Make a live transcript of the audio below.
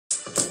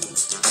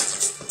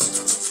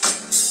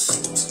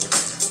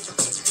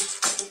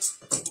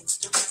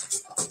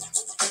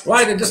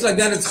Right, and just like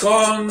that, it's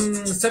gone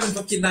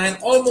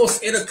 7:59,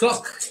 almost 8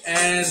 o'clock,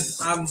 and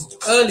I'm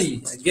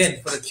early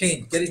again for a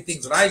change, getting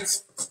things right.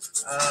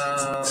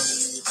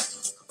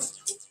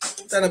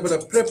 Done a bit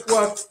of prep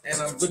work, and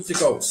I'm good to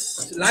go.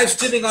 Live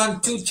streaming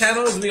on 2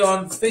 channels. We're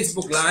on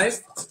Facebook Live,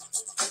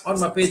 on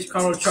my page,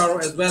 Carol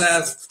Charo, as well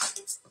as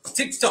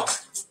TikTok.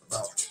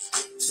 Well,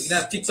 we can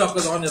have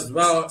TikTokers on as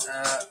well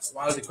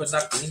while we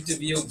conduct the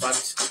interview,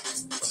 but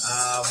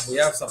we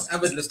have some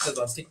avid listeners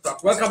on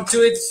TikTok. Welcome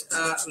to it.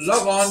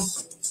 Log on.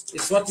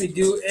 It's what we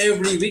do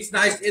every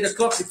weeknight, 8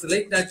 o'clock. It's a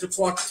late night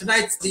report.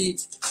 Tonight's the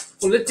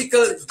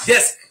political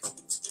desk.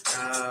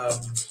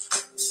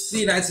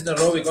 3 nights in a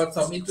row, we got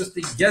some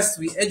interesting guests.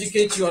 We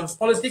educate you on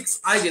politics.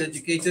 I get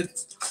educated.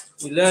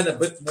 We learn a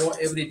bit more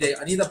every day.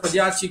 Anita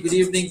Padiachi, good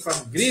evening from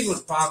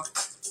Greenwood Park.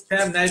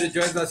 Pam Naidu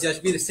joins us.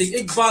 Yashbir Singh,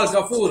 Iqbal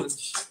Ghafoor.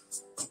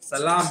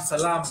 Salam,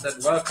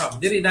 and welcome.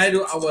 Niri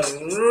Naidu, our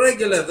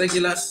regular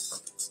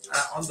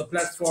on the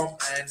platform,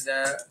 and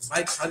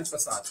Mike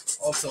Hariprasad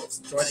also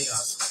joining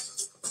us.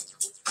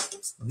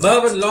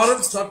 Mervyn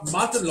Lawrence, not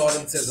Martin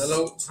Lawrence, says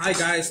hello. Hi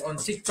guys on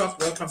TikTok,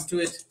 welcome to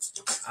it.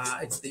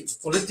 It's the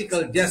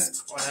political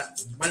desk on a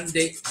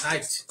Monday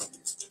night.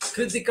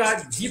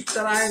 Kritika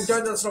Deeptarayan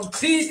joins us from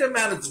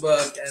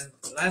Petermaritzburg, and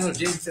Lionel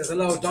James says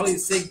hello. Dolly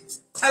Singh,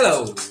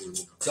 hello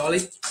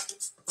Dolly.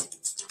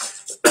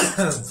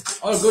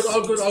 all good,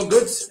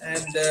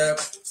 and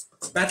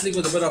battling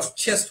with a bit of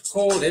chest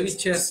cold, heavy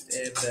chest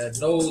and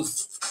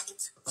nose.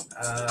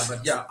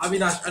 But yeah,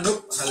 Avinash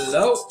Anup,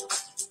 hello.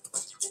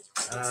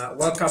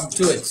 Welcome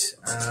to it.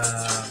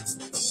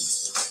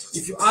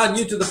 If you are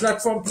new to the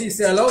platform, please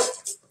say hello.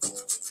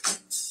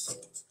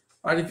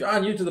 And if you are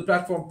new to the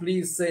platform,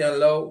 please say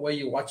hello. Where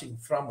you're watching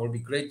from? It would be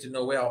great to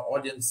know where our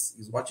audience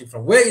is watching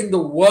from. Where in the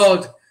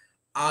world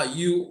are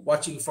you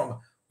watching from?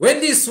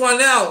 Wendy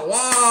Swanell,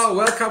 wow,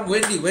 welcome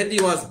Wendy.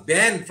 Wendy was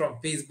banned from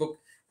Facebook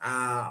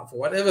for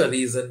whatever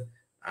reason,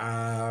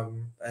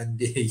 and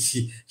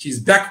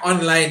she's back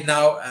online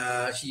now.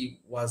 She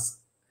was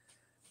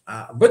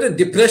a bit of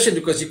depression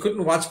because she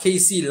couldn't watch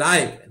KC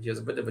live, and she was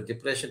a bit of a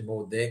depression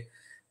mode there,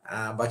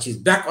 but she's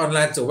back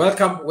online. So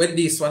welcome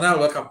Wendy Swanell,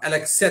 welcome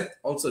Alex Seth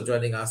also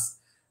joining us,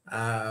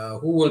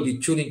 who will be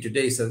tuning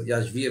today, says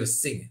Yashvir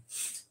Singh.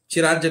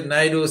 Chiranjan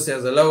Naidu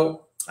says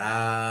hello.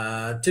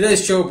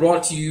 Today's show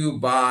brought to you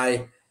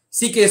by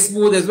CK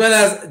Smooth, as well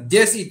as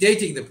Desi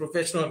Dating, the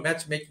professional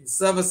matchmaking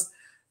service.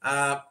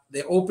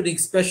 They're opening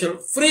special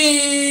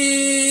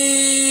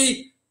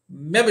free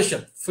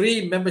membership.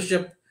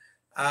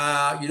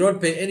 You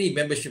don't pay any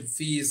membership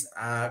fees.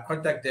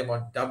 Contact them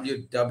on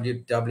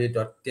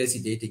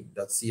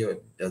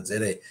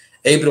www.desidating.co.za.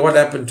 April, what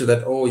happened to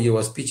that? Oh, you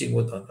were speaking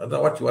with, I don't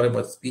know what you were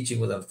about speaking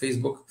with on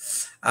Facebook.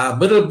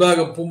 Middleburg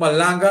and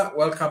Pumalanga,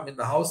 welcome in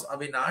the house,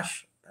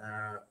 Avinash.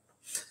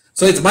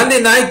 So it's Monday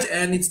night,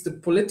 and it's the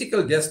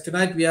political guest.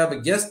 Tonight we have a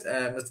guest,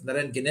 Mr.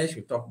 Narendh Ganesh.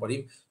 We'll talk about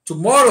him.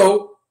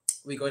 Tomorrow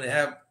we're going to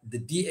have the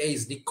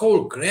DA's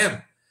Nicole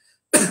Graham.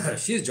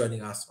 She's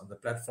joining us on the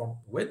platform.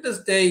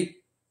 Wednesday,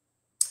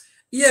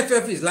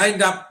 EFF is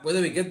lined up.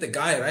 Whether we get the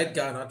right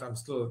guy or not, I'm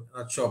still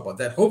not sure about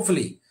that.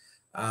 Hopefully,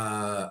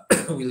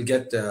 we'll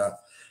get the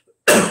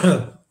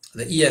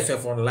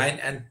EFF online.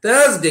 And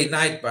Thursday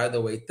night, by the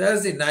way,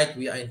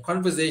 we are in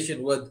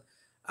conversation with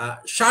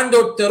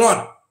Shando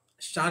Teron.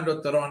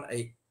 Shando Teron,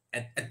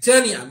 an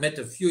attorney I met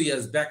a few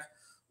years back,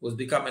 who's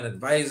become an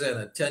advisor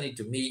and attorney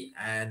to me.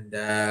 And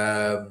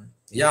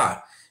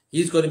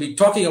he's going to be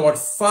talking about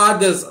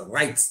fathers'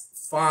 rights.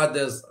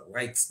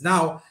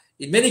 Now,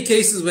 in many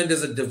cases, when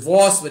there's a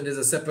divorce, when there's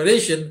a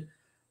separation,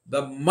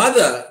 the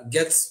mother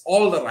gets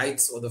all the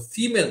rights, or the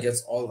female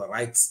gets all the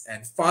rights,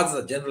 and fathers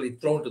are generally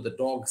thrown to the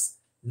dogs,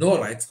 no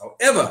rights.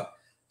 However,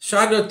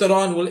 Shando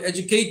Teron will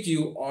educate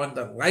you on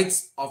the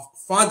rights of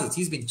fathers.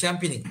 He's been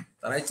championing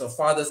the rights of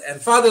fathers, and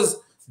fathers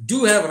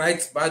do have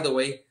rights, by the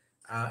way.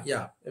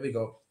 There we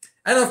go.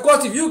 And of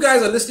course, if you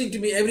guys are listening to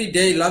me every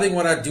day, loving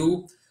what I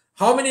do,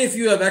 how many of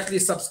you have actually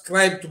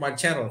subscribed to my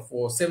channel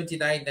for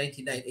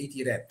 79.99,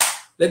 80 rand?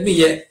 Let me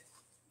hear.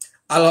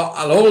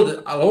 I'll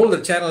hold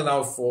the channel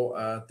now for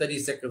 30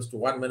 seconds to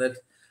 1 minute,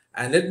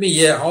 and let me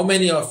hear how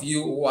many of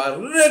you who are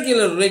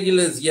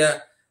regulars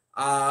here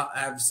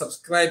have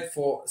subscribed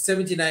for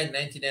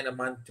 79.99 a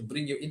month to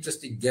bring you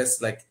interesting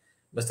guests like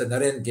Mr.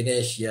 Narendh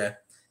Ganesh here.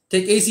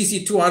 Take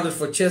ACC 200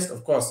 for chest,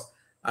 of course.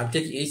 I'm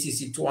taking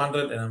ACC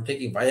 200, and I'm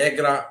taking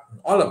Viagra, and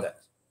all of that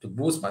to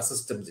boost my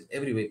systems in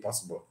every way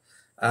possible.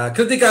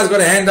 Kritika has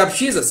got a hand up.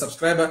 She's a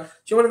subscriber.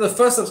 She's one of the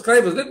first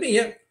subscribers. Let me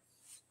hear.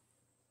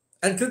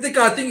 And Kritika,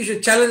 I think you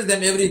should challenge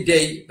them every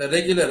day, the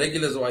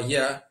regulars who are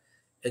here,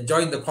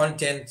 enjoying the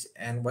content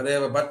and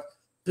whatever, but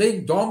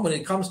playing dumb when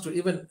it comes to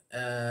even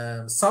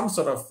some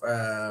sort of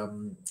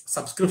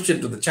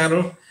subscription to the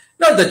channel.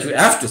 Not that you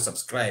have to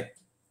subscribe,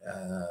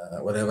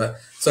 whatever.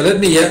 So let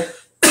me hear.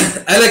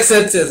 Alex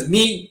says,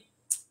 me,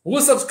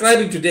 who's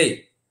subscribing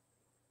today?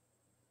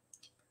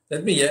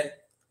 Let me hear.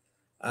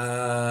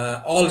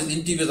 All his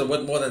interviews are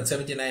worth more than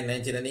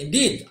 79.99, and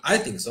indeed, I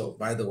think so,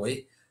 by the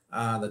way.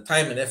 The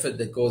time and effort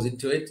that goes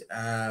into it.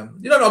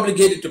 You're not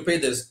obligated to pay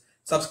this.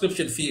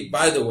 subscription fee,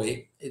 by the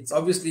way. It's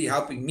obviously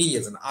helping me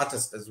as an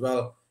artist as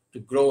well to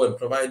grow and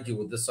provide you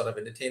with this sort of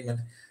entertainment.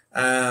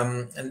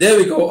 And there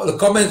we go. The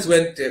comments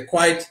went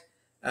quite.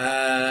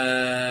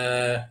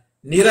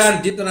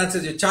 Niran Dipnanan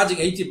says, you're charging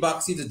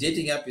 $80. See, the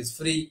dating app is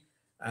free.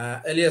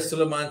 Elias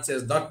Suleiman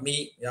says, not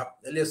me. Yeah,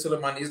 Elias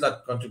Suleiman is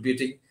not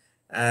contributing.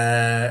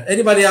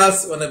 Anybody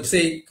else want to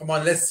say, come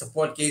on, let's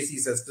support Casey,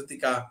 says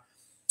Kritika.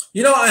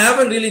 You know, I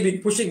haven't really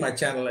been pushing my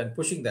channel and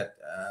pushing that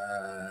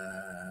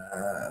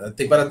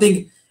thing, but I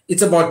think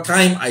it's about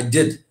time I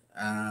did.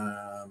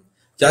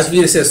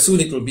 Jasveer says,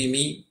 soon it will be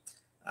me.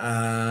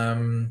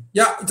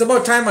 Yeah, it's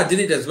about time I did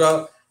it as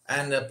well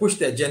and push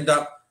the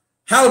agenda.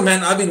 Hell,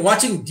 man, I've been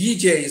watching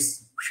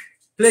DJs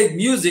play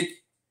music.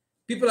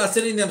 People are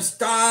sending them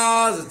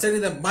stars and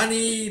sending them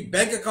money,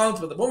 bank accounts.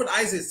 But the moment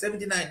I say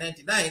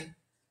 $79.99,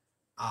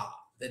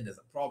 then there's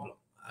a problem.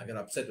 I get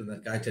upset when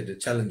that guy tried to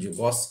challenge you,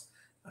 boss.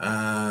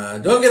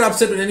 Don't get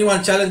upset when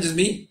anyone challenges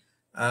me.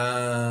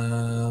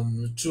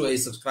 True,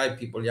 subscribe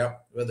people, yeah.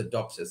 Where the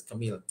DOP says,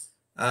 Camille.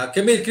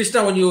 Camille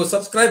Krishna, when you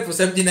subscribe for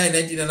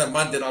 $79.99 a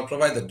month, then I'll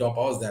provide the DOP.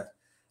 How's that?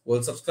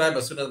 We'll subscribe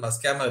as soon as my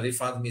scammer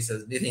refunds me,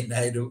 says Niri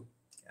Naidu.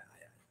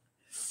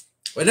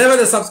 Whenever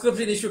the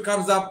subscription issue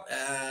comes up,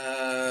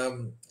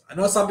 I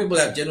know some people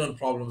have genuine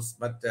problems,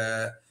 but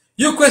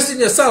you question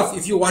yourself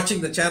if you're watching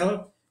the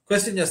channel.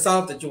 Question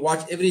yourself that you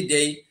watch every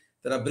day,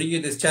 that I bring you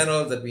this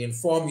channel, that we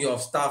inform you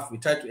of stuff. We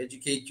try to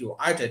educate you.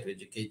 I try to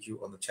educate you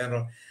on the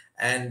channel.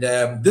 And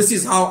this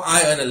is how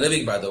I earn a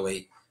living, by the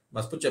way.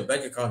 Must put your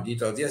bank account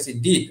details. Yes,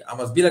 indeed. I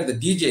must be like the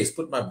DJs.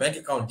 Put my bank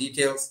account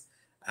details.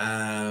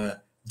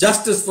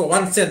 Justice for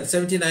 1 cent,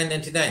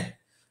 $79.99.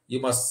 You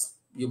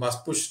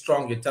must push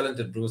strong. You're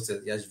talented, Bruce,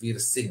 says Yashveer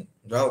Singh.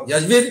 Well,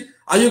 Yashveer,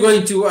 are you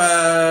going to...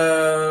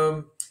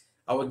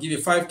 I would give you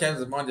 5 times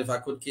the amount if I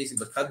could, Casey,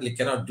 but currently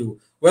cannot do.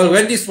 Well,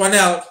 Wendy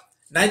Swanell,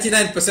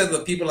 99% of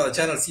the people on the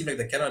channel seem like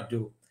they cannot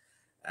do.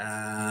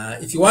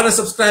 If you want to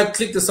subscribe,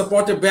 click the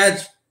supporter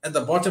badge at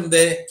the bottom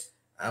there,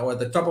 or at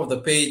the top of the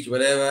page,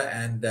 whatever.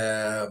 And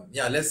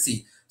yeah, let's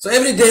see. So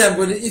every day I'm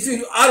going to... If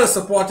you are a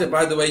supporter,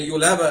 by the way,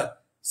 you'll have a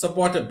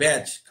supporter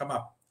badge come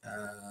up.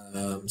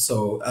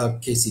 So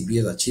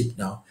KCBs are cheap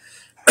now.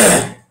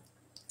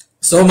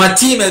 So my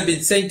team has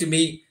been saying to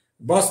me,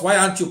 boss, why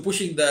aren't you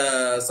pushing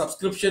the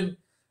subscription?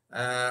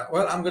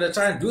 Well, I'm going to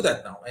try and do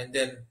that now. And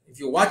then if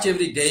you watch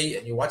every day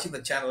and you're watching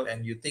the channel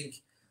and you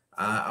think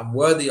I'm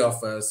worthy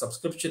of a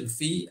subscription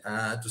fee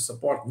to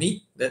support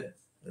me, then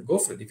go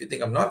for it. If you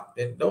think I'm not,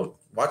 then don't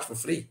watch for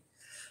free.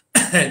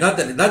 not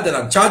that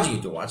I'm charging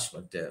you to watch,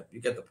 but you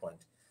get the point.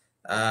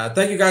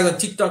 Thank you guys on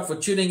TikTok for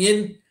tuning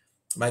in.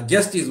 My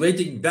guest is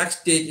waiting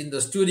backstage in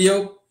the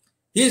studio.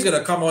 He's going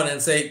to come on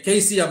and say,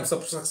 Casey, I'm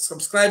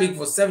subscribing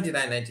for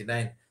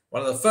 $79.99.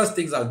 One of the first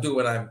things I'll do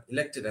when I'm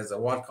elected as a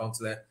ward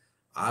councillor,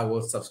 I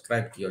will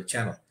subscribe to your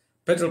channel.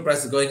 Petrol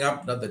price is going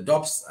up, not the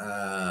DOPs.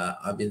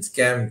 I've been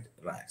scammed.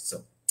 Right.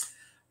 So,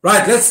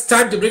 right. It's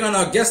time to bring on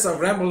our guests. I've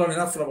rambled on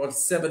enough for about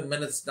 7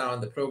 minutes now in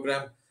the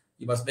program.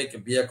 You must make a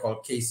beer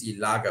called KC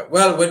Lager.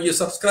 Well, when you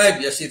subscribe,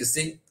 Yashir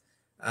Singh,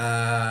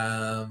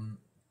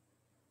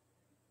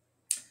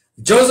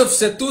 Joseph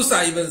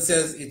Setusa even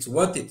says it's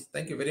worth it.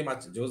 Thank you very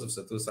much, Joseph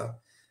Setusa.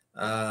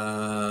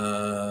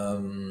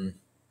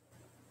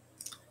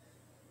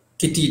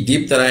 Kitty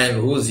Deeptarayan,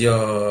 who's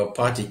your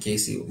party,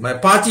 Casey? My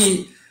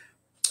party,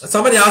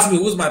 somebody asked me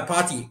who's my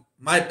party.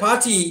 My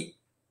party,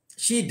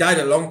 she died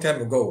a long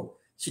time ago.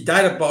 She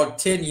died about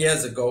 10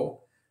 years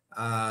ago.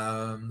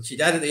 She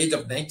died at the age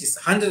of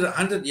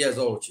 100 years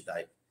old, she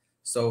died.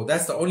 So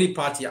that's the only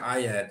party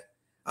I had.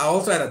 I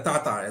also had a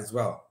Tata as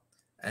well.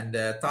 And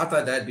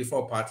Tata died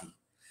before party.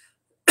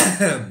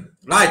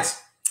 Right.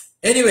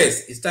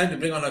 Anyways, it's time to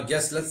bring on our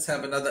guest. Let's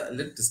have another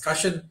little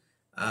discussion.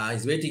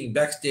 He's waiting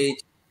backstage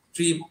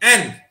stream.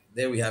 And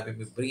there we have him.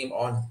 We bring him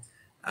on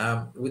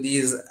with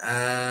his,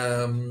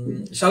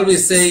 shall we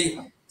say,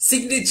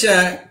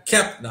 signature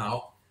cap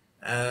now.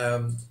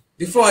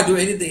 Before I do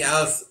anything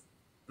else,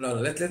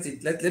 let's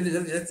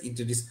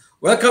introduce.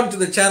 Welcome to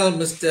the channel,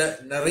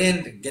 Mr.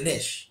 Narendh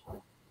Ganesh.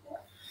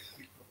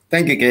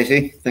 Thank you,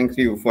 Casey. Thank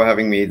you for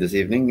having me this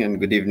evening, and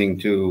good evening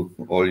to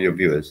all your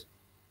viewers.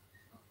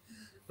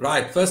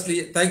 Right.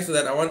 Firstly, thanks for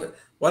that.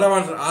 What I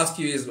want to ask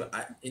you is,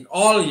 in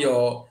all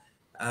your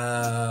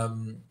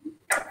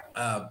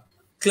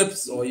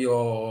clips or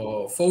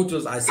your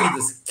photos, I see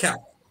this cap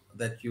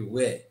that you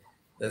wear.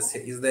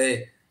 Is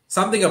there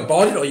something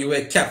about it, or you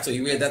wear cap? So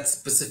you wear that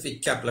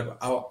specific cap,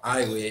 like how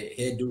I wear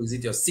hairdo. Is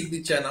it your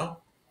signature now?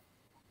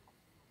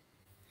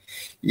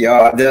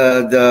 Yeah,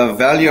 the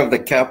value of the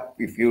cap,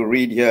 if you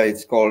read here,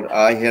 it's called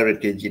Eye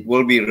Heritage. It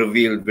will be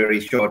revealed very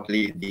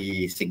shortly,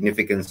 the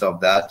significance of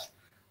that.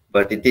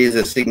 But it is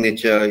a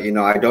signature. You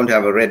know, I don't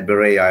have a red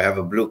beret, I have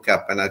a blue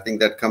cap. And I think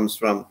that comes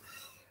from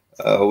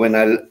when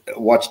I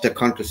watched a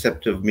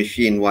contraceptive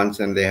machine once,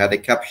 and they had a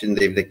caption,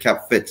 if the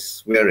cap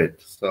fits, wear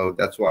it. So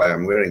that's why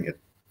I'm wearing it.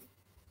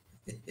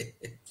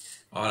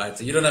 All right,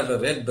 so you don't have a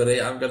red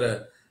beret. I've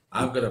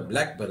got a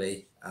black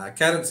beret.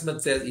 Karen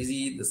Smith says, is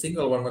he the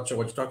single one? I'm not sure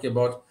what you're talking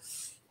about.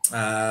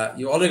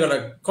 You already got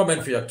a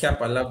comment for your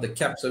cap. I love the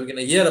cap. So we're going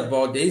to hear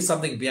about, there is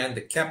something behind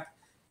the cap,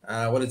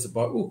 what it's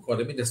about. Oh, God,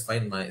 let me just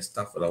find my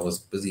stuff that I was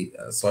busy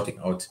sorting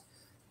out.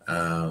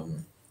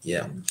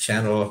 Yeah,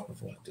 channel,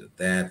 do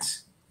that.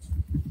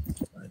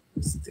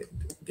 Let's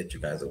get you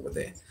guys over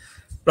there.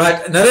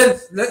 Right, now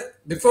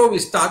before we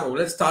start,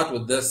 let's start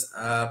with this.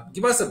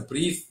 Give us a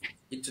brief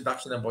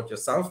introduction about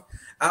yourself.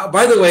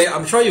 By the way,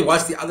 I'm sure you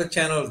watched the other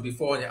channels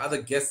before and the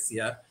other guests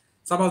here.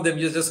 Some of them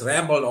you just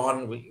ramble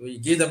on. We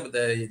give them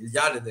the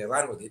yard and they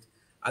run with it.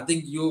 I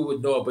think you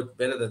would know a bit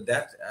better than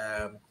that.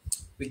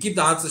 We keep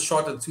the answers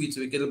short and sweet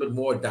so we get a little bit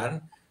more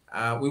done.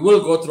 We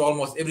will go through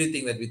almost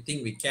everything that we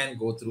think we can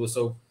go through.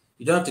 So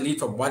you don't have to lead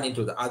from one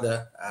into the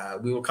other.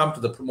 We will come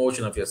to the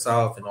promotion of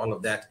yourself and all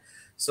of that.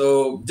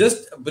 So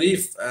just a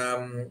brief,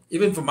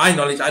 even from my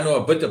knowledge, I know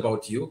a bit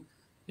about you.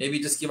 Maybe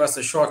just give us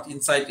a short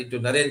insight into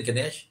Narendh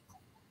Ganesh.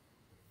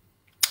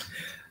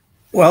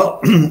 Well,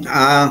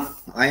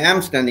 I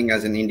am standing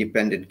as an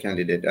independent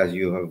candidate, as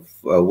you have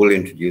will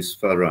introduce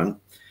further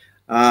on.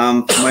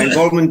 My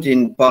involvement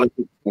in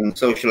politics and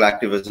social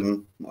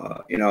activism,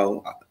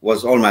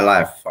 was all my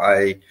life.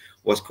 I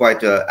was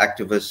quite an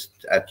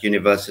activist at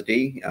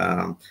university,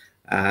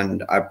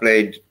 and I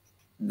played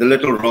the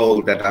little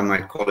role that I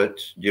might call it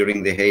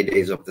during the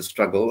heydays of the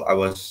struggle. I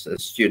was a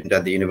student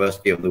at the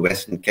University of the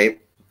Western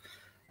Cape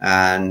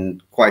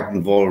and quite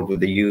involved with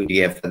the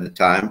UDF at the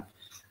time.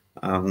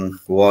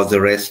 Was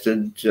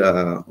arrested.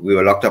 We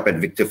were locked up at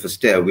Victor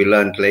Verster. We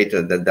learned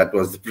later that that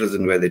was the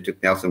prison where they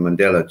took Nelson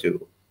Mandela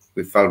to.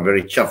 We felt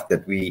very chuffed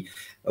that we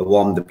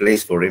warmed the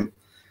place for him,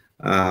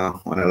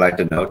 on a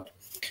lighter note.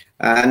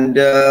 And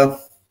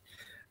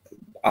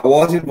I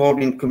was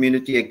involved in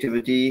community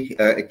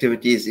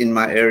activities in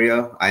my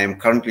area. I am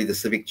currently the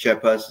Civics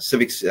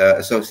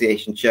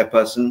Association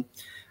chairperson,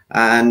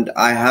 and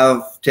I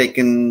have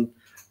taken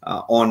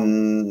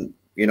on,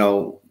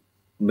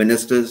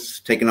 ministers,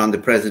 taken on the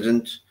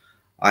president.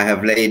 I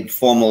have laid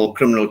formal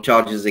criminal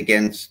charges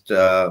against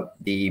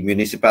the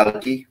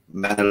municipality,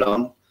 man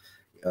alone,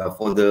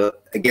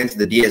 against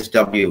the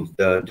DSW,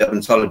 the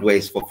Durban Solid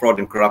Waste, for fraud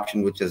and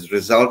corruption, which has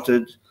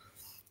resulted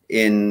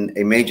in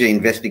a major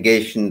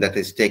investigation that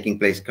is taking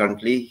place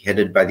currently,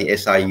 headed by the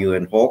SIU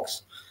and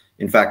Hawks.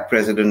 In fact,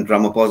 President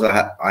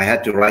Ramaphosa, I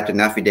had to write an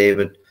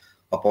affidavit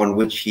upon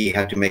which he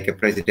had to make a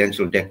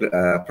presidential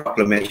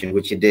proclamation,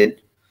 which he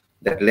did,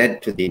 that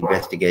led to the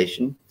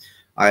investigation.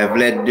 I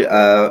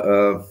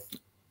have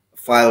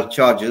filed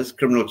charges,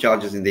 criminal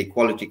charges in the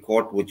Equality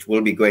Court, which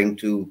will be going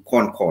to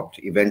Corn Court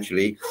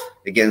eventually,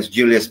 against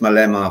Julius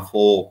Malema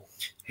for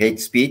hate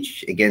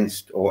speech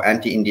against or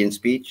anti-Indian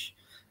speech.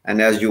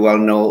 And as you well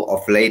know,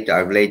 of late,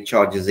 I've laid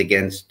charges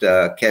against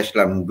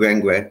Keshla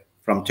Mgwengwe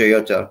from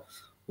Toyota,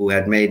 who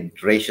had made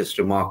racist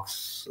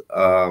remarks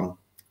on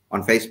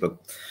Facebook.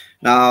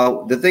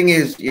 Now, the thing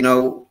is,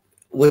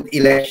 with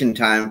election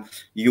time,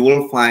 you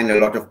will find a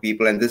lot of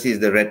people, and this is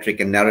the rhetoric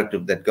and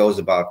narrative that goes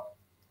about,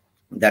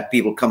 that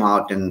people come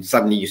out and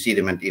suddenly you see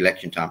them at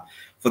election time.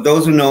 For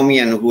those who know me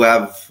and who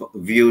have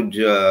viewed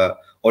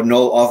or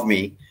know of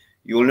me,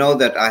 you will know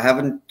that I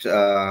haven't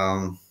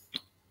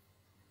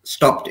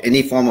stopped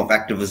any form of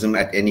activism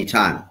at any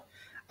time.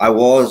 I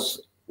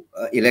was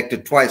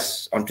elected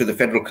twice onto the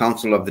Federal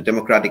Council of the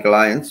Democratic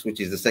Alliance, which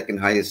is the second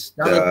highest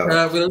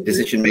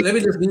decision making. Let me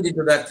just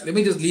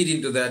lead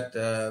into that.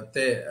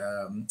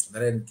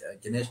 Narendh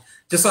Ganesh.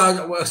 Just sorry,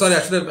 I should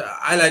have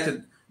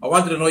highlighted. I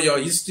wanted to know your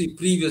history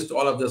previous to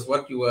all of this,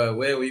 what you were,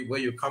 where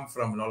you come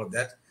from, and all of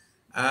that.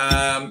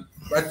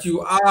 But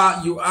you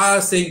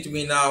are saying to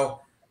me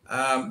now,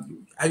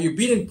 have you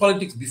been in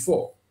politics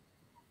before?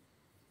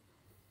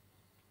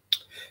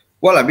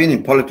 Well, I've been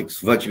in politics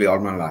virtually all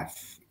my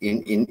life,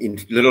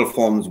 in little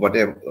forms,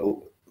 whatever.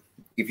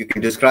 If you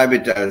can describe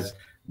it as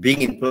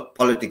being in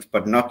politics,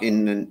 but not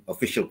in an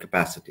official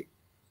capacity,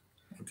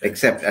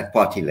 except at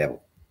party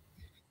level.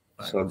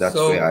 Right. So that's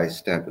where I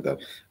stand with that.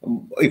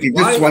 If you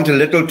just want a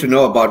little to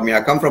know about me,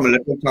 I come from a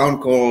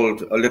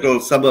little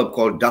suburb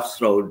called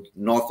Duffs Road,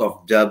 north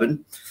of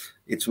Durban.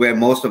 It's where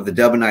most of the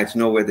Durbanites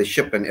know where the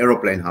ship and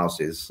aeroplane house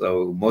is.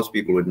 So most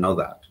people would know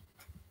that.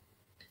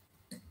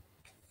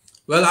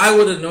 Well, I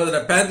wouldn't know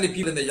that. Apparently,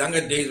 people in the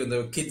younger days, when they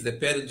were kids, their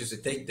parents used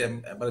to take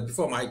them. But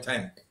before my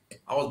time,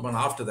 I was born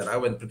after that. I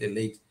went pretty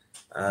late.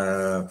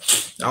 I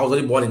was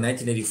only born in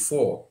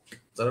 1984.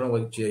 So I don't know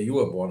what year you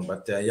were born,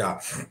 but yeah.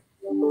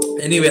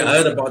 Anyway, I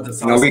heard about this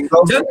house. No, we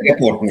closed the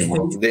airport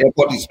now. The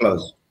airport is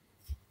closed.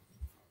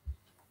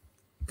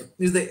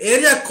 Is the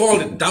area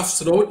called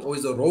Duffs Road, or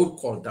is the road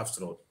called Duffs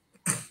Road?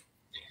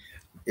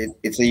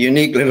 It's a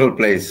unique little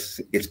place.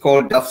 It's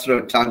called Duffs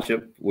Road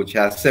Township, which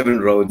has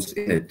 7 roads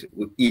in it.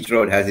 Each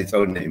road has its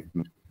own name.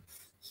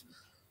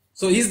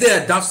 So is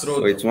there a Duffs Road?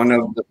 So it's one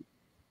of the...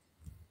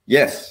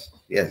 Yes.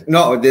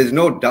 No, there's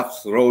no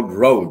Duffs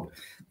Road.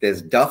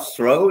 There's Duffs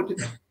Road,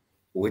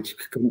 which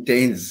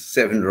contains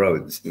 7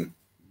 roads.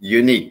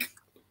 Unique.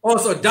 Oh,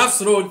 so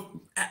Duffs Road.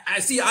 I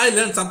see, I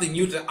learned something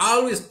new today. I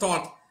always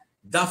thought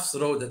Duff's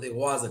Road, that there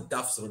was a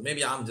Duff's Road.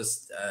 Maybe I'm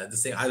just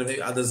saying, I don't know,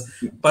 maybe others.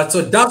 But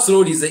so Duff's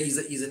Road is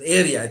an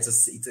area. It's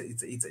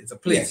a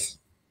place. Yes.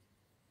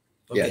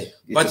 Okay, Yes.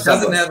 It's but a it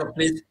doesn't suburb. have a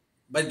place.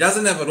 But it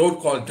doesn't have a road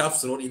called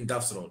Duff's Road in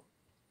Duff's Road.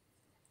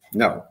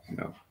 No,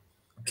 no.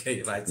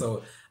 Okay, right.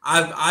 So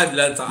I've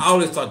learned. So I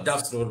always thought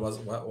Duff's Road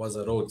was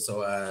a road.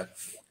 So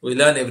we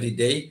learn every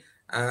day.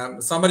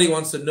 Somebody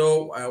wants to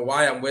know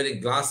why I'm wearing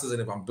glasses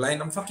and if I'm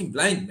blind. I'm fucking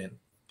blind, man.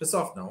 Piss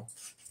off now.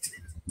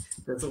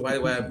 That's why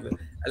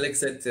Alex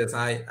says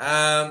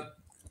hi.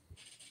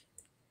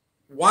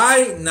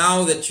 Why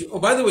now that you? Oh,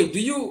 by the way,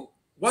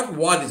 what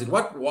ward is it?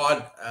 What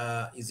ward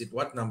is it?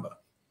 What number?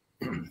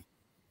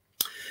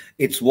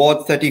 It's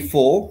Ward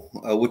 34,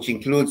 which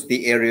includes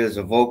the areas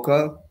of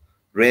Oka,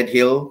 Red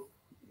Hill,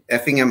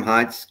 Effingham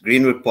Heights,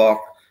 Greenwood Park,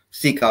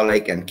 Seacow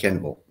Lake, and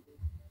Kenville.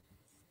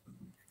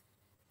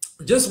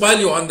 Just while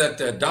you're on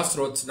that Duff's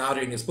Road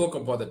scenario, and you spoke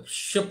about the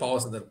ship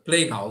house and the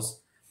plane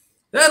house,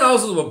 that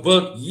houses were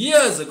built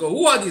years ago.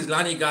 Who are these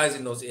Lani guys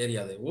in those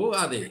areas? Who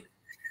are they?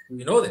 Do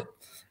you know them?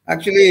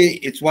 Actually,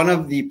 it's one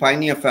of the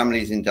pioneer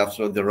families in Duff's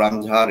Road, the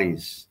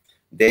Ramzaris.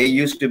 They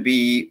used to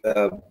be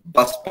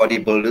bus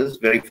bodybuilders,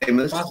 very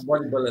famous. Bus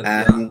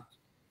bodybuilders,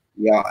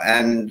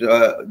 and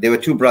there were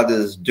two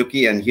brothers,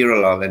 Duki and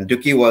Hiralal. And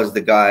Duki was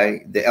the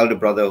guy, the elder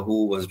brother,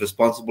 who was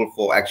responsible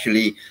for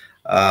actually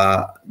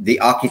the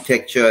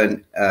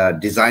architecture and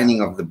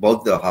designing of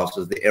both the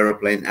houses, the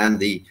aeroplane and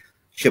the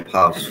ship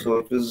house. So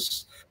it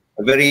was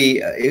a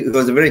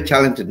very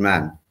talented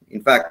man.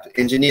 In fact,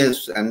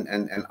 engineers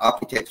and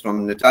architects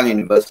from Natal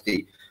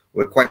University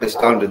were quite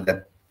astounded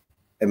that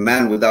a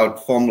man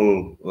without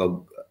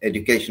formal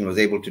education was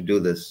able to do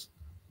this,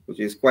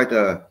 which is quite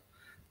a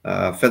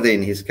feather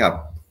in his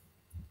cap.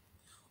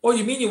 Oh,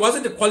 you mean he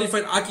wasn't a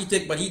qualified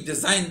architect, but he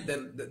designed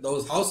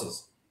those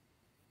houses?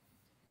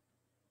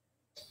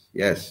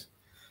 Yes,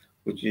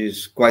 which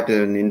is quite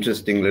an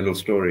interesting little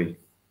story.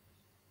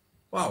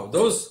 Wow,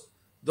 those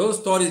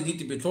stories need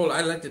to be told. I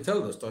like to tell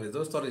those stories.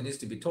 Those stories need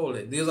to be told.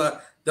 Those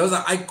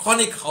are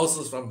iconic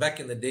houses from back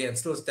in the day and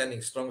still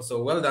standing strong.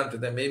 So well done to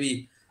them.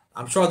 Maybe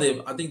I'm sure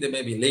I think they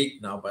may be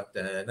late now, but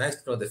nice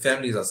to know the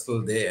families are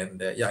still there.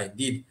 And yeah,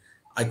 indeed,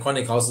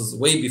 iconic houses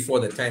way before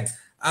the time.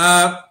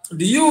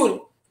 Do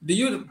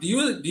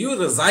you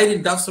reside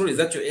in Duff's Road? Is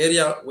that your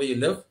area where you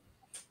live?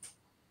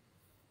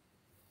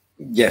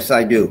 Yes,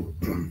 I do.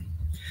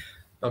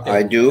 Okay.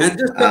 I do.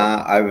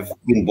 I've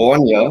been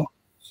born here,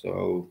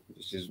 so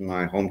this is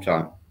my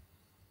hometown.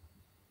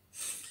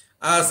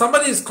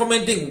 Somebody is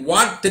commenting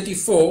Ward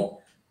 34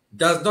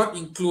 does not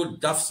include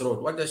Duff's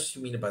Road. What does she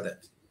mean by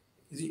that?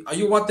 Are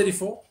you Ward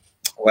 34?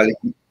 Well,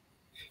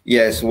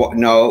 yes.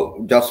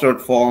 No, Duff's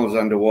Road falls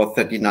under Ward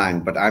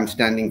 39, but I'm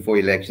standing for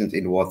elections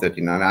in Ward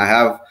 39. I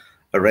have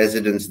a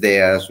residence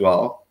there as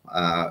well,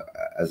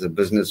 as a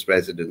business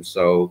residence.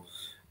 So,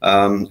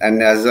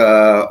 and as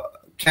a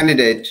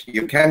candidate,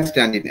 you can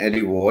stand in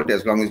any ward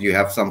as long as you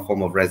have some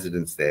form of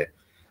residence there.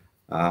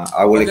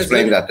 I will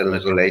explain that a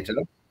little later.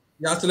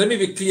 Yeah, so let me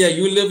be clear.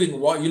 You live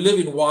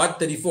in Ward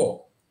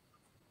 34.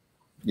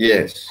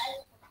 Yes.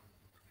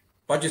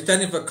 But you're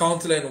standing for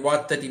councillor in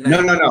Ward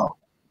 39.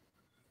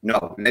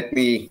 No, let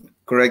me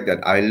correct that.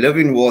 I live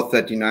in Ward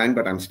 39,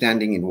 but I'm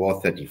standing in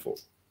Ward 34.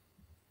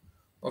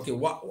 Okay,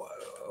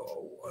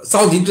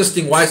 sounds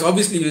interesting. Why? So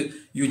obviously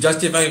you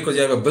justify it because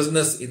you have a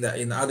business in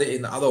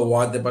the other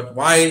ward, but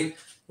why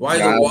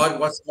the ward?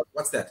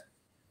 What's that?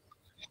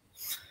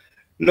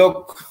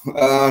 Look,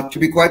 to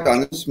be quite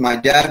honest, my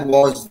dad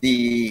was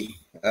a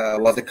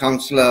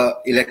councillor,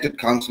 elected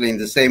councillor in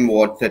the same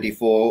Ward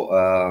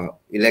 34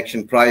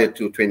 election prior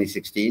to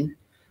 2016.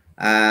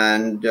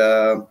 And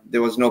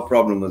there was no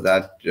problem with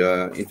that.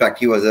 In fact,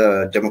 he was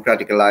a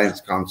Democratic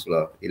Alliance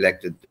councillor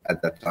elected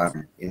at that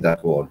time in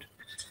that ward.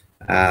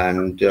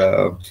 And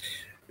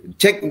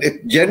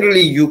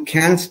generally, you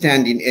can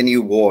stand in any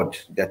ward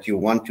that you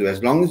want to,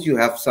 as long as you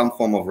have some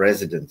form of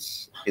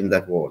residence in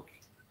that ward,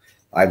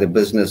 either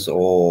business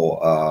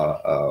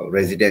or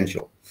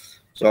residential.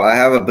 So I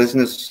have a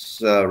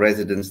business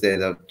residence there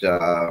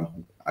that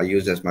I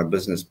use as my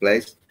business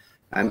place,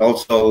 and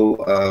also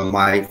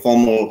my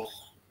formal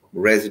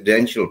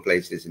residential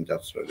places in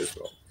Duff's Road as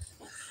well.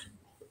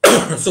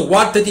 So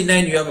Ward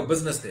 39, you have a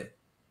business there?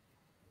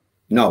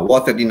 No,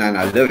 Ward 39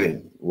 I live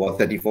in. Ward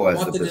 34 is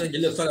the business. You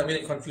live, sorry, I'm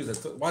getting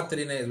confused. Ward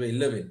 39 is where you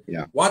live in.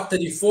 Yeah. Ward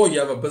 34, you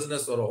have a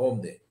business or a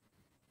home there?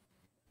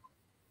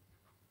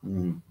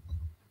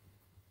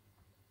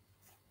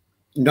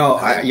 No,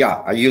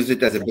 I use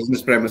it as a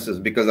business premises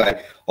because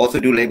I also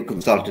do labor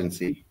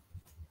consultancy.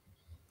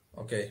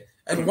 Okay.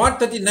 And Ward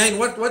 39,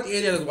 what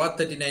area does Ward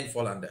 39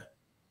 fall under?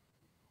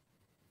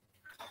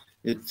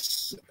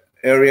 It's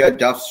area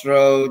Duff's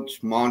Road,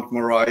 Mount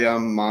Moriah,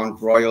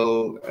 Mount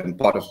Royal, and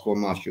part of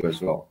Komashu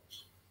as well.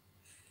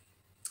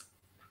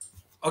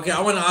 Okay, I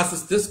want to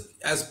ask this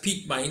has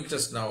piqued my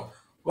interest now.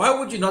 Why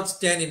would you not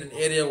stand in an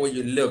area where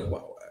you live?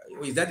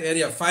 Is that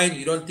area fine?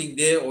 You don't think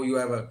there, or you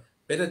have a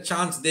better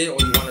chance there, or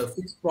you want to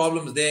fix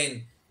problems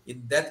there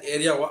in that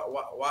area?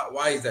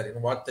 Why is that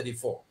in Ward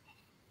 34?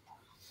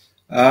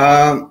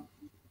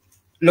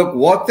 Look,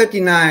 Ward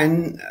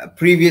 39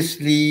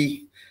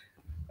 previously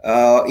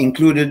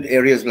included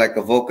areas like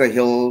Avoca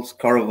Hills,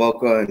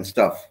 Koravoka and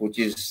stuff, which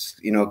is,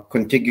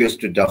 contiguous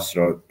to Duff's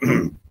Road.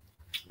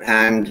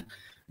 And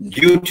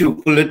due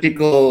to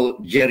political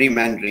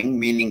gerrymandering,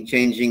 meaning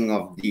changing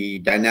of the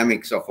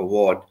dynamics of a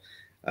ward,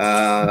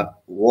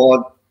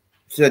 Ward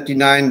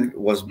 39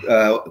 was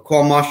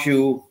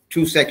Kwamashu,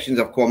 2 sections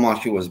of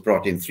Kwamashu was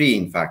brought in, 3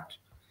 in fact.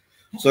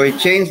 So it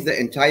changed the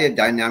entire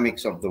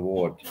dynamics of the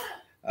ward,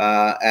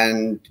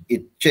 and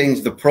it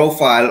changed the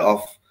profile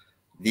of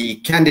the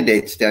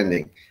candidate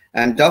standing.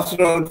 And Duff's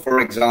Road,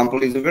 for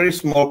example, is a very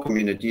small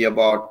community,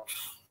 about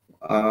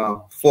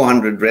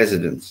 400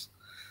 residents.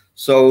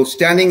 So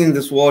standing in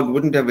this ward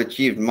wouldn't have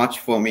achieved much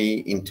for me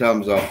in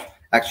terms of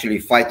actually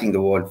fighting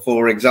the ward.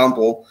 For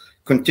example,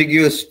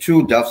 contiguous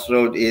to Duff's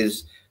Road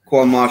is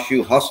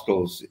Kwamashu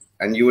hostels.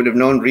 And you would have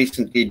known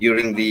recently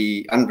during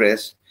the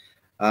unrest,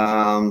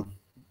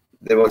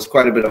 there was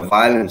quite a bit of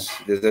violence.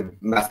 There's a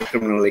massive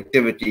criminal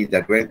activity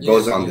that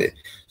goes on there.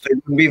 So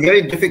it would be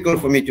very difficult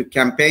for me to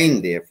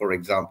campaign there, for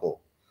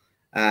example.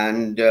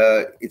 And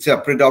it's a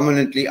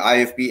predominantly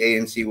IFP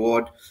ANC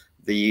ward.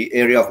 The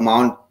area of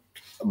Mount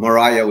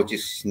Moriah, which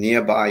is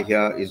nearby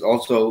here, is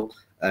also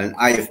an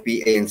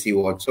IFP ANC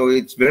ward. So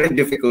it's very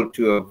difficult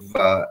to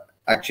have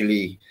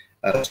actually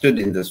stood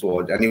in this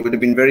ward, and it would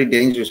have been very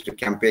dangerous to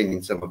campaign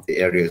in some of the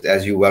areas,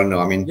 as you well know.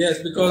 I mean, yes,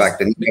 because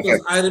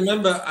I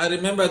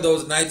remember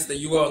those nights that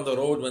you were on the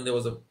road when there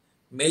was a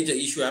major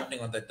issue happening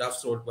on the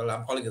Duff's Road. Well,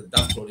 I'm calling it the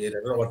Duff's Road area.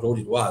 I don't know what road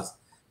it was,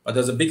 but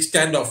there's a big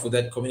standoff with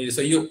that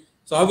community.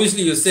 So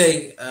obviously you're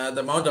saying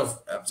the amount of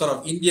sort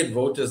of Indian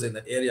voters in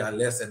that area are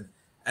less, and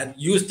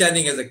you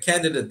standing as a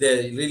candidate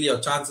there, really your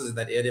chances in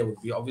that area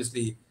would be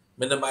obviously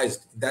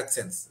minimized in that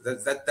sense.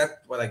 That's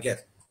what I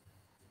get.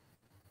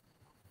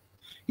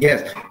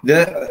 Yes,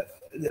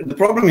 the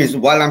problem is,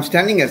 while I'm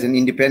standing as an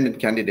independent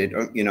candidate,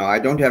 I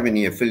don't have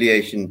any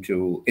affiliation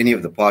to any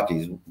of the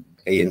parties,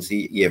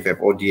 ANC,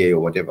 EFF, or DA, or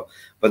whatever.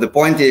 But the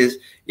point is,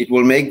 it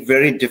will make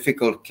very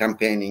difficult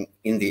campaigning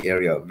in the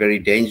area, very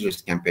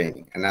dangerous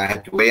campaigning. And I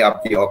had to weigh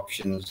up the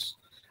options,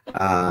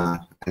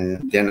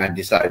 and then I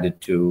decided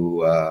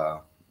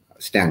to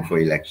stand for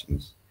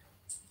elections.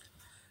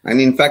 And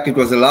in fact, it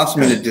was a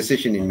last-minute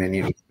decision in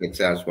many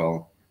respects as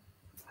well.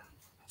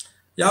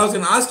 Yeah, I was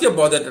going to ask you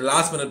about that the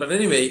last minute, but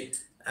anyway,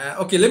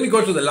 okay, let me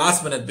go to the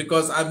last minute,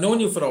 because I've known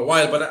you for a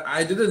while, but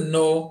I didn't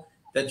know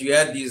that you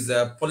had these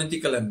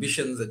political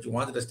ambitions that you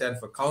wanted to stand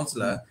for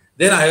councillor.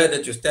 Then I heard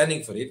that you're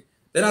standing for it.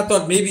 Then I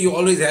thought maybe you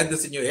always had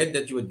this in your head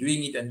that you were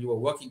doing it and you were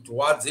working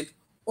towards it,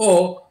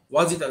 or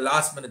was it a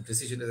last minute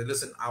decision that,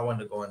 listen, I want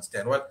to go and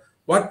stand? What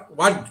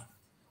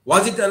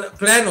was it a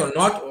plan or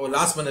not, or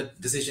last minute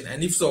decision?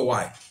 And if so,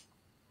 why?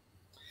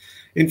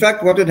 In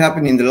fact, what had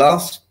happened in the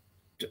last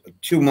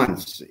 2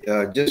 months,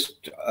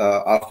 just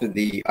after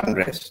the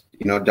unrest,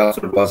 Duff's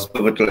Road was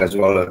pivotal, as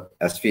well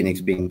as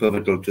Phoenix being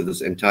pivotal to this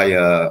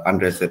entire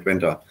unrest that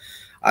went on.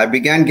 I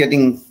began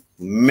getting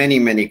many,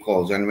 many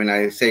calls. And when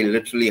I say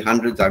literally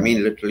hundreds, I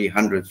mean literally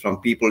hundreds,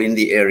 from people in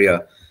the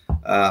area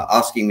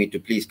asking me to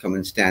please come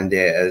and stand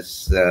there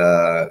as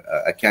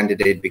a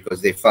candidate,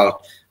 because they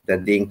felt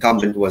that the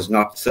incumbent was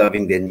not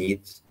serving their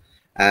needs.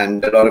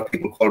 And a lot of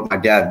people called my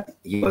dad.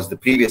 He was the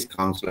previous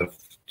councillor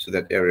to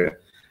that area.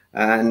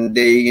 And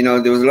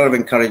there was a lot of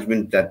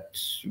encouragement that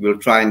we'll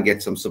try and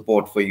get some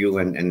support for you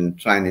and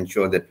try and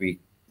ensure that we,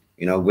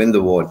 win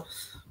the ward.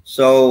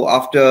 So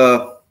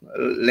after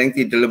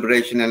lengthy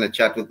deliberation and a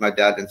chat with my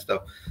dad and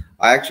stuff,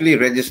 I actually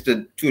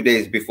registered 2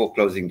 days before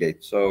closing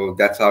date. So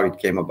that's how it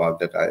came about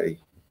that I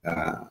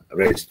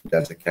registered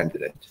as a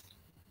candidate.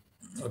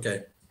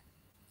 Okay.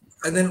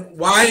 And then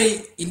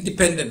why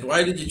independent?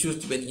 Why did you choose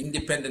to be an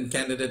independent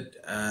candidate?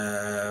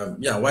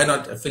 Why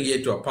not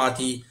affiliate to a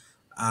party?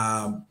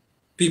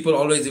 People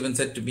always even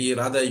said to me,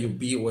 rather you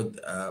be with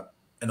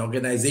an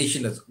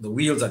organization that the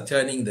wheels are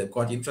turning, they've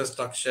got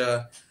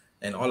infrastructure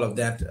and all of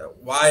that.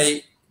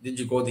 Why did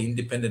you go the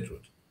independent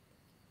route?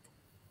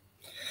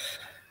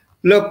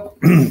 Look,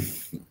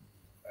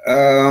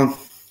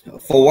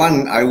 for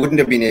one, I wouldn't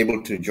have been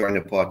able to join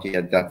a party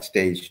at that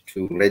stage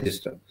to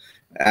register.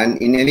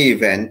 And in any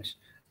event,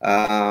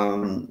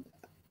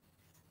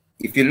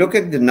 if you look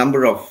at the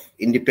number of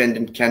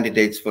independent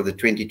candidates for the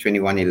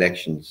 2021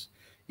 elections,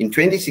 in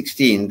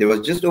 2016, there was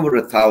just over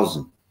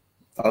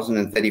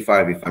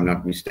 1,035, if I'm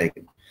not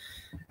mistaken.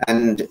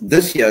 And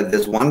this year,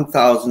 there's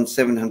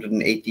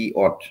 1,780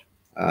 odd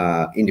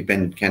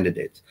independent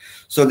candidates.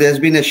 So there's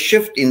been a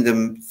shift in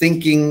the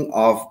thinking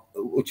of,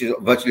 which is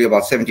virtually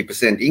about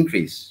 70%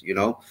 increase,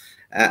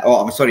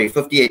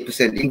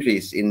 58%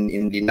 increase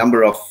in the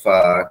number of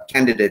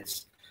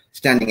candidates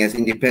standing as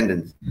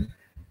independents.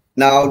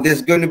 Now,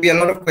 there's going to be a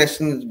lot of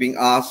questions being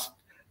asked.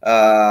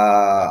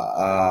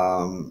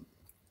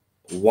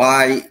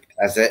 Why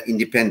as an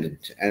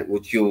independent, and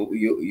which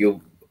you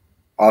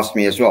asked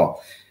me as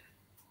well.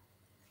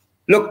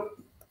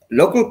 Look,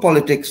 local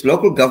politics,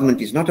 local government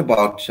is not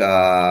about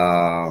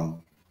a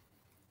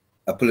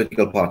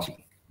political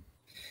party.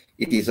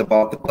 It is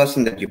about the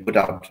person that you put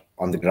out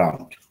on the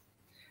ground.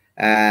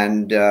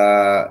 And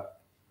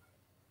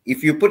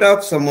if you put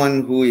out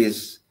someone who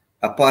is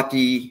a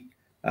party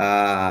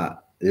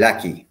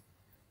lackey,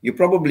 you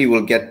probably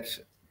will get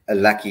a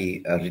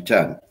lackey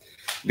return,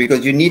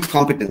 because you need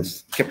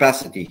competence,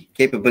 capacity,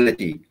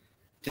 capability,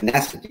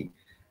 tenacity.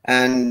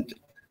 And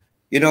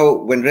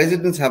when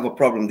residents have a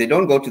problem, they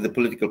don't go to the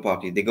political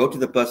party, they go to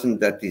the person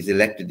that is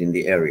elected in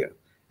the area.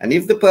 And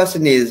if the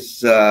person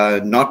is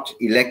not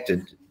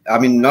elected,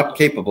 not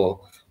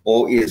capable,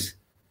 or is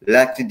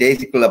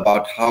lackadaisical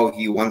about how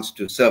he wants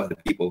to serve the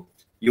people,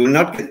 you will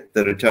not get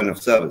the return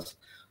of service.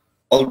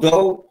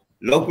 Although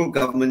local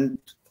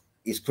government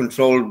is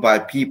controlled by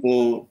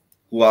people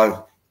who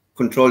are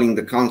controlling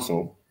the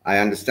council, I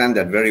understand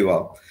that very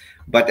well.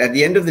 But at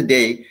the end of the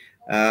day,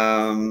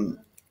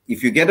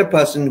 if you get a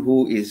person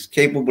who is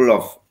capable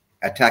of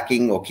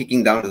attacking or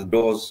kicking down the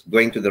doors,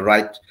 going to the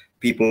right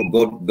people,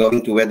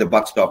 going to where the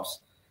buck stops,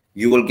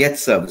 you will get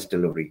service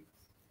delivery.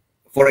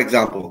 For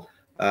example,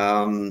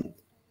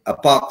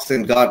 parks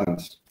and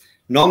gardens.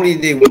 Normally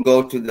they will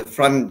go to the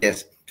front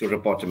desk to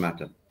report a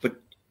matter. But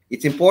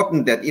it's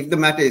important that if the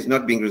matter is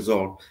not being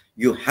resolved,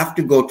 you have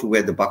to go to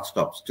where the buck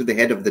stops, to the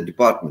head of the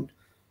department.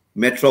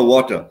 Metro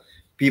Water,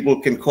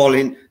 people can call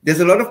in. There's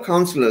a lot of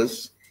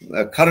councillors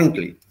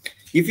currently.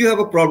 If you have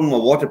a problem, a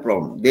water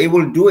problem, they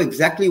will do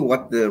exactly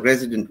what the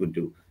resident would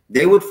do.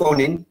 They would phone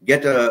in,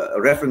 get a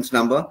reference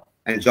number,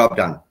 and job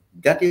done.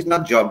 That is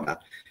not job done.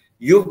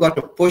 You've got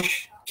to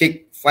push,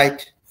 kick,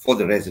 fight for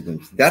the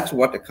residents. That's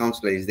what a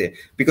councillor is there.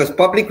 Because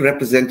public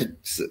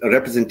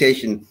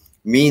representation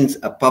means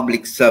a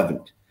public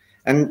servant.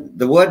 And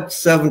the word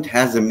servant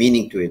has a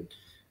meaning to it.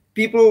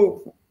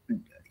 People,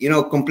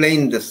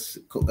 complain this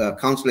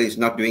councillor is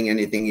not doing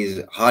anything,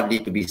 is hardly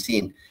to be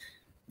seen.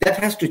 That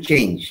has to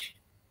change.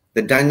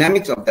 The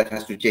dynamics of that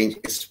has to change,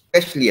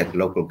 especially at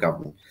local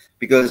government,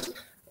 because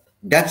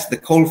that's the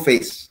cold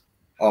face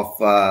of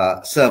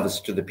service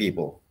to the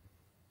people.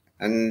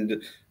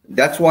 And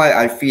that's why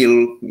I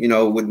feel,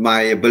 with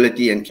my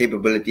ability and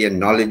capability and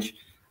knowledge,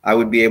 I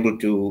would be able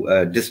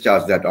to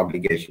discharge that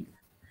obligation.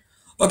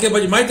 Okay,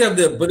 but you might have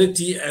the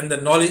ability and the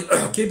knowledge,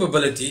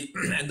 capability,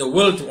 and the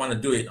will to want to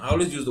do it. I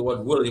always use the word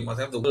will. You must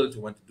have the will to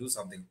want to do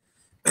something.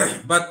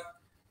 But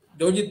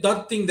don't you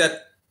not think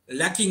that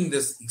lacking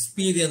this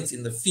experience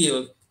in the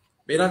field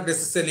may not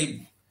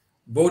necessarily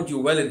bode you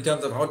well in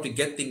terms of how to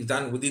get things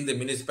done within the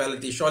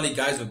municipality? Surely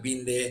guys who've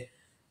been there,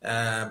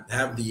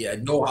 have the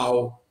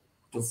know-how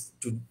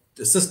to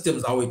the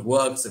systems, how it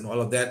works and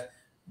all of that.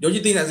 Don't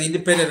you think as an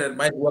independent it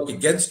might work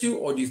against you,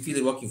 or do you feel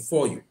it working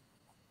for you?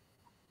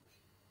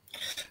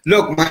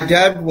 Look, my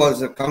dad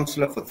was a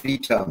councillor for 3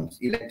 terms,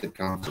 elected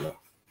councillor.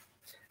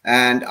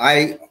 And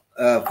I,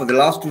 for the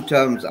last 2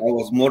 terms, I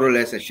was more or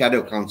less a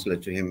shadow councillor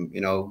to him,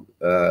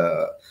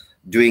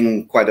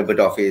 doing quite a bit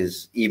of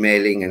his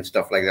emailing and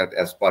stuff like that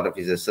as part of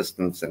his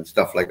assistance and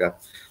stuff like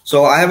that.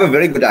 So I have a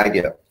very good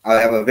idea. I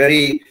have a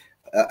very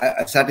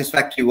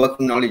satisfactory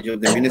working knowledge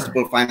of the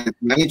Municipal Finance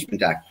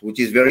Management Act,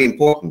 which is very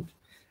important.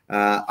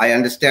 I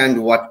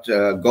understand what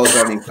goes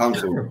on in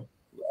council.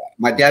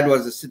 My dad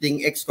was a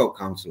sitting EXCO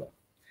councillor.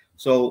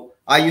 So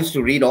I used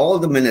to read all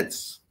the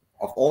minutes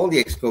of all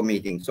the EXCO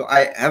meetings. So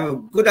I have a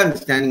good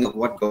understanding of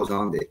what goes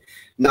on there.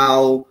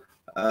 Now,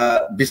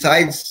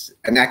 besides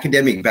an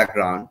academic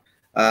background,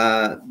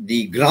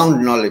 the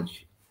ground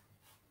knowledge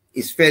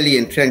is fairly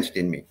entrenched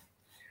in me.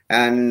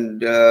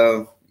 And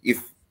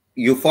if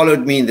you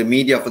followed me in the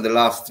media for the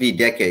last 3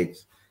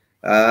 decades,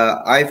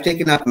 I've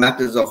taken up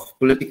matters of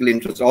political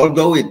interest,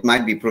 although it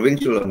might be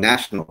provincial or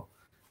national,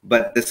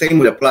 but the same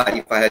would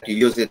apply if I had to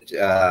use it,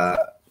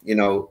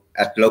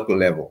 at local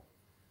level.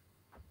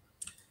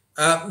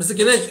 Mr.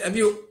 Ganesh, have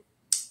you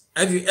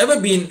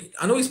ever been,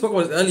 I know we spoke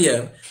about it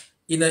earlier,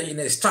 in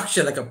a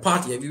structure like a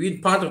party? Have you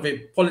been part of a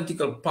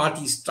political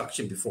party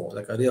structure before,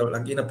 like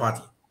in a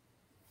party?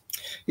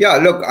 Yeah,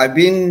 look, I've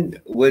been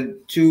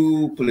with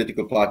 2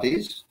 political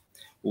parties.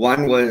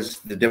 One was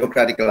the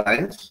Democratic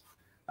Alliance.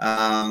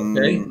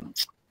 Okay.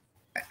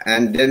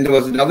 And then there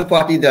was another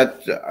party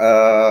that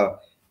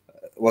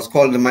was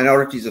called the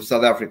Minorities of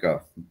South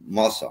Africa,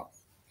 MOSA.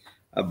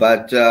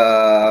 But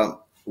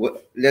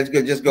let's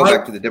just go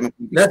back to the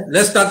Democratic.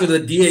 Let's start with the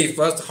DA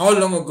first. How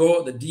long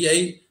ago the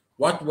DA?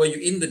 What were you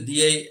in the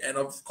DA? And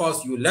of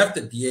course, you left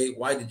the DA.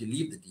 Why did you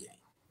leave the DA?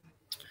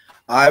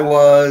 I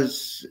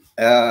was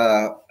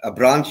a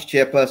branch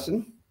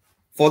chairperson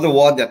for the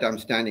ward that I'm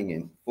standing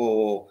in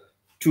for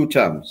 2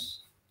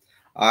 terms.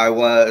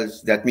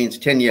 That means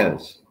 10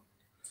 years.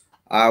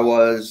 I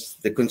was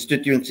the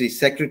constituency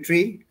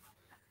secretary,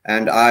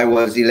 and I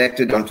was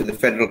elected onto the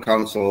Federal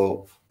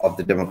Council of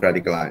the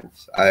Democratic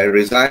Alliance. I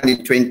resigned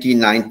in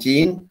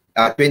 2016,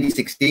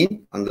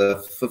 on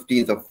the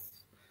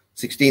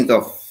 16th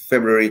of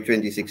February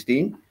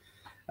 2016.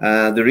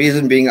 The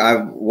reason being I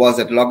was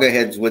at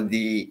loggerheads with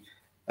the,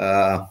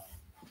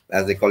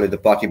 as they call it, the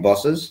party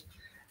bosses.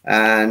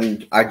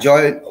 And I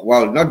joined,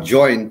 well, not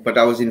joined, but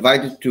I was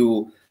invited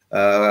to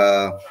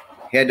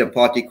head a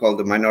party called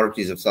the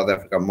Minorities of South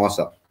Africa,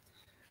 MOSA.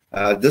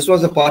 This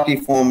was a party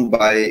formed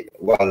by,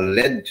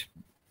 led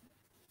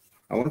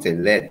I won't say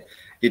led,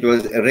 it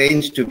was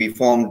arranged to be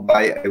formed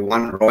by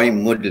one Roy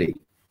Mudley.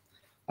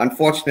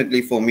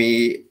 Unfortunately for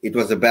me, it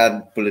was a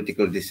bad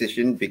political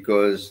decision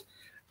because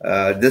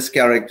this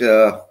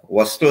character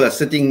was still a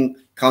sitting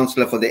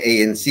councillor for the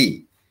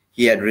ANC.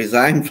 He had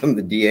resigned from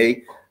the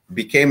DA,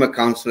 became a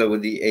councillor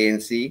with the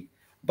ANC,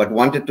 but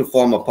wanted to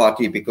form a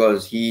party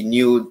because he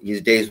knew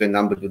his days were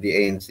numbered with the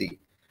ANC.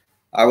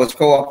 I was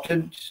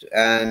co-opted,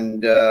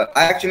 and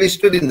I actually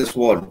stood in this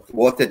ward,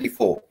 Ward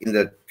 34, in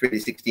the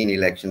 2016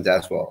 elections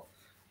as well.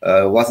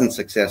 Wasn't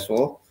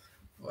successful,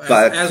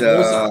 as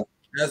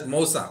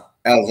Mosa.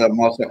 As a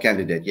Mosa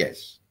candidate,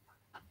 yes.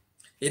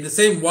 In the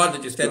same ward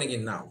that you're standing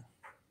in now.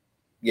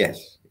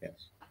 Yes,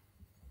 yes.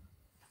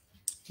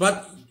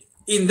 But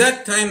in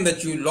that time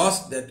that you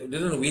lost that,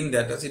 didn't win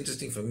that, that's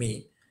interesting for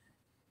me.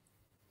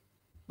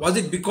 Was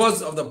it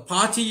because of the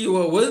party you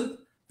were with?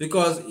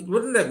 Because it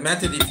wouldn't have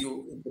mattered if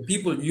the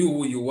people knew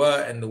who you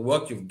were and the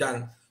work you've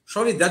done.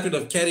 Surely that would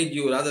have carried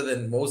you rather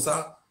than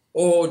Mosa.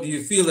 Or do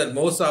you feel that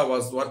Mosa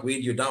was what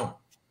weighed you down?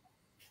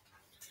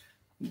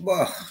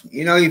 Well,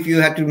 you know, if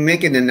you had to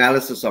make an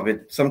analysis of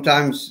it,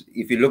 sometimes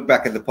if you look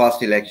back at the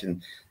past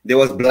election, there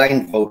was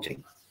blind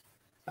voting.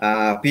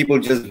 People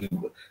just,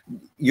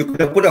 you could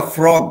have put a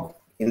frog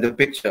in the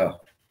picture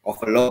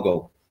of a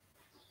logo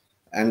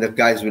and the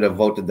guys would have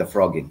voted the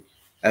frog in,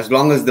 as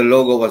long as the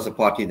logo was a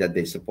party that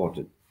they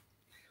supported.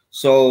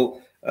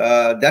 So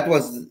that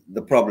was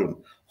the problem.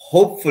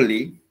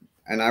 Hopefully,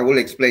 and I will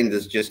explain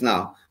this just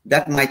now,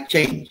 that might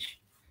change,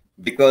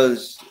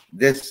 because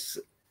this,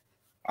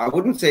 I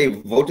wouldn't say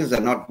voters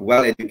are not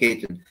well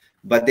educated,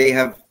 but they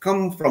have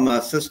come from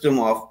a system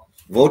of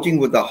voting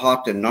with the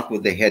heart and not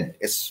with the head,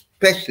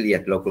 especially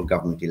at local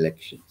government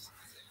elections.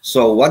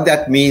 So what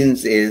that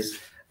means is,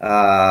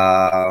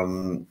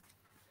 can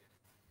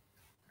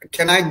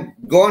I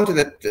go on to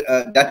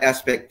that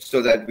aspect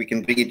so that we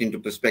can bring it into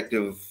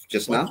perspective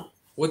just now?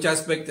 Which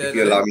aspect? If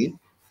you allow me.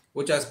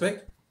 Which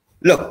aspect?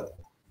 Look,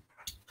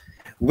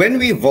 when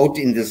we vote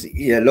in this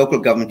local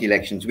government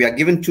elections, we are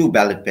given 2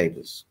 ballot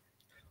papers.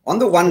 On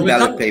the one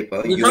ballot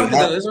paper, we'll come to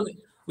that.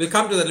 We'll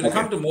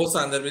come to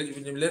Mosa, and then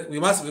we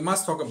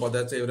must talk about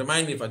that. So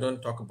remind me if I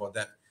don't talk about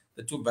that.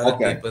 The 2 ballot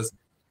papers.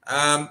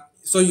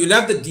 So you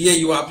left the DA.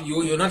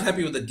 You're not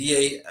happy with the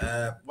DA.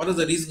 What is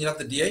the reason you left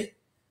the DA?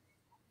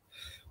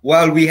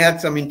 Well, we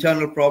had some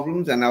internal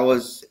problems, and I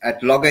was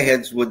at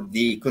loggerheads with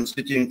the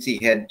constituency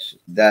head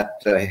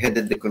that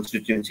headed the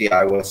constituency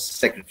I was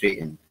secretary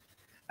in.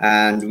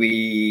 And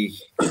we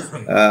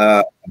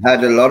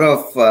had a lot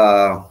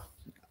of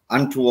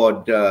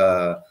untoward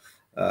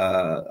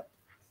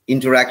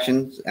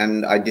interactions,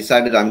 and I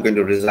decided I'm going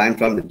to resign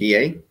from the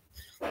DA.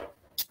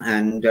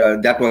 And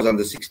that was on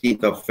the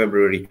 16th of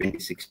February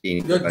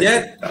 2016.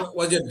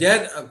 Was your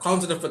dad a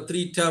councillor for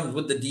 3 terms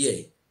with the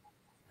DA?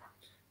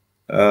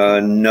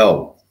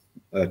 No,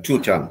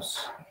 2 terms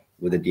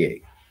with the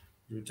DA.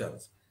 2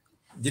 terms.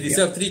 Did he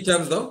serve 3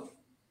 terms though?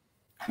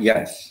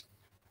 Yes.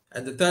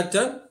 And the 3rd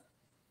term?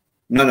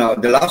 No.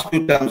 The last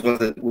 2 terms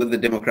was with the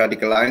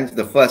Democratic Alliance.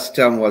 The first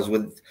term was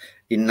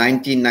in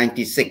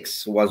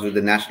 1996, was with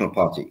the National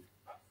Party.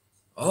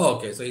 Oh,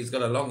 okay. So he's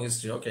got a long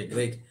history. Okay,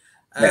 great.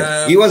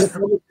 Yes. He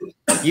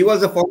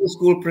was a former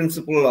school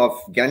principal of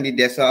Gandhi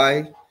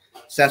Desai,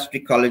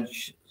 Sastry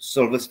College,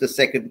 Sylvester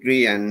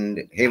Secondary, and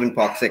Haven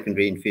Park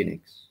Secondary in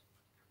Phoenix.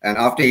 And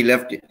after he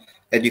left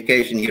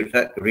education, he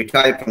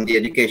retired from the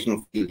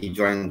educational field. He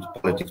joined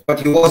politics, but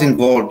he was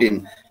involved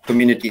in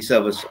community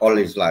service all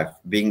his life,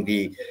 being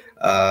the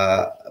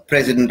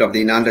president of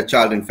the Inanda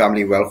Child and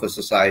Family Welfare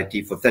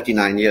Society for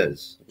 39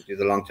 years, which is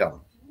a long time.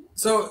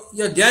 So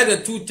your dad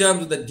had 2 terms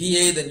with the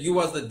DA, then you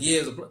was the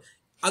DA. Did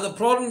the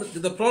problems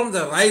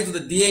that arise with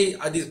the DA,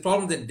 are these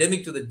problems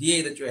endemic to the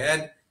DA that you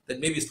had that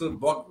maybe still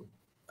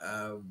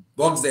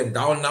bogs them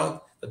down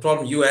now, the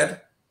problem you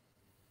had?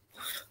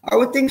 I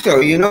would think so.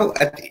 You know,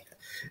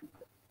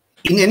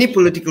 in any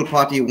political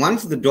party,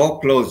 once the door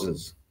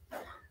closes,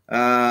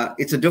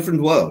 it's a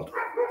different world.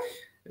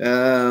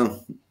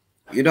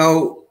 You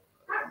know,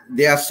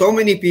 there are so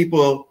many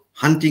people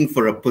hunting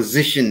for a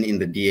position in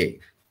the DA.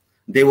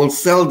 They will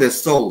sell their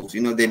souls.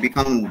 You know, they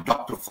become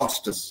Dr.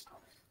 Fosters.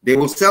 They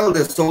will sell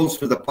their souls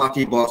to the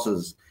party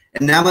bosses,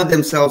 enamor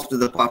themselves to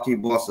the party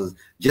bosses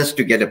just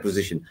to get a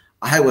position.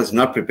 I was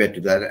not prepared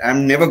to do that.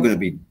 I'm never going to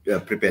be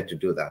prepared to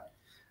do that.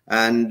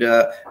 And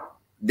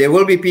there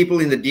will be people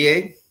in the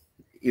DA,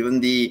 even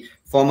the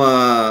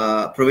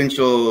former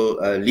provincial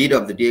leader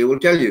of the DA will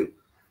tell you,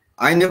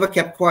 I never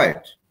kept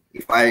quiet.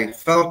 If I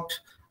felt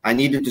I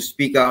needed to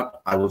speak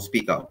out, I will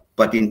speak out.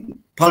 But in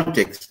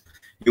politics,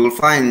 you will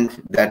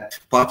find that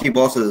party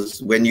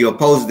bosses, when you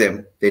oppose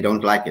them, they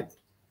don't like it.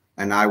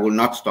 And I will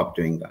not stop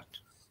doing that.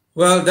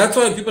 Well, that's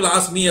why people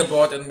ask me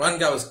about, and one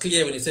guy was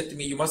clear when he said to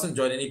me, you mustn't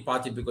join any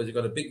party because you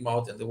got a big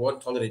mouth and they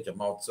won't tolerate your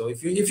mouth. So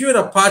if you're in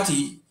a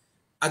party,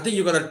 I think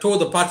you got to toe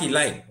the party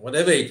line,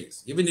 whatever it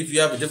is. Even if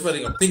you have a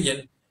differing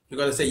opinion, you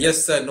got to say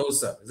yes, sir, no,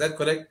 sir. Is that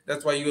correct?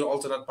 That's why you're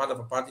also not part of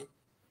a party?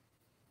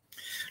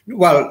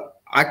 Well,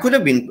 I could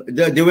have been.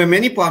 There were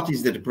many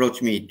parties that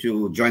approached me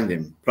to join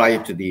them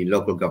prior to the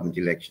local government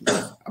elections,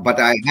 but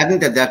I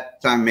hadn't at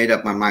that time made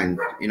up my mind.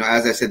 You know,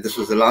 as I said, this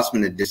was a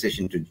last-minute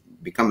decision to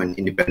become an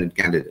independent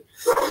candidate.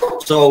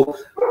 So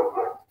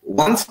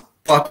once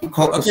party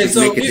caucuses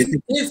make a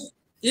decision.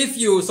 If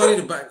you, sorry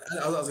to back,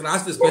 I was going to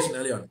ask this question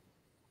earlier on.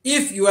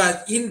 If you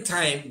are in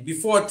time,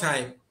 before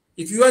time,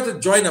 if you had to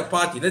join a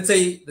party, let's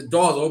say the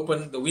door was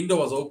open, the window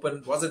was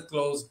open, wasn't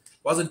closed,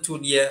 wasn't too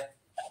near,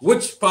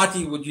 which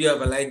party would you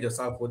have aligned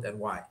yourself with and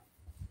why?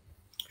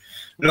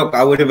 Look,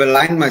 I would have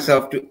aligned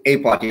myself to a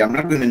party. I'm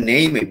not going to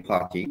name a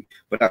party,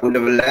 but I would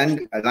have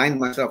aligned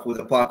myself with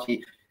a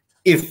party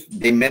if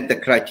they met the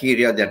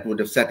criteria that would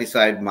have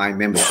satisfied my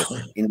membership,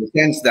 in the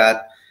sense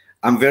that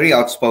I'm very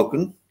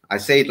outspoken. I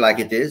say it like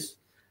it is,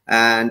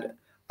 and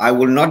I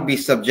will not be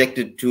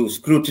subjected to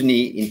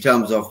scrutiny in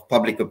terms of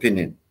public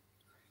opinion.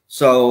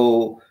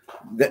 So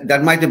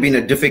that might have been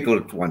a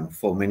difficult one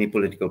for many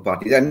political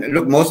parties. And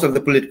look, most of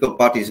the political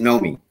parties know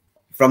me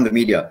from the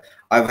media.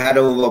 I've had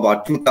over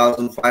about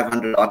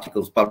 2,500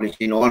 articles published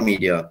in all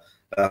media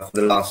for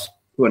the last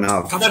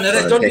 2.5. Come on,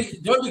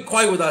 Narendh, don't be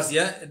quiet with us,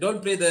 yeah.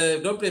 Don't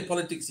play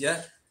politics,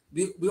 yeah.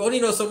 We only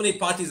know so many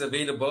parties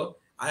available.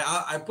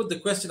 I put the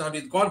question out.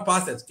 It's gone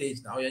past that stage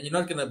now, and you're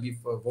not going to be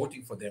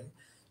voting for them.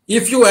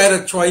 If you had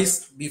a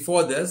choice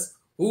before this,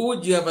 who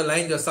would you have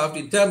aligned yourself to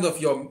in terms of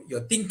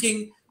your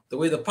thinking, the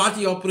way the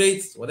party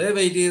operates, whatever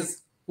it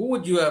is? Who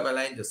would you have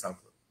aligned yourself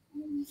with?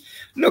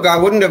 Look, I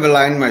wouldn't have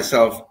aligned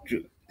myself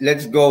to.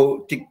 Let's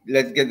get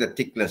the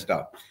tick list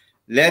out.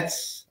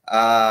 Let's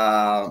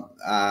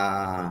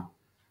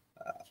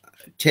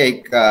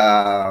take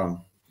the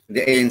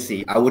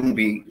ANC. I wouldn't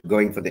be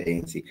going for the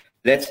ANC.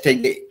 Let's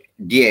take the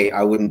DA.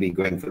 I wouldn't be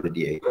going for the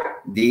DA.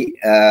 The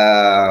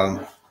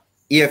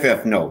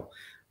EFF, no.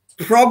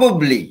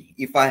 Probably,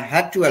 if I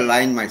had to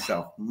align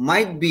myself,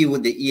 might be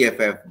with the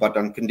EFF, but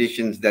on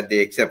conditions that they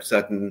accept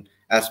certain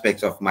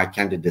aspects of my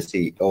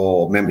candidacy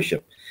or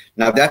membership.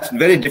 Now, that's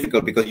very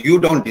difficult because you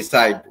don't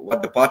decide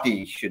what the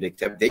party should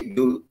accept.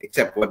 You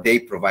accept what they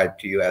provide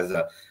to you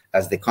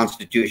as the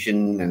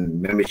constitution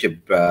and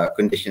membership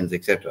conditions,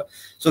 etc.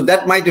 So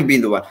that might have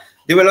been the one.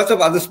 There were lots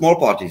of other small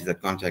parties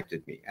that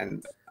contacted me,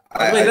 and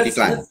I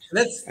declined.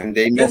 Let's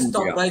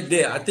stop right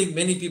there. I think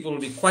many people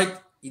will be quite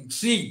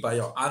intrigued by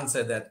your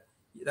answer.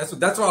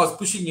 That's why I was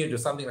pushing you to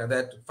something like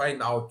that to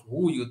find out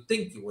who you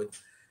think you would.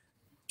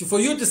 For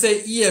you to say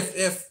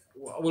EFF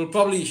will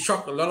probably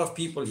shock a lot of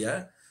people,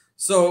 yeah.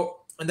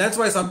 So, and that's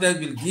why sometimes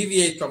we'll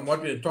deviate from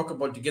what we'll talk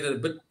about to get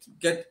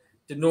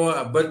to know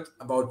a bit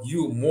about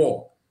you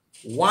more.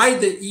 Why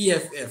the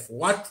EFF?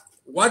 What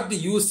do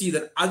you see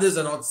that others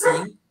are not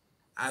seeing?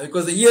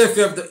 Because the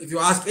EFF, if you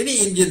ask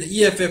any Indian,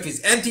 the EFF is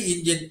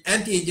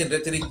anti-Indian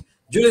rhetoric.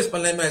 Julius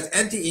Malema is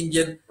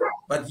anti-Indian.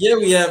 But here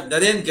we have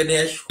Narendh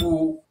Ganesh,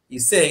 who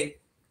is saying,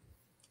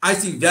 I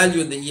see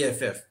value in the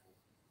EFF.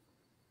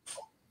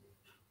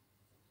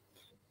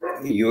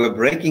 You were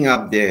breaking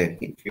up there.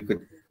 If you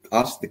could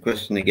ask the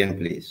question again,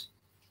 please.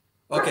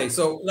 Okay,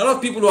 so a lot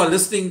of people who are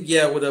listening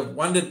here would have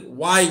wondered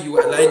why you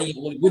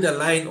would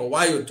align or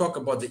why you talk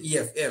about the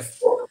EFF.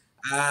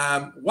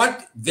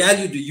 What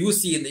value do you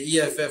see in the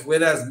EFF,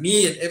 whereas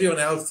me and everyone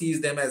else sees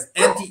them as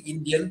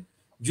anti-Indian?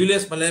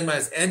 Julius Malema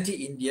is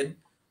anti-Indian.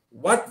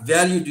 What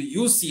value do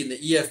you see in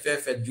the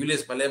EFF and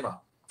Julius Malema?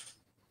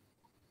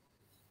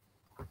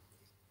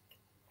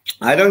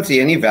 I don't see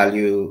any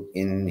value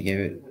in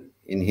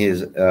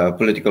his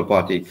political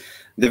party.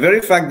 The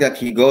very fact that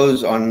he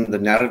goes on the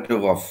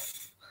narrative of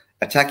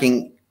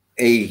attacking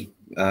a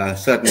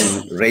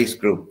certain race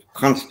group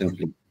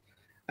constantly,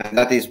 and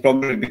that is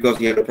probably because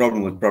he had a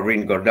problem with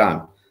Praveen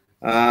Gordhan.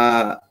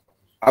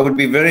 I would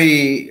be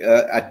very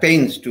at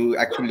pains to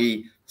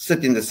actually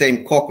sit in the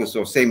same caucus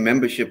or same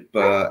membership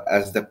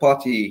as the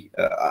party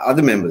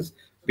other members,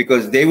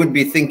 because they would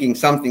be thinking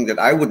something that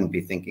I wouldn't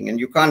be thinking, and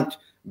you can't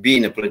be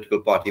in a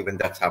political party when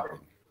that's happening.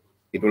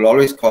 It will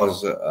always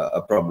cause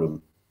a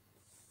problem.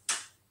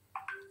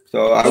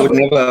 So I would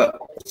never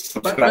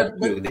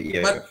subscribe to the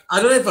EFF. But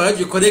I don't know if I heard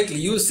you correctly.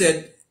 You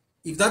said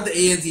if not the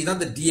ANC, not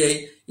the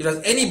DA, if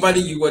there's anybody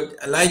you would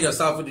align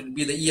yourself with, it would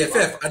be the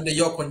EFF under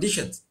your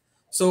conditions.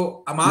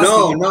 So I'm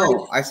asking.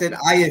 No, I said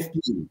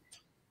IFP.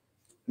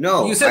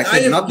 No, you said I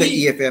said IFP? not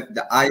the EFF,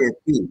 the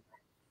IFP.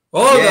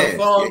 Oh, yes.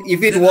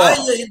 If it did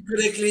was.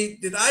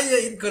 Did I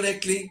hear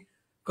incorrectly?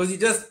 Because you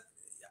just,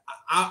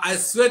 I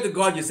swear to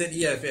God, you said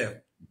EFF.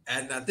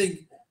 And I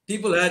think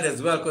people heard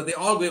as well, because they're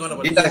all going on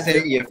about Did EFF. I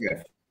say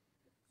EFF?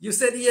 You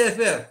said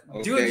EFF.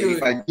 Okay,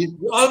 Dude,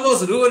 you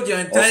almost ruined your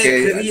entire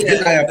career.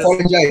 Then I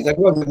apologize.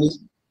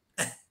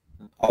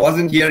 I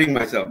wasn't hearing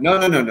myself.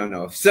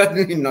 No.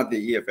 Certainly not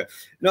the EFF.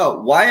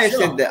 No, why I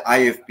said the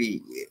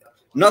IFP,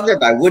 not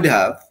that I would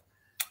have,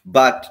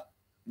 but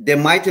there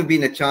might have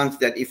been a chance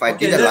that if I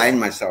did align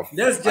myself,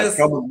 let's just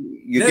for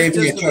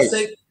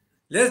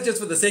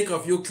the sake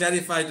of you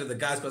clarify to the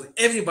guys, because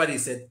everybody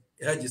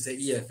heard you say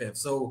EFF,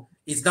 so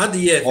it's not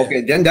the EFF.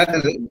 Okay, then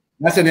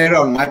that's an error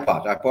on my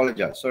part. I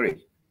apologize. Sorry.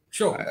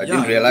 Sure. I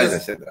didn't realize I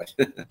said that.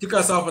 Took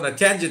us off on a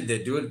tangent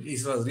there, dude.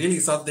 It was really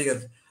something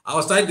that I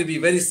was trying to be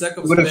very It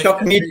would have circumspect.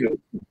 shocked me too.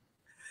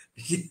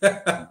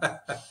 Yeah.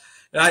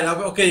 Right.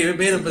 Okay, you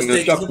made a It would have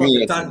mistake. shocked Slip of me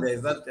the as tongue well. there.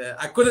 Is that,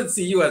 I couldn't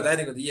see you as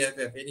running with the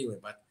EFF anyway,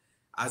 but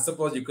I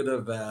suppose you could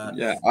have.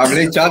 Yeah, I've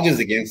laid charges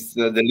against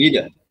the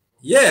leader.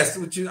 Yes,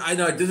 I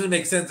know it didn't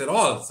make sense at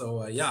all.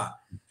 So yeah,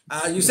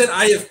 you said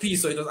IFP,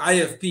 so it was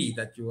IFP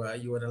that you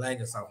were aligning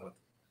yourself with.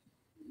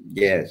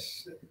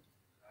 Yes.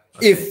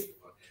 If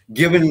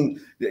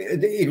given,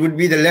 it would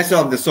be the lesser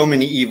of the so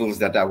many evils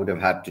that I would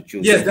have had to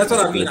choose. Yes, that's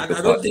what I mean.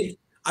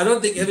 I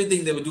don't think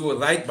everything they would do was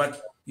right,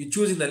 but you're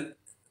choosing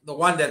the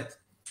one that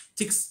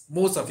ticks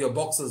most of your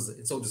boxes,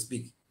 so to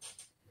speak.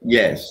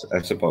 Yes,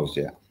 I suppose.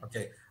 Yeah.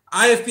 Okay.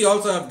 IFP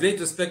also have great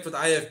respect for the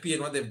IFP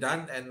and what they've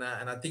done, and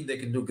I think they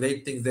can do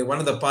great things. They're one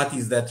of the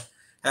parties that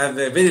have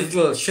very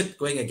little shit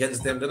going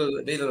against them,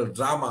 very little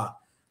drama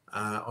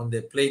on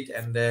their plate,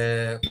 and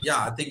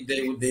yeah, I think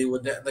they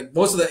would like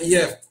most of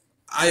the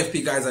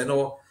IFP guys I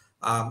know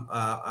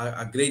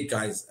are great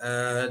guys.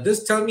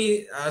 Just tell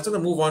me, I just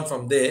want to move on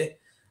from there.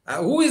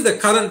 Who is the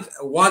current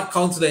ward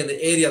councillor in the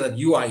area that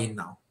you are in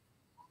now?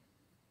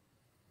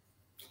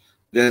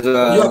 There's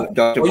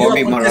Dr.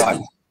 Bobby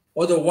Maraj.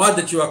 Or the ward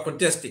that you are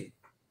contesting?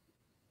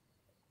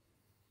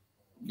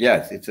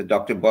 Yes, it's a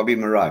Dr. Bobby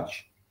Maraj.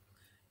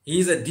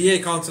 He's a DA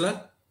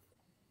councillor?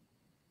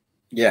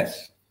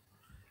 Yes.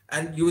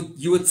 And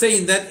you would say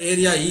in that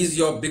area he's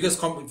your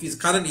biggest, if he's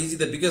current, is he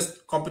the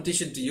biggest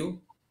competition to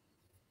you?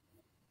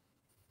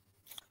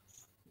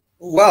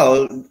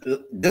 Well,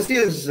 this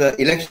year's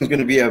election is going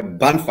to be a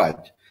bun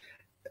fight.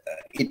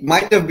 It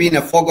might have been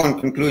a foregone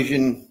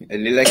conclusion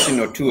an election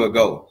or two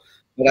ago,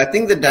 but I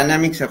think the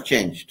dynamics have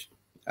changed.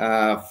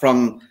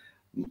 From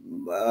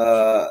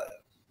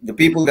the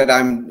people that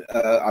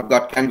I've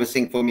got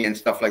canvassing for me and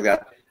stuff like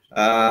that,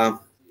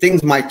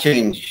 things might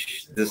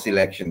change this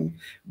election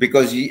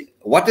because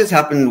what has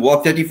happened,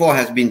 Ward 34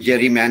 has been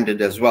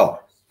gerrymandered as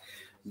well.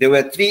 There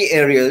were 3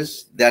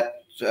 areas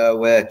that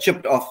were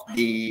chipped off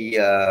the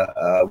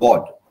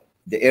ward.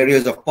 The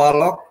areas of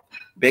Parlock,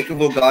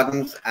 Bakerville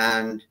Gardens,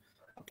 and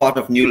part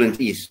of Newlands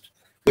East,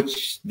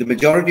 which the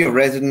majority of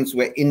residents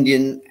were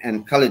Indian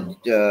and colored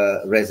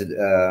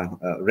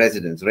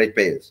residents,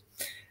 ratepayers.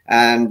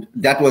 And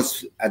that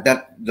was,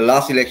 the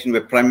last election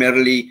were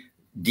primarily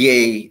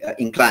DA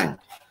inclined.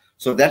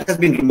 So that has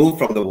been removed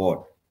from the ward.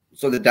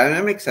 So the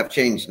dynamics have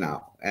changed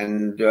now.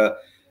 And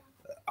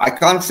I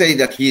can't say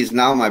that he is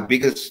now my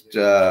biggest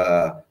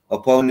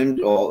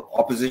opponent or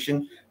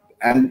opposition.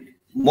 And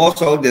more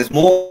so, there's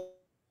more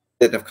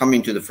that have come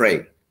into the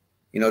fray,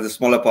 the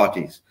smaller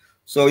parties.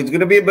 So it's going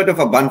to be a bit of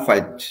a bun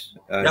fight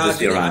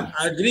this year around.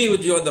 I agree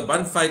with you on the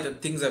bun fight,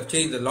 and things have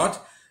changed a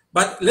lot.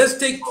 But let's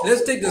take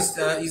this.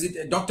 Is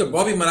it Dr.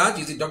 Bobby Maraj?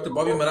 Is it Dr.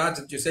 Bobby Maraj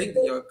that you're saying,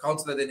 your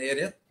councillor in the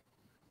area?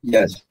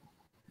 Yes.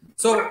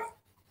 So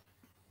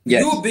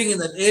yes. You being in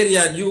that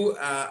area, and you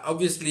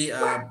obviously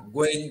are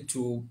going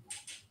to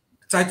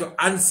try to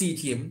unseat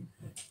him.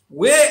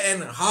 Where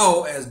and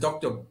how has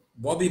Dr.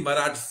 Bobby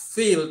Maraj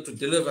failed to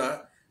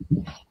deliver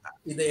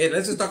in the area?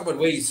 Let's just talk about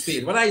where he's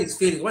failed. What are his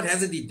failings? What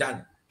hasn't he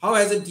done? How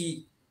hasn't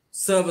he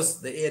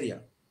serviced the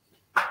area?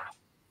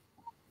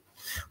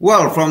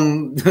 Well,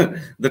 from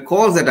the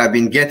calls that I've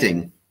been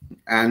getting,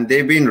 and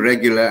they've been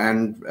regular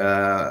and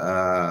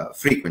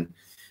frequent,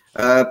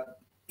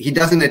 he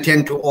doesn't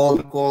attend to all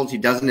the calls. He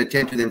doesn't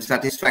attend to them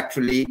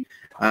satisfactorily.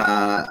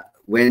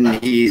 When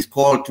he's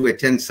called to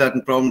attend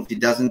certain problems, he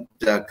doesn't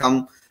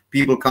come.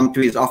 People come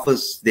to his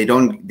office, they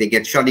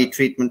get shoddy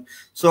treatment.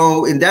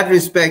 So in that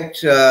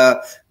respect,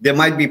 there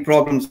might be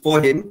problems for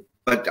him,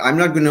 but I'm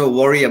not going to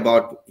worry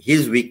about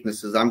his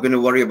weaknesses. I'm going to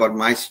worry about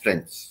my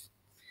strengths.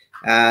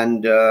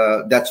 And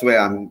that's where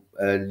I'm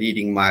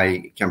leading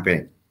my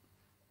campaign.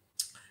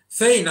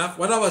 Fair enough.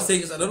 What I was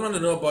saying is I don't want to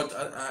know about,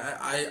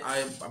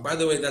 by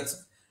the way,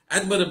 that's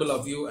admirable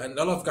of you. And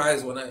a lot of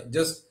guys want to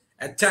just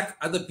attack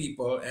other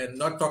people and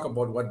not talk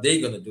about what they're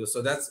going to do.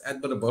 So that's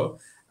admirable.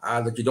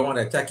 That you don't want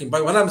to attack him.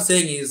 But what I'm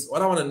saying is,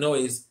 what I want to know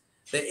is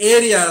the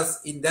areas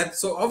in that.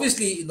 So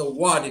obviously in the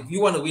ward, if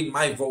you want to win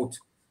my vote,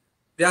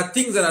 there are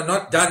things that are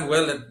not done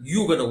well that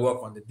you're going to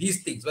work on.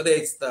 These things, whether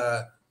it's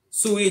the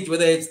sewage,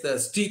 whether it's the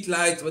street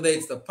lights, whether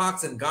it's the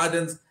parks and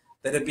gardens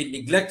that have been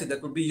neglected,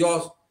 that would be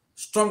your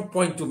strong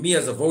point to me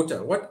as a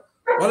voter. What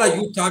are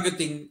you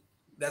targeting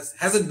that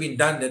hasn't been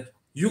done that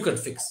you can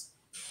fix,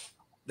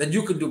 that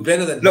you can do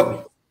better than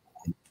me?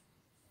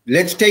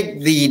 Let's take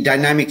the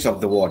dynamics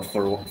of the ward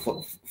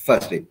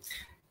firstly.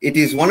 It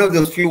is one of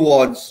those few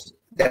wards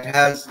that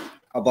has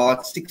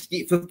about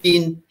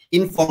 15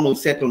 informal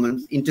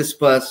settlements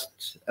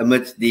interspersed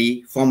amidst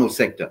the formal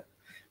sector.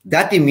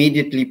 That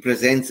immediately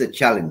presents a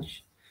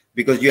challenge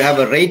because you have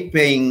a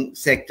rate-paying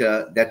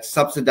sector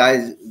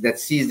that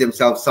sees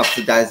themselves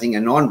subsidizing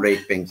a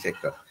non-rate-paying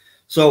sector.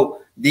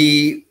 So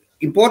the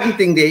important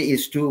thing there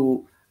is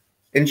to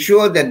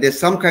ensure that there's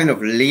some kind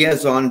of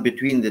liaison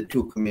between the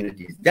two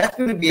communities. That's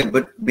going to be a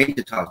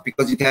major task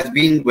because it has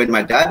been when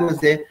my dad was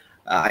there.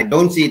 I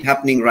don't see it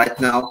happening right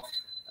now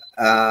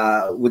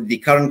with the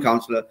current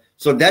councillor.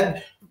 So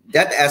that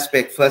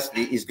aspect,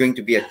 firstly, is going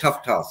to be a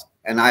tough task,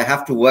 and I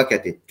have to work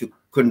at it to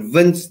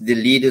convince the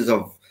leaders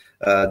of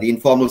the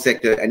informal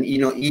sector, and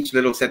each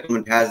little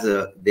settlement has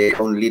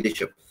their own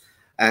leadership,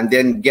 and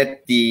then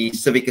get the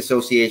civic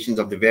associations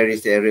of the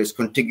various areas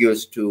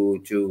contiguous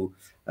to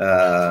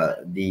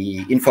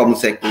the informal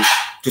sectors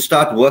to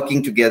start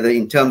working together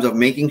in terms of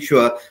making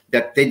sure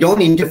that they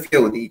don't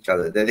interfere with each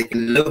other, that they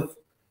can live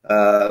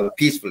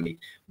peacefully.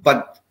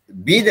 But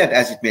be that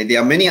as it may,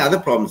 there are many other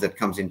problems that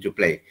comes into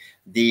play.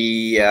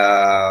 The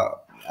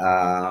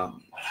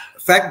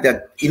fact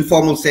that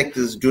informal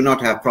sectors do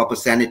not have proper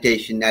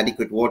sanitation,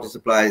 adequate water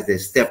supplies,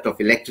 there's theft of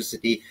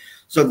electricity.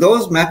 So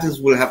those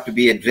matters will have to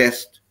be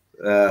addressed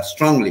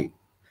strongly.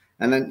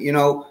 And then,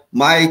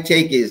 my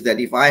take is that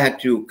if I had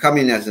to come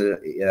in as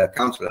a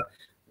councillor,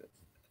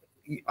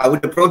 I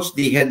would approach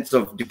the heads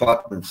of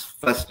departments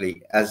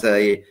firstly as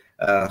a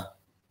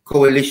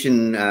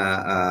coalition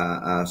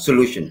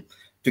solution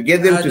to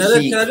get them to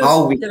see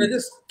how we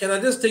can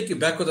I just take you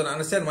backwards and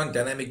understand one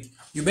dynamic?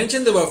 You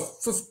mentioned there were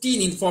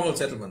 15 informal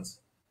settlements.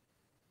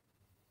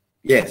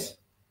 Yes.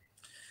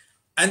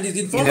 And these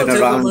informal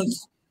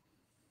settlements,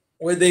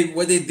 were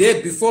they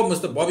there before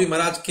Mr. Bobby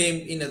Maharaj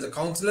came in as a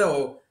councillor,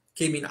 or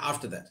came in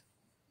after that?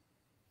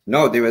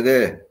 No, they were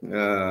there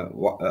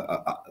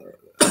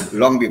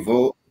long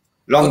before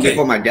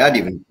my dad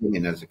even came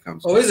in as a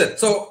councillor. Oh, is it?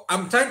 So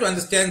I'm trying to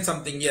understand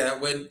something here.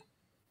 When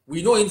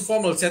we know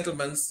informal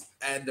settlements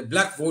and the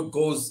black vote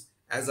goes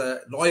as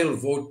a loyal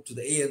vote to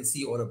the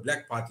ANC or a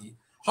black party,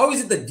 how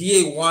is it the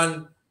DA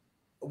won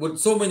with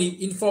so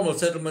many informal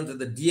settlements that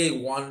the DA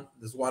won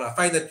this one? I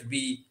find that to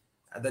be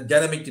the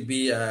dynamic to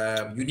be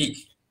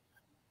unique.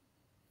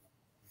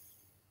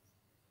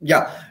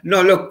 Yeah,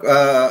 no, look,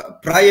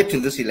 prior to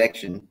this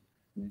election,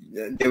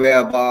 there were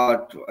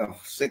about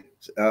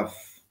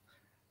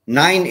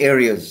 9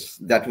 areas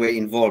that were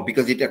involved,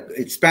 because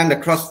it spanned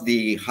across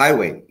the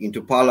highway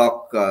into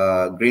Parlock,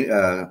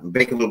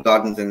 Bakerville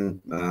Gardens,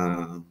 and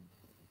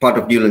part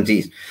of Newlands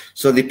East.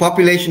 So the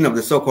population of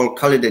the so-called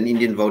colored and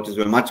Indian voters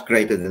were much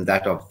greater than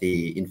that of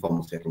the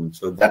informal settlement.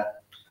 So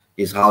that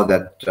is how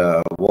that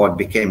ward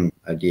became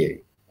a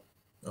DA.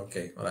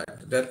 Okay, all right.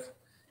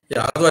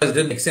 Otherwise it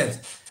didn't make sense.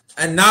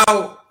 And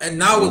now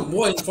with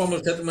more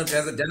informal settlements,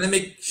 has the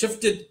dynamic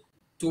shifted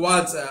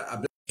towards a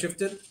black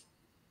shifted?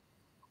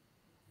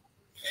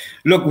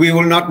 Look, we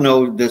will not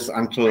know this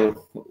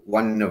until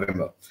 1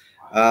 November,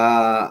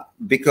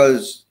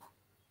 because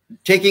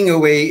taking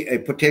away a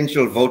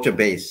potential voter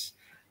base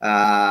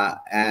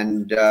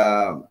and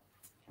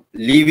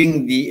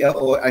leaving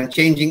and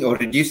changing or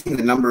reducing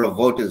the number of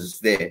voters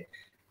there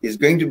is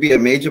going to be a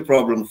major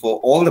problem for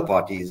all the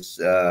parties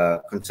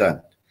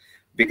concerned.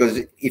 Because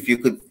if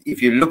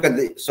you look at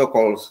the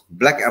so-called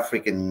Black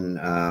African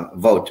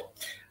vote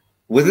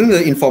within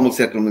the informal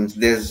settlements,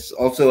 there's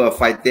also a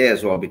fight there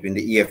as well between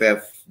the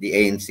EFF, the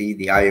ANC,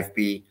 the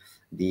IFP,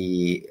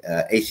 the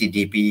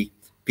ACDP,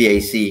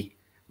 PAC,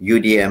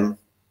 UDM.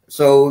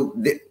 So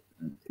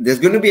there's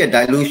going to be a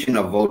dilution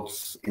of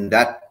votes in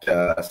that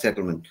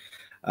settlement.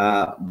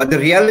 But the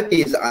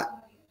reality is,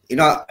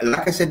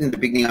 like I said in the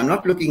beginning, I'm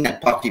not looking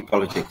at party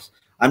politics.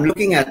 I'm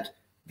looking at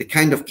the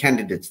kind of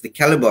candidates, the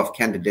caliber of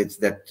candidates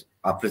that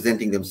are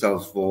presenting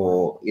themselves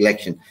for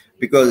election,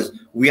 because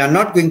we are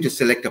not going to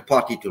select a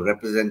party to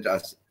represent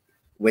us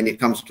when it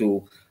comes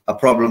to a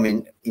problem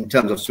in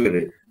terms of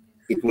spirit.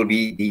 It will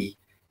be the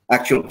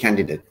actual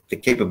candidate, the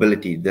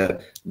capability,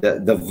 the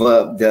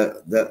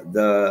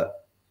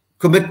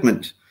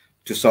commitment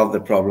to solve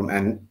the problem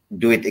and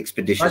do it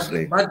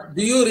expeditiously. But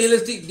do you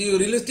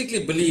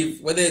realistically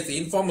believe, whether it's the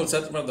informal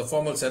settlement or the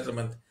formal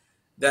settlement,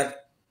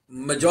 that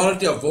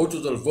majority of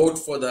voters will vote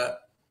for the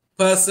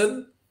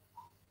person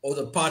or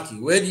the party?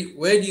 Where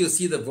do you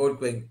see the vote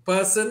going,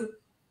 person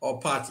or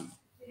party?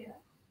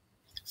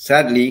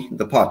 Sadly,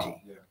 the party.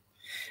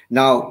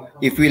 Now,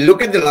 if we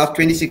look at the last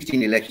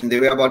 2016 election, there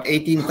were about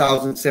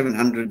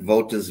 18,700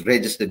 voters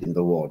registered in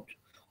the ward,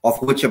 of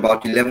which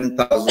about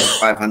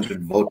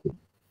 11,500 voted.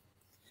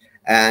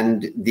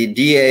 And the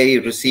DA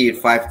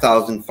received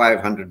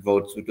 5,500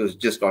 votes, which was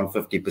just on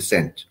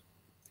 50%.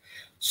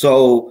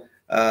 So,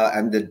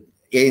 and the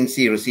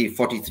ANC received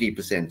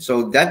 43%.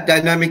 So that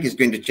dynamic is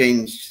going to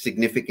change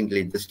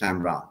significantly this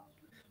time around,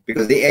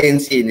 because the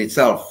ANC in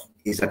itself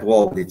is at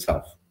war with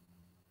itself.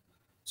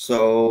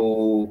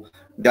 So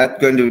that's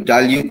going to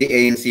dilute the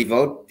ANC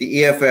vote.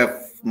 The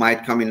EFF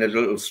might come in a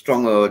little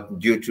stronger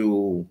due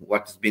to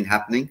what's been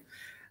happening.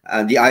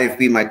 The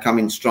IFP might come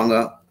in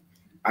stronger.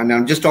 And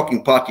I'm just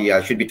talking party.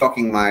 I should be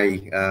talking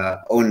my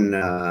own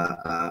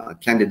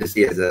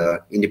candidacy as an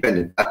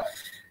independent. But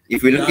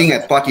if we're looking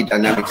at party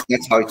dynamics,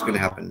 that's how it's going to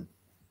happen.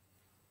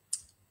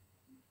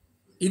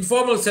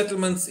 Informal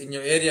settlements in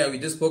your area, we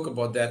just spoke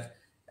about that.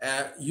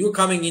 You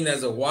coming in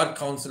as a ward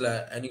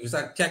councillor and you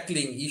start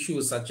tackling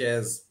issues such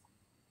as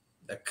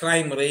the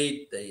crime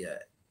rate,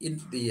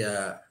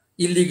 the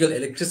illegal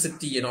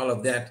electricity and all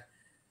of that.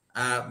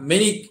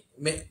 The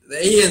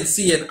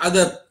ANC and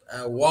other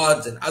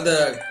wards and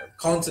other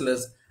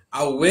councillors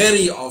are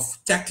wary of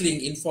tackling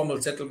informal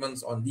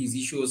settlements on these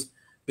issues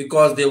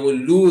because they will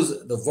lose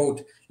the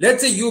vote.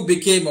 Let's say you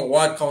became a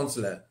ward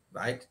councillor,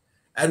 right?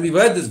 And we've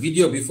heard this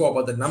video before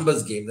about the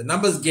numbers game. The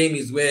numbers game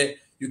is where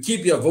you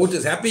keep your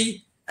voters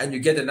happy and you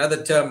get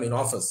another term in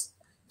office.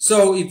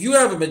 So if you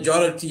have a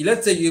majority,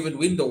 let's say you even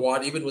win the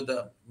ward, even with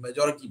the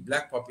majority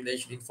black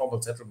population,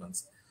 informal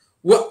settlements,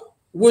 will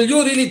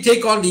you really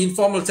take on the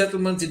informal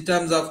settlements in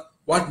terms of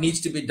what needs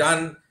to be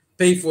done,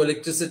 pay for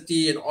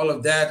electricity and all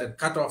of that, and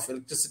cut off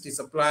electricity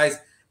supplies,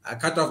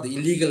 cut off the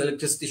illegal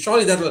electricity?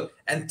 Surely that will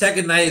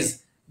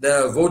antagonize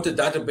the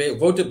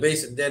voter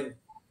base, and then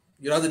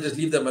you rather just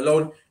leave them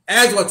alone.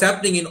 As what's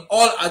happening in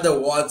all other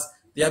wards,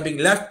 they are being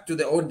left to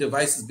their own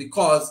devices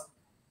because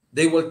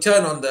they will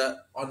turn on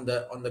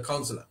the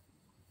councillor.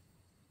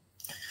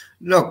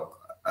 Look,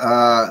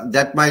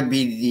 that might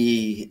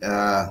be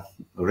the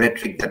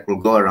rhetoric that will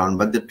go around,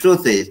 but the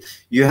truth is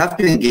you have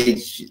to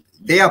engage.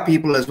 They are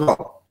people as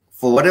well.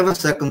 For whatever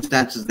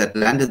circumstances that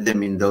landed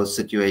them in those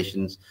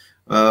situations,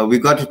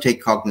 we've got to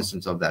take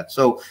cognizance of that.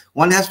 So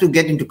one has to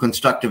get into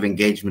constructive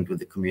engagement with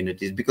the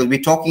communities, because we're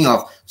talking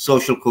of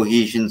social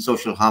cohesion,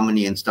 social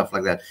harmony and stuff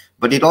like that,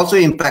 but it also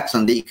impacts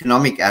on the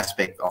economic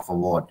aspect of a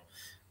ward.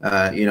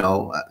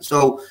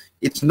 So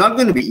it's not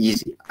going to be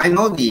easy. I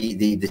know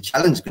the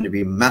challenge is going to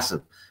be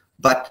massive,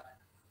 but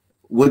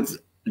with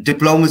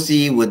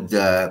diplomacy, with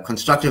the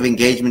constructive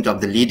engagement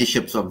of the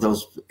leaderships of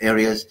those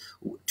areas,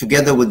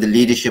 together with the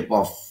leadership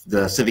of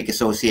the civic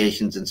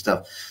associations and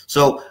stuff.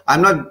 So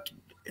I'm not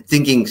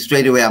thinking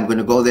straight away I'm going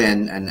to go there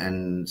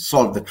and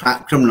solve the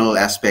criminal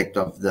aspect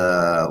of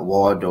the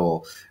ward,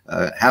 or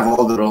have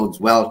all the roads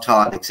well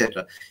tarred,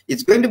 etc.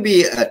 It's going to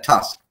be a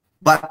task,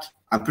 but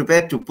I'm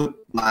prepared to put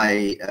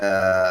my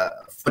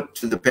foot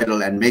to the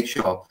pedal and make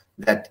sure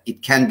that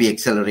it can be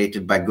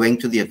accelerated by going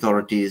to the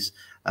authorities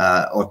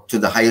or to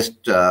the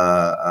highest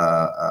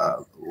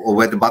or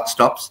where the buck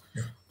stops,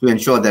 to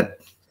ensure that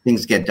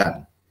things get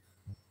done.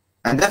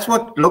 And that's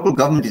what local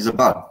government is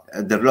about,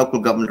 the local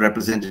government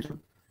representative,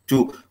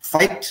 to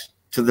fight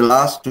to the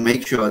last to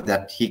make sure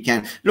that he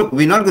can. Look,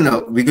 we're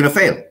going to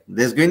fail.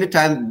 There's going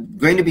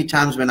to be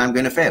times when I'm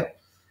going to fail.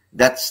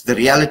 That's the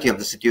reality of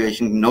the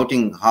situation,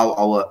 noting how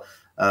our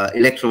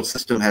electoral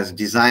system has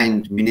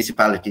designed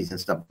municipalities and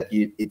stuff.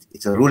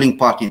 It's a ruling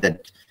party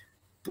that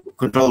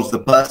controls the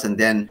purse and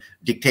then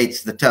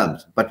dictates the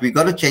terms. But we've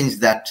got to change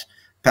that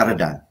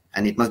paradigm,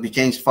 and it must be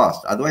changed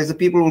fast. Otherwise, the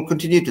people will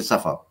continue to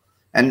suffer.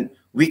 And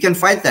we can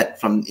fight that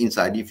from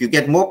inside. If you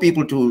get more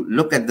people to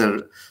look at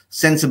the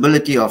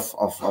sensibility of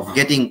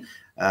getting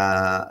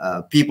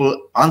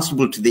people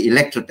answerable to the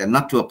electorate and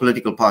not to a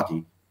political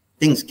party,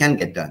 things can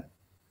get done.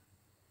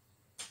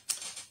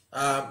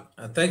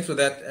 Thanks for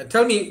that.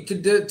 Tell me,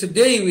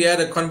 today we had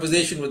a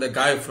conversation with a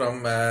guy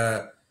from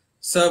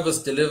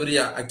Service Delivery.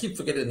 I keep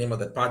forgetting the name of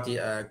that party.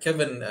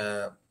 Kevin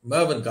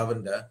Mervyn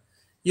Governor.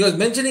 He was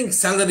mentioning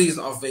salaries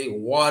of a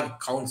ward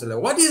councillor.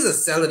 What is the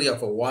salary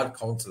of a ward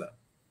councillor?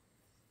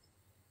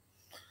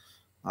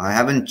 I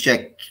haven't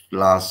checked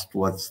last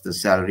what's the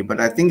salary,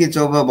 but I think it's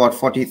over about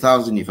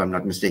 40,000, if I'm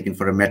not mistaken,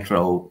 for a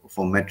metro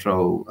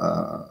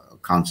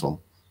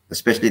council,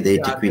 especially the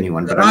Etiquini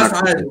one. The last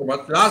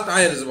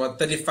hire is about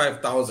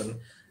 35,000.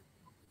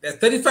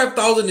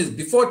 35,000 is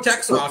before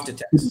tax or after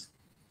tax?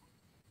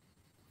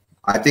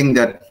 I think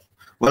that,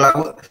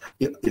 well,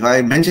 if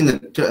I mention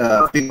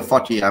the figure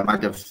 40, I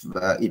might have.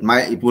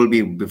 It will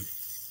be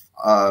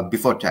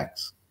before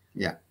tax.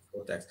 Yeah,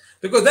 before tax.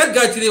 Because that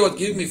guy today was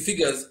giving me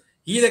figures.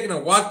 He reckon a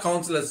ward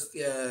councillor's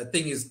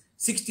thing is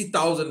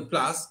 60,000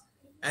 plus,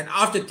 and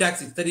after tax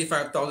it's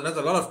 35,000. That's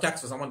a lot of tax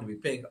for someone to be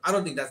paying. I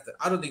don't think that's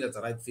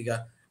the right figure.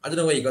 I don't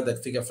know where you got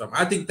that figure from.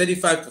 I think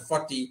 35 to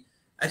 40,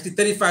 actually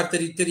 35,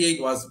 30,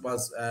 38 was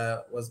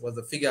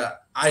the figure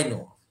I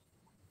know.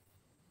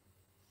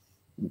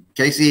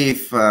 Casey,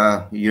 if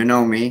you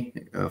know me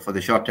for the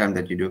short time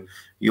that you do,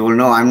 you will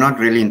know I'm not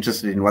really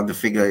interested in what the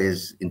figure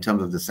is in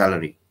terms of the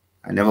salary.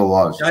 I never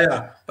was.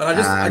 Yeah. But I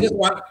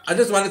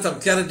just wanted some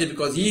clarity,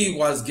 because he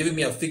was giving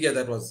me a figure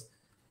that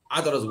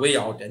I thought was way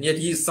out, and yet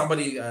he's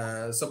somebody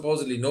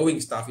supposedly knowing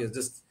stuff.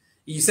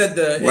 He said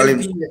the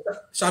MP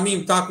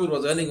Shamim Thakur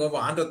was earning over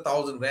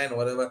 100,000 rand or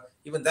whatever.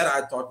 Even that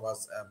I thought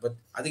was, but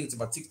I think it's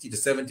about 60 to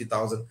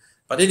 70,000.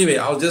 But anyway,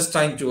 I was just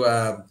trying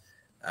to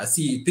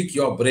pick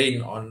your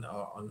brain on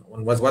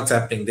what's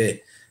happening there.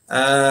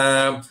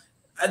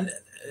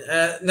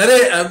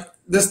 Narendh,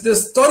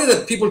 this story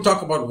that people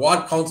talk about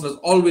ward councillors,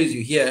 always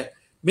you hear,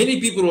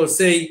 many people will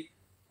say,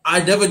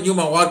 I never knew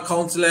my ward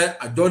councillor,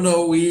 I don't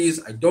know who he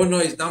is, I don't know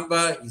his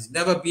number, he's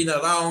never been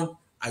around,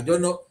 I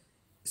don't know.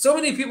 So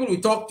many people we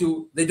talk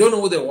to, they don't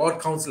know who their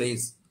ward councillor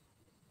is.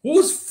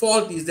 Whose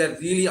fault is that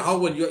really?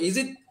 Is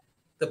it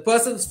the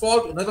person's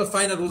fault to never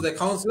find out who's their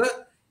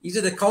councillor? Is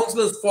it the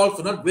councillor's fault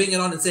for not going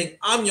around and saying,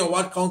 I'm your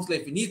ward councillor,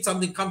 if you need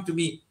something, come to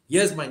me,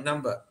 here's my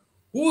number?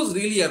 Who's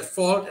really at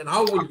fault, and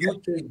how will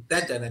you change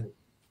that dynamic?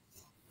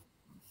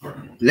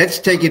 Let's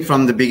take it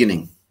from the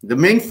beginning. The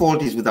main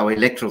fault is with our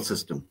electoral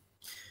system.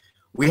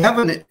 We live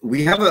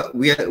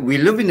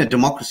in a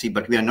democracy,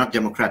 but we are not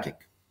democratic,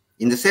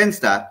 in the sense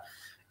that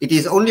it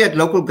is only at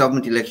local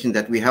government election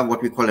that we have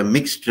what we call a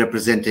mixed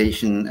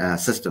representation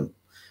system.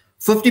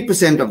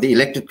 50% of the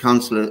elected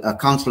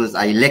councillors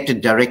are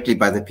elected directly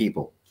by the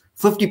people.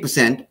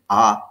 50%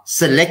 are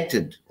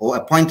selected or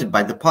appointed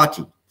by the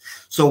party.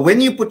 So when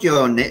you put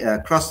your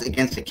cross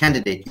against a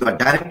candidate, you are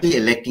directly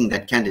electing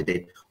that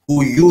candidate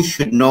who you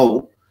should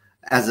know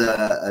as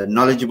a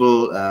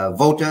knowledgeable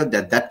voter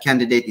that that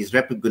candidate is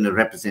going to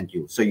represent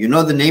you. So you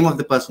know the name of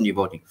the person you're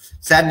voting.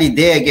 Sadly,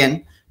 there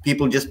again,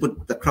 people just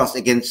put the cross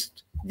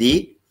against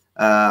the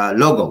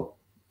logo,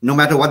 no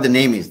matter what the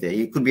name is there.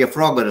 It could be a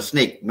frog or a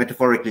snake,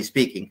 metaphorically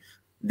speaking,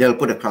 they'll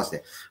put a cross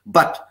there.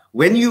 But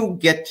when you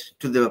get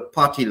to the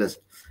party list,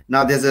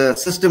 now there's a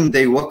system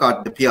they work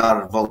out the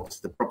PR votes,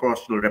 the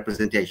proportional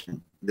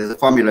representation. There's a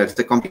formula, it's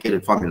a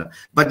complicated formula.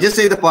 But just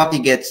say the party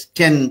gets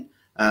 10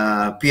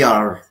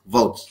 PR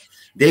votes,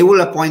 they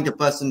will appoint a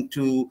person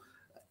to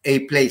a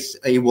place,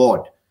 a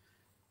ward.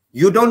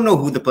 You don't know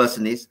who the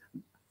person is.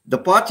 The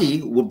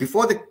party will,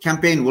 before the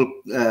campaign will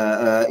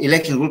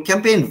election, will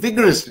campaign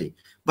vigorously.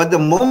 But the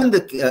moment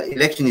the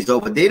election is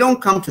over, they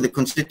don't come to the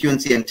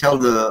constituency and tell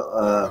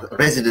the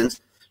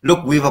residents,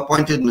 look, we've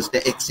appointed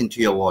Mr. X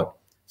into your ward.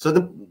 So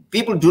the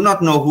people do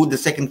not know who the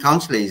second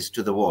councillor is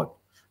to the ward,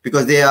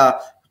 because there are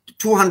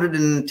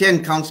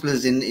 210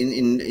 councillors in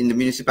the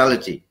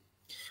municipality.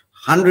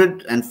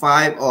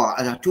 105 or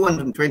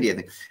 220, I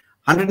think.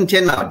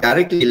 110 are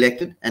directly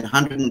elected and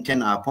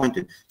 110 are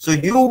appointed. So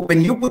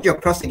when you put your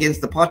cross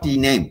against the party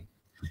name,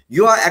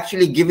 you are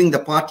actually giving the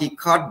party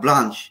carte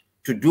blanche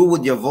to do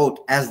with your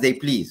vote as they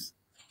please.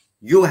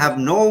 You have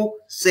no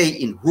say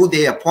in who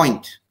they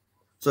appoint.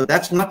 So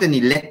that's not an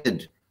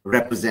elected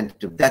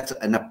representative, that's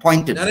an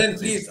appointed. Narendh,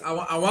 please,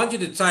 I want you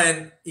to try,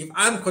 and if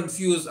I'm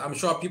confused, I'm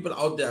sure people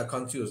out there are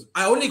confused.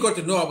 I only got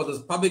to know about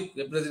this public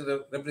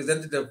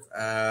representative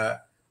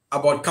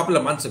about a couple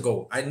of months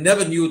ago. I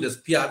never knew this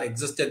PR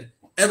existed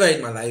ever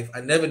in my life.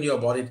 I never knew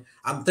about it.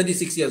 I'm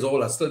 36 years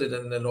old. I still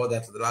didn't know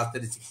that for the last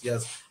 36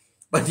 years.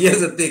 But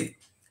here's the thing.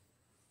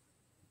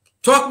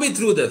 Talk me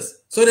through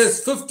this. So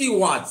there's 50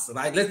 wards,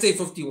 right? Let's say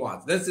 50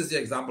 wards. Let's just say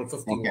example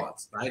 50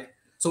 wards, right?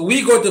 So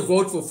we go to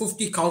vote for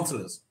 50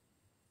 councillors,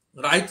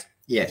 right?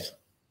 Yes.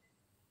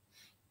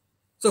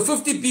 So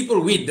 50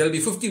 people win. There'll be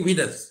 50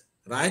 winners,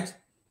 right?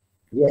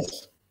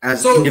 Yes.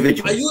 As so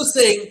individuals. Are you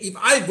saying if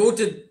I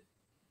voted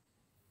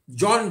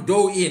John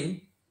Doe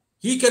in,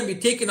 he can be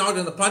taken out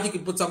and the party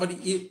can put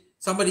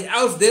somebody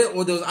else there,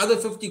 or those other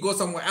 50 go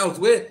somewhere else?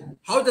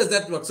 How does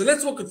that work? So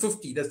let's look at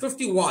 50. There's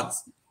 50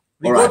 wards.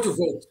 We go to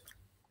vote.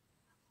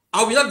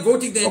 Are we not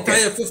voting the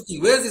entire 50?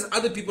 Where's these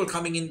other people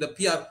coming in, the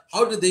PR?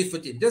 How do they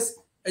fit in? Just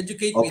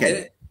educate me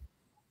there.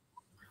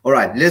 All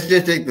right, let's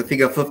just take the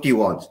figure 50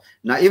 wards.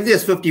 Now, if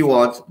there's 50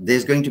 wards,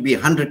 there's going to be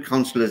 100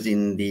 councillors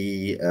in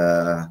the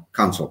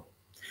council.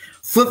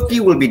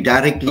 50 will be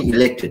directly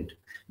elected.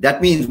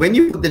 That means when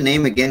you put the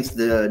name against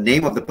the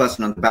name of the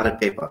person on the ballot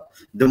paper,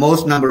 the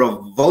most number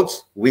of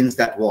votes wins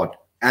that ward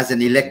as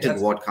an elected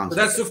ward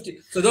councillor. So that's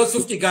 50. So those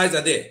 50 guys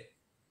are there.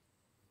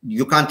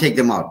 You can't take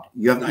them out.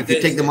 If you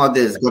take them out,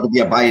 there's got to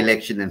be a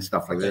by-election and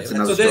stuff like that. That's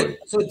another story.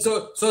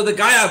 So the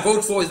guy I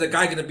vote for is the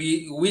guy going to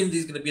be wins.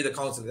 He's going to be the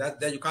councillor.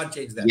 That you can't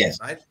change that. Yes.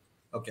 Right.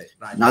 Okay.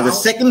 Right. Now the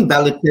second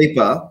ballot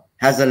paper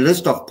has a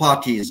list of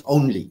parties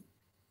only.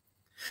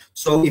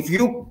 So if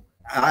you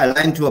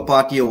align to a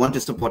party or want to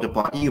support a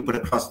party, you put a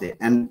cross there,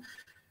 and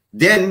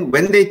then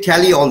when they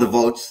tally all the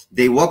votes,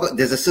 they work.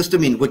 There's a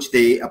system in which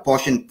they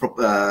apportion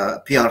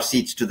PR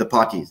seats to the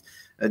parties.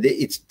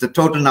 It's the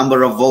total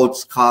number of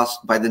votes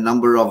cast by the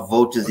number of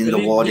voters in the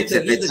ward,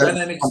 etc.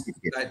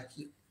 Right.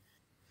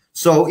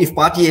 So if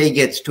party A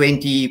gets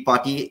 20,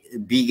 party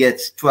B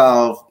gets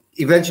 12,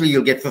 eventually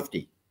you'll get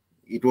 50.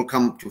 It will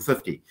come to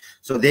 50.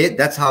 So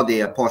that's how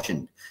they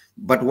apportioned.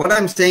 But what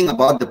I'm saying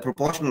about the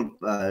proportional,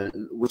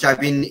 which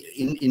I've been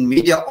in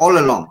media all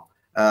along,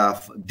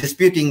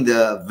 disputing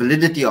the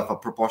validity of a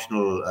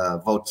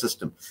proportional vote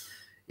system,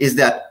 is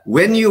that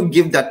when you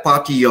give that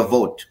party your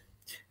vote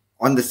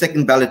on the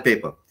second ballot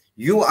paper,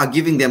 you are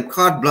giving them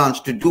carte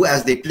blanche to do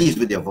as they please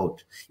with their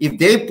vote. If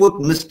they put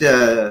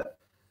Mr.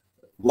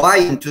 Y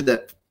into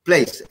that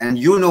place and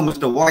you know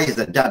Mr. Y is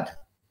a dud,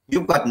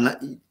 you've got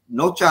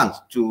no chance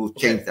to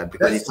change that,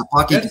 because it's a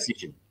party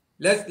decision.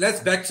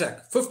 Let's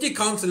backtrack. 50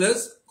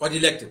 councillors got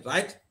elected,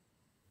 right?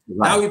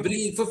 Now we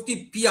bring in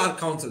 50 PR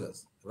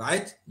councillors,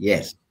 right?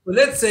 Yes. So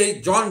let's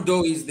say John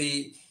Doe is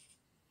the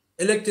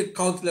elected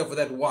councillor for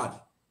that ward.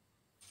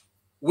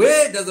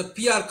 Where does a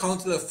PR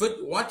councillor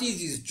fit? What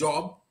is his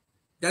job?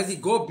 Does he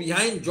go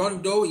behind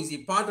John Doe? Is he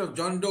part of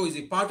John Doe? Is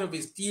he part of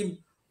his team?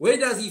 Where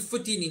does he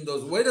fit in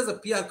those? Where does a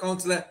PR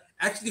councillor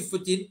actually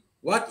fit in?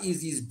 What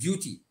is his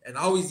duty? And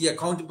how is he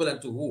accountable, and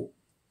to who?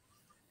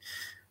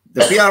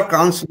 The PR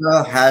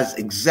councillor has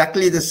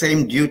exactly the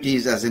same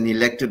duties as an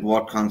elected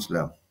ward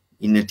councillor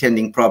in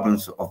attending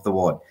problems of the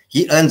ward.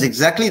 He earns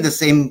exactly the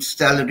same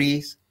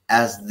salaries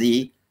as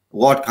the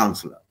ward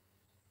councillor.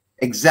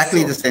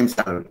 Exactly the same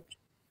salary.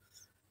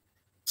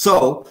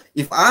 So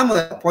if I'm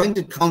an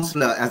appointed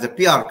councillor as a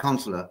PR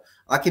councillor,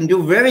 I can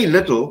do very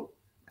little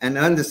and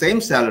earn the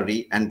same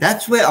salary. And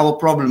that's where our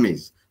problem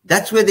is.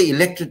 That's where the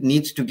electorate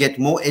needs to get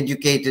more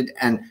educated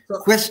and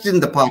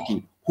question the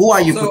party. Who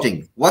are you So,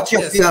 putting? What's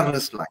your yes. PR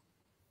list like?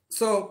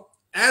 So,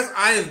 as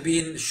I have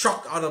been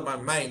shocked out of my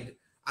mind,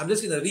 I'm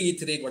just going to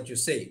reiterate what you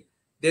say.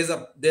 There's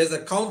a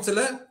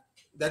councillor,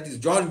 that is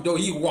John Doe.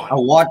 He won.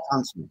 A ward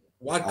councillor.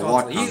 Ward A councillor.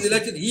 ward He's councillor.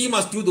 elected. He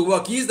must do the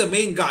work. He's the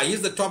main guy.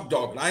 He's the top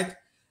dog, right?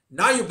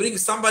 Now you bring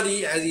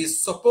somebody as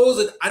his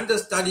supposed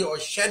understudy or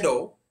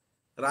shadow,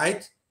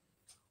 right,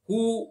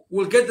 who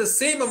will get the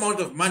same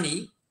amount of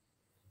money,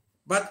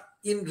 but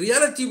in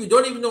reality, we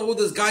don't even know who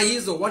this guy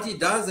is or what he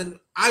does. And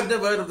I've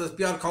never heard of this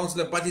PR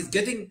councillor, but he's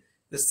getting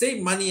the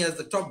same money as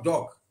the top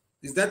dog.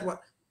 Is that right?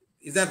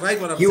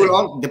 What I'm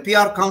saying? The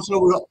PR councillor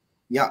will,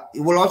 yeah,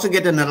 he will also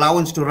get an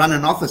allowance to run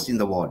an office in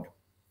the ward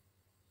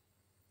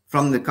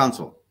from the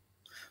council.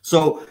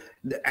 So,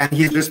 and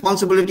his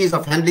responsibilities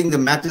of handling the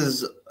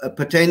matters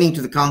pertaining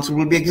to the council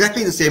will be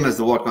exactly the same as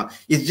the ward council.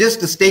 It's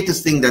just a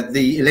status thing that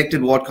the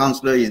elected ward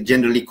councillor is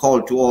generally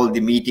called to all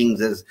the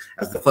meetings as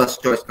the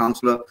first choice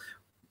councillor.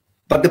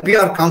 But the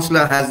PR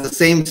councillor has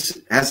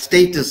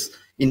status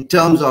in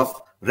terms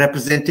of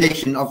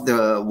representation of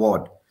the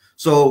ward.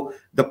 So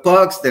the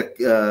perks,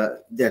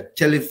 the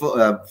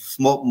telephone,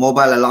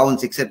 mobile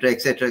allowance, etc.,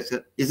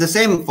 is the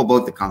same for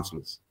both the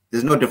councillors.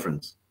 There's no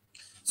difference.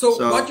 So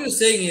what you're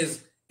saying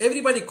is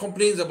everybody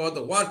complains about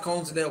the ward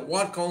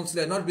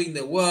councillor not doing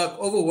their work,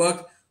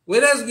 overwork,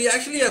 whereas we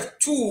actually have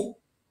 2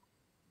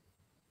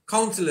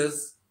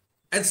 councillors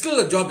and still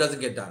the job doesn't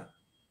get done.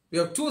 We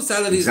have 2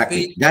 salaries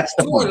paid, that's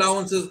the 2 point.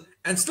 allowances,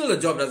 and still the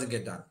job doesn't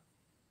get done.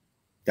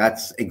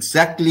 That's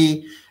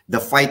exactly the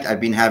fight I've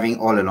been having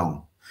all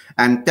along.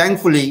 And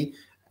thankfully,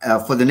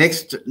 for the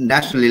next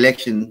national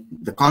election,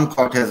 the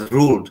Concord has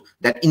ruled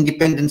that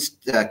independent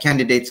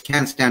candidates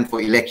can stand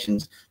for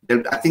elections.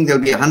 I think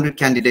there'll be 100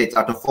 candidates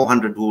out of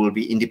 400 who will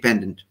be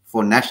independent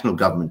for national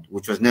government,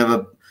 which was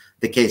never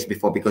the case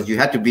before, because you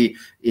had to be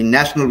in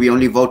national. We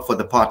only vote for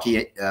the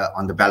party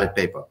on the ballot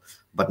paper.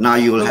 But now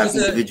you will have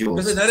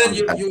individuals. Mr. Narendh,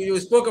 you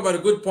spoke about a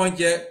good point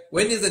here.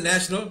 When is the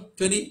national?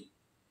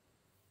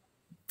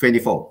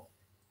 2024.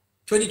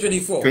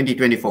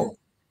 2024.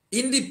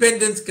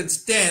 Independents can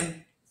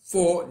stand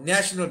for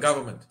national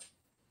government.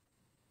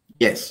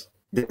 Yes.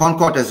 The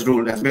Concord has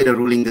made a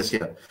ruling this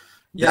year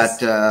that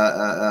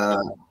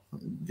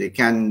they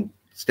can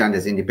stand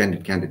as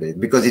independent candidates,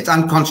 because it's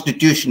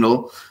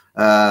unconstitutional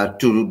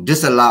to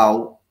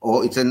disallow,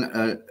 or it's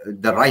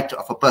the right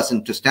of a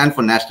person to stand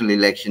for national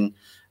election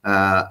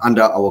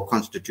under our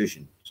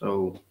constitution.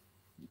 So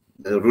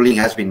the ruling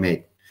has been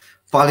made.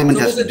 Parliament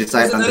has to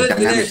decide on the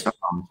dynamics of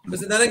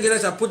Mr. Narendh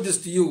Ganesh, I put this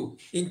to you.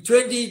 In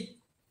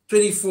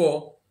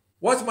 2024,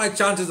 what's my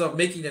chances of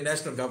making the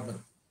national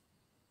government?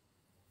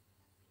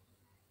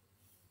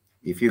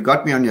 If you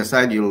got me on your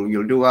side,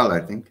 you'll do well,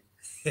 I think.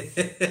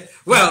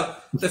 Well,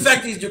 the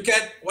fact is,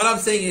 what I'm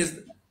saying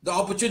is the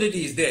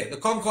opportunity is there. The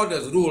Concord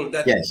has ruled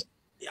that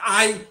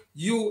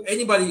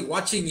anybody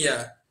watching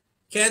here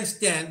can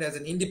stand as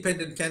an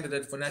independent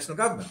candidate for national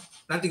government.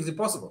 Nothing's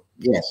impossible.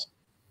 Yes.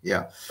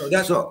 Yeah.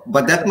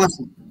 But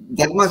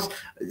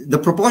the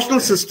proportional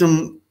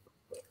system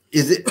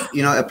is,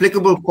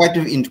 applicable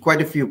in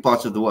quite a few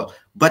parts of the world,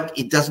 but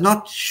it does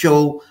not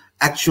show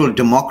actual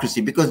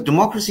democracy, because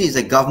democracy is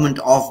a government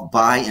of,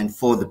 by, and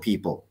for the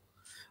people.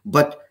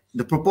 But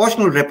the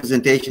proportional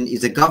representation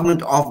is a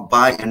government of,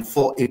 by, and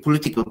for a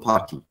political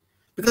party,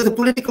 because the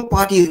political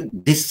party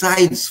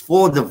decides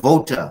for the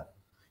voter.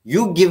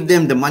 You give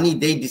them the money,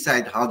 they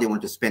decide how they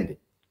want to spend it,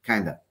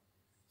 kind of.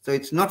 So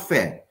it's not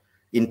fair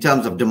in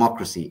terms of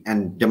democracy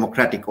and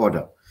democratic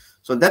order.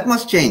 So that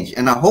must change.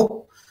 And I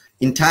hope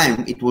in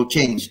time it will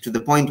change to the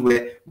point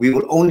where we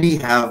will only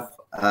have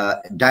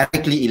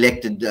directly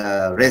elected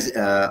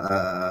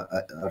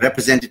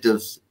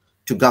representatives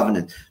to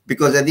governance.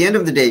 Because at the end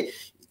of the day,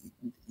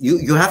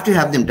 you have to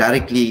have them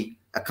directly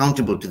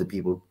accountable to the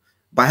people.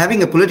 By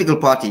having a political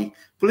party,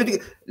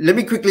 let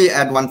me quickly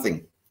add one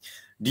thing.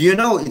 Do you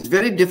know it's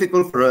very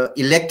difficult for an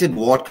elected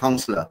ward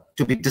councillor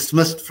to be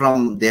dismissed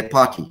from their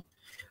party?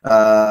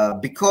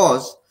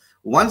 Because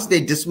once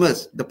they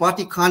dismiss, the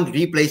party can't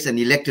replace an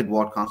elected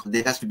ward councillor.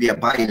 There has to be a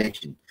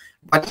by-election.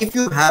 But if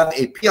you have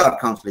a PR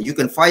councillor, you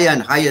can fire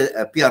and hire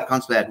a PR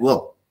councillor at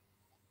will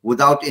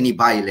without any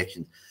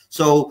by-election.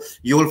 So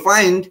you will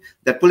find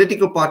that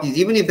political parties,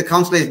 even if the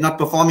councillor is not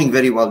performing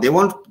very well, they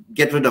won't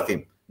get rid of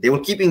him. They will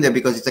keep him there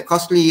because it's a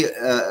costly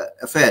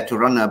affair to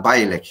run a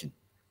by-election.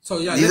 So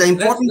yeah, these are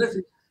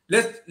important.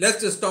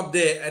 Let's just stop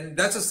there. And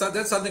that's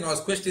something I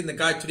was questioning the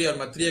guy today on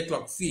my 3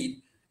 o'clock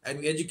feed, and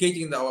we're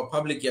educating our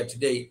public here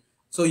today.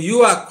 So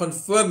you are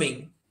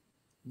confirming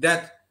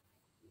that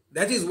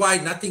is why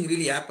nothing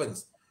really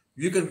happens.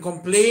 You can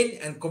complain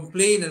and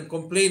complain and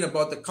complain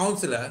about the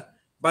councillor,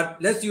 but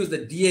let's use the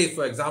DA,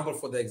 for example,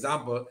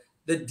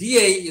 The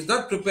DA is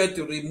not prepared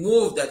to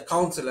remove that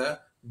councillor,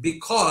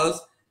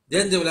 because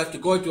then they will have to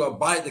go to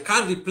they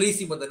can't replace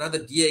him with another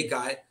DA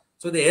guy.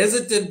 So they're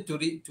hesitant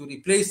to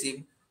replace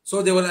him.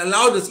 So they will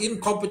allow this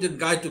incompetent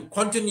guy to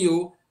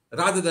continue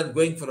rather than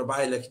going for a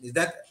by-election.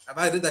 Have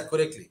I read that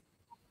correctly?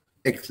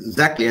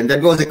 Exactly, and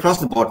that goes across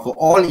the board for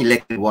all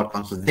elected ward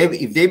councillors.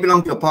 If they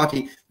belong to a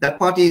party, that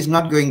party is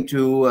not going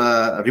to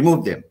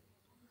remove them.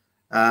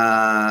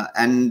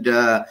 And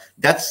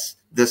that's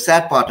the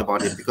sad part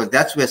about it, because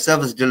that's where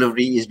service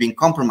delivery is being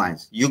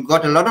compromised. You've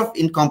got a lot of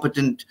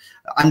incompetent,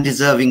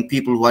 undeserving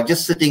people who are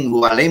just sitting,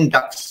 who are lame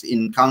ducks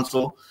in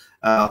council,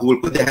 who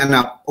will put their hand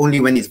up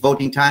only when it's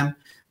voting time.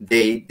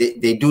 They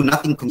do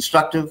nothing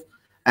constructive,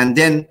 and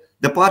then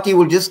the party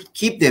will just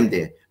keep them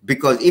there,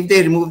 because if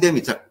they remove them,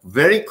 it's a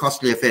very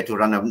costly affair to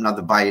run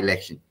another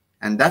by-election.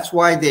 And that's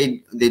why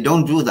they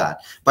don't do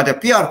that. But a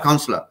PR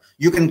councillor,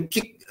 you can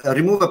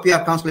remove a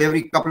PR councillor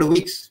every couple of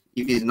weeks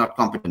if he's not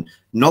competent.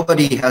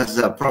 Nobody has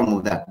a problem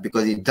with that,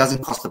 because it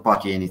doesn't cost the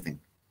party anything.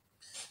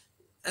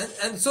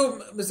 And so,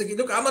 Mr. King,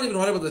 look, I'm not even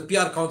worried about the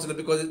PR councillor,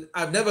 because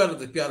I've never heard of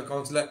the PR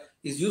councillor.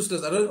 Is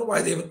useless. I don't know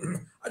why they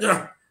even, I don't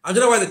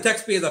know why the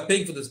taxpayers are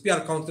paying for this PR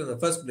councillor in the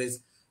first place.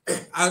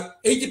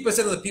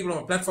 80% of the people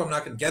on my platform now,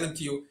 I can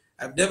guarantee you,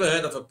 I've never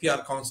heard of a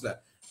PR councillor.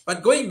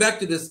 But going back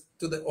to this,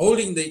 to the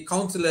holding the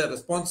councillor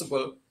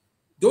responsible,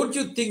 don't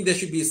you think there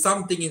should be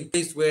something in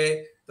place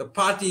where the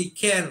party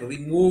can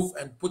remove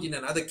and put in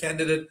another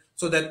candidate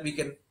so that we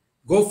can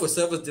go for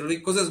service delivery?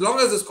 Because as long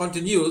as this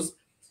continues,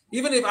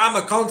 even if I'm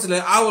a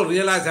councillor, I will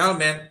realize, hell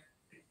man,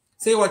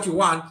 say what you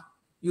want,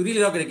 you're really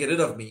not going to get rid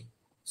of me.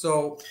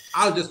 So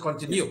I'll just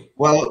continue.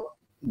 Well,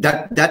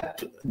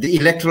 the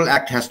Electoral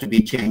Act has to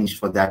be changed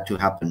for that to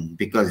happen,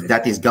 because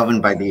that is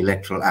governed by the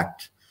Electoral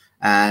Act.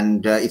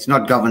 And it's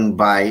not governed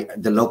by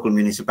the local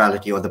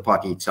municipality or the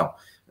party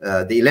itself.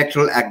 The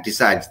Electoral Act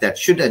decides that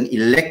should an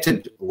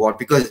elected ward,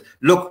 because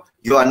look,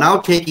 you are now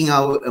taking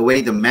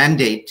away the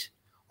mandate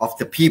of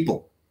the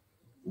people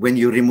when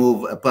you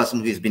remove a person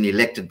who has been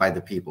elected by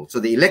the people. So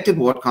the elected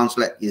ward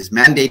councillor is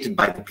mandated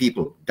by the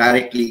people,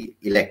 directly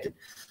elected.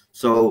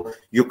 So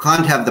you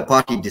can't have the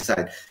party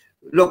decide.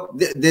 Look,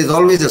 there's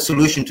always a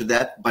solution to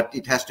that, but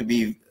it has to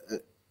be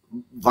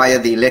via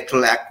the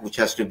Electoral Act, which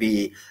has to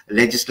be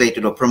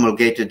legislated or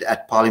promulgated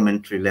at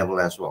parliamentary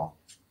level as well.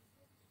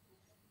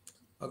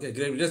 Okay,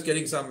 great. We're just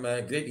getting some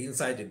great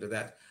insight into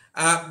that.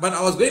 But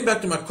I was going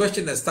back to my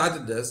question that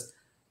started this.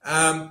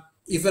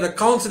 If you're a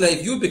councillor,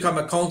 if you become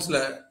a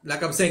councillor,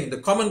 like I'm saying,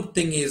 the common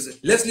thing is,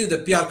 let's leave the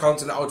PR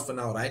councillor out for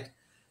now, right?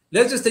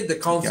 Let's just take the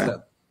councillor.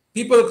 Okay.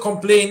 People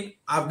complain,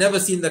 I've never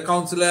seen the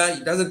councillor,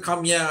 he doesn't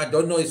come here, I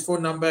don't know his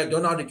phone number, I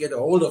don't know how to get a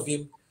hold of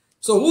him.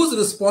 So whose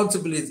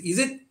responsibility is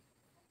it?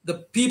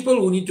 The people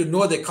who need to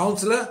know the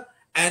councillor,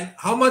 and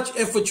how much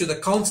effort should the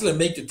councillor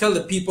make to tell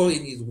the people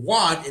in his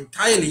ward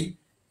entirely,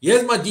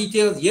 here's my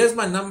details, here's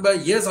my number,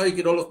 here's how you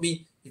get hold of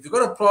me. If you've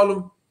got a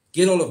problem,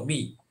 get hold of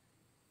me.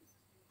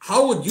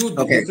 How would you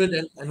do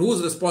different, and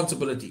whose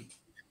responsibility?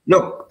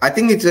 Look, I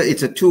think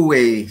it's a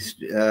two-way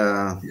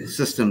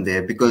system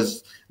there,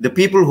 because the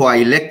people who are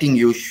electing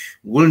you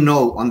will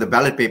know on the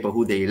ballot paper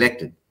who they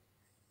elected,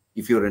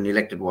 if you're an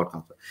elected ward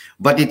councillor.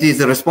 But it is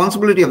the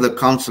responsibility of the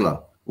councillor,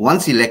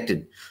 once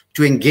elected,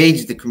 to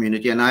engage the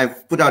community. And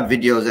I've put out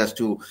videos as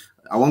to,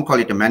 I won't call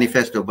it a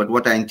manifesto, but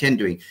what I intend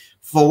doing.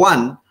 For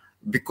one,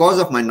 because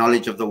of my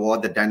knowledge of the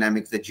ward, the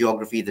dynamics, the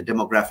geography, the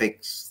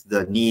demographics,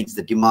 the needs,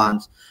 the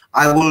demands,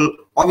 I will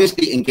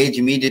obviously engage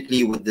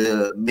immediately with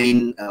the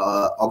main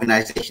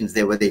organizations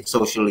there, whether it's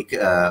social,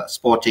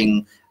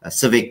 sporting,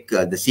 civic,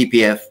 the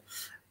CPF.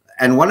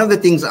 And one of the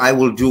things I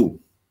will do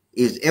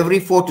is every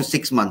 4 to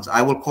 6 months,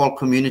 I will call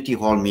community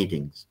hall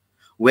meetings,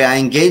 where I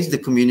engage the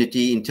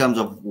community in terms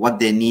of what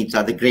their needs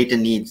are, the greater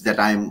needs that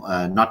I'm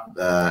not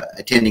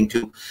attending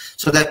to,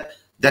 so that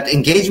that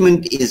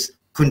engagement is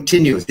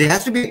continuous. There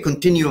has to be a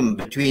continuum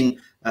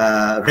between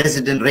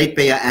resident,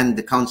 ratepayer, and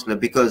the councillor,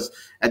 because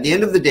at the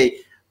end of the day,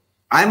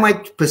 I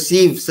might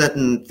perceive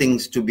certain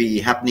things to be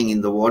happening in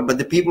the ward, but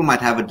the people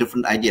might have a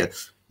different idea.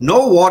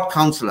 No ward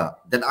councillor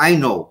that I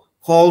know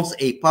calls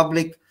a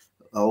public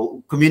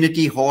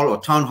community hall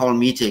or town hall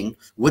meeting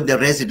with the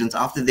residents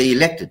after they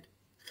elected.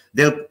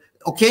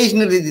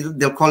 Occasionally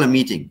they'll call a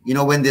meeting. You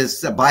know, when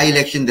there's a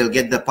by-election, they'll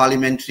get the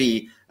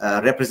parliamentary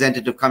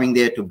representative coming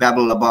there to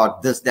babble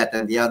about this, that,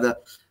 and the other.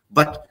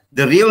 But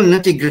the real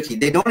nitty-gritty,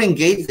 they don't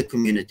engage the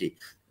community.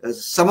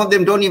 Some of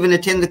them don't even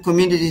attend the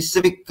community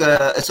civic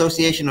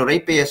association or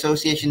ratepayer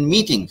association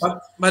meetings.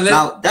 But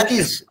now that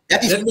is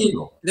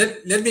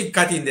let me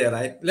cut in there,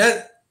 right?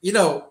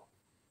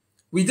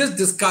 We just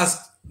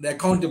discussed the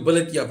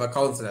accountability of a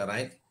councillor,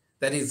 right?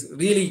 That is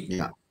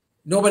really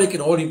nobody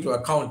can hold him to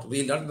account.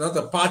 Really, not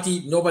the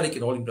party. Nobody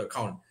can hold him to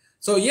account.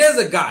 So here's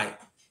a guy,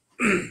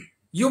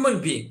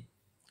 human being.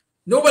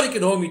 Nobody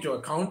can hold me to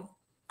account.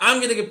 I'm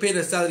going to get paid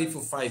a salary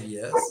for 5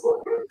 years.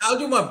 I'll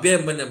do my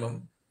bare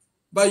minimum.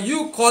 By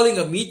you calling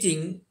a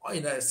meeting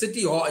in a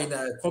city hall, in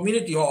a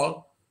community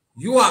hall,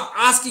 you are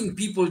asking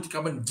people to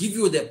come and give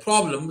you their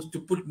problems, to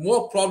put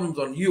more problems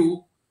on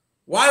you.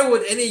 Why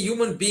would any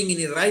human being in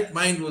his right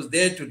mind who's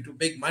there to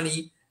make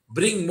money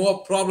bring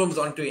more problems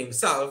onto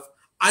himself,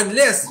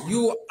 unless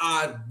you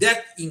are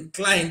that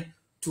inclined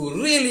to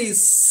really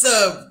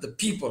serve the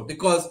people,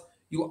 because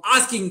you're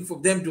asking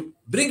for them to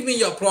bring me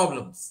your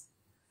problems?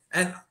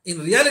 And in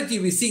reality,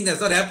 we're seeing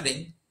that's not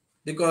happening,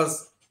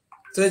 because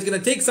So it's going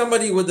to take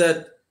somebody with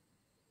that,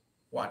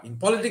 what, in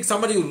politics,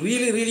 somebody who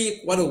really,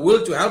 really want a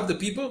will to help the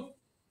people?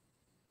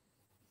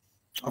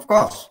 Of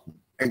course,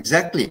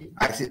 exactly.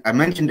 I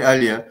mentioned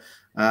earlier,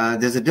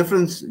 there's a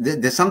difference.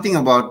 There's something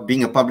about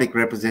being a public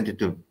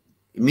representative.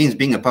 It means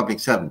being a public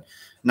servant.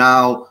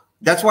 Now,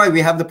 that's why we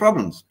have the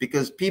problems,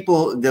 because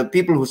the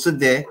people who sit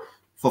there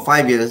for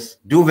 5 years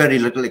do very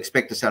little,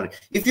 expect a salary.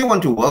 If you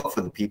want to work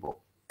for the people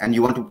and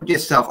you want to put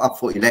yourself up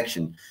for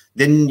election,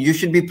 then you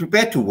should be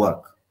prepared to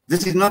work.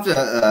 This is not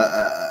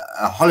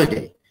a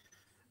holiday.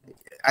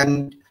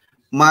 And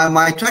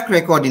my track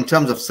record in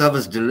terms of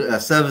service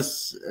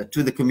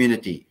to the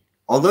community,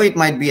 although it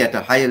might be at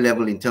a higher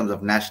level in terms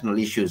of national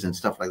issues and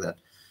stuff like that,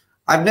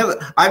 I've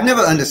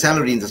never earned a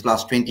salary in this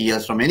last 20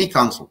 years from any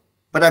council,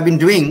 but I've been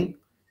doing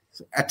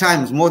at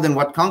times more than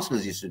what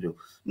councillors used to do.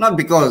 Not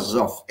because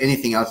of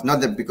anything else, not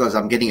that because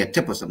I'm getting a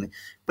tip or something,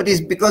 but it's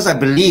because I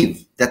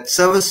believe that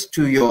service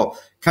to your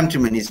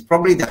countrymen is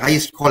probably the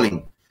highest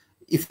calling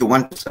if you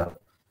want to serve.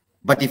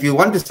 But if you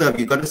want to serve,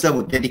 you've got to serve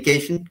with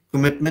dedication,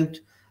 commitment.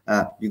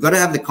 You've got to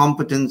have the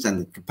competence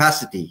and the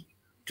capacity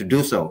to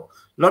do so.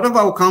 A lot of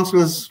our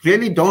councillors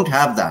really don't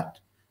have that.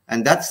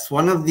 And that's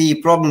one of the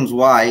problems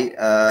why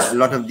a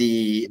lot of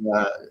the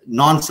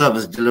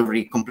non-service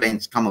delivery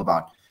complaints come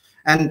about.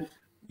 And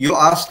you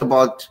asked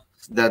about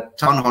the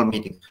town hall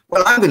meeting.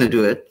 Well, I'm going to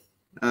do it.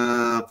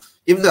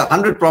 If the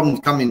 100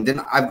 problems come in,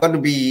 then I've got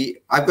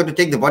to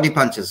take the body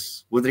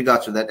punches with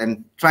regards to that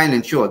and try and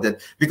ensure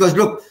that, because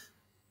look,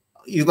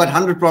 you've got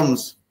 100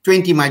 problems,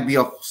 20 might be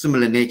of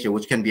similar nature,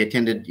 which can be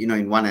attended,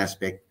 in one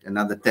aspect,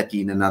 another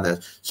 30 in another.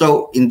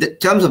 So in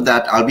terms of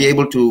that, I'll be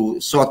able to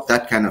sort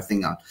that kind of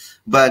thing out.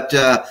 But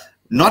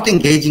not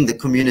engaging the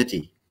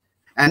community.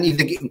 And if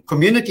the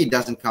community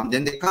doesn't come,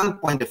 then they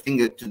can't point a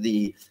finger to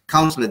the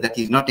councillor that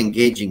he's not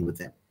engaging with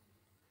them.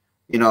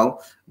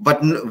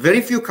 But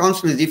very few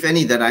councillors, if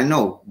any, that I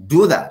know,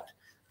 do that.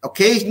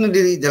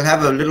 Occasionally, they'll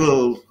have a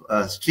little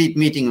street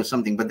meeting or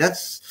something, but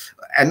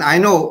and I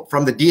know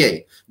from the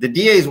DA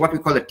is what we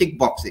call a tick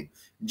boxing.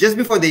 Just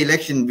before the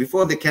election,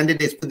 before the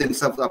candidates put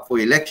themselves up for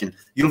election,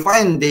 you'll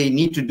find they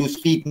need to do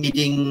street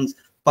meetings,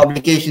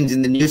 publications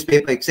in the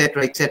newspaper,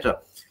 etc., etc.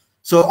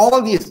 So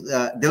all these,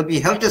 there'll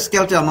be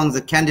helter-skelter among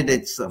the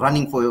candidates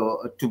running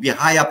to be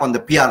high up on the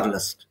PR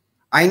list.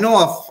 I've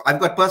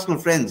got personal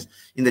friends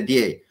in the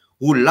DA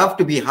who love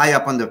to be high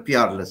up on the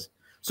PR list.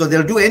 So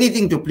they'll do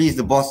anything to please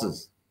the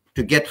bosses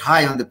to get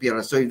high on the PR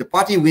list. So if the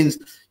party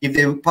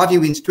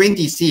wins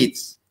 20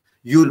 seats,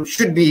 you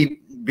should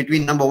be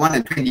between number 1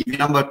 and 20. If you're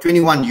number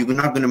 21, you're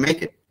not going to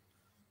make it.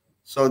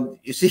 So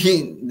you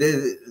see,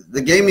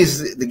 the game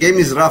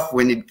is rough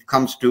when it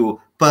comes to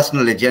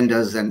personal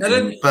agendas and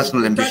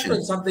personal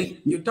ambitions.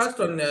 You touched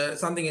on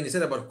something, and you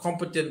said about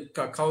competent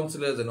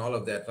councillors and all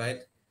of that, right?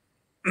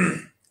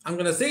 I'm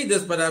going to say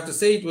this, but I have to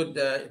say it with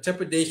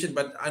trepidation,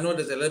 but I know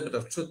there's a little bit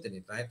of truth in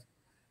it, right?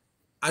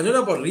 I don't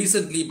know about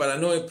recently, but I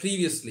know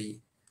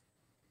previously.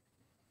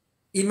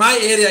 In my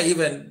area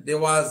even, there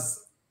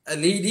was a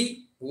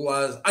lady who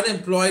was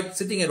unemployed,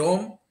 sitting at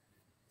home.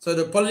 So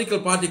the political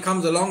party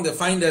comes along, they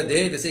find her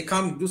there, they say,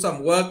 come do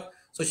some work.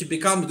 So she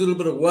becomes a little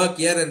bit of work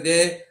here and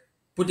there,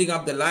 putting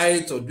up the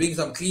lights or doing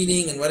some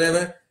cleaning and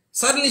whatever.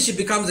 Suddenly she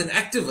becomes an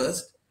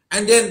activist.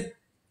 And then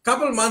a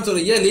couple of months or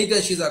a year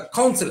later, she's a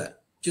councillor.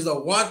 She's a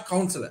ward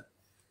councillor.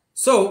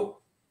 So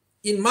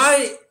in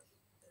my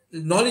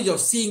knowledge of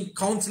seeing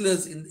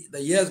councillors in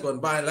the years gone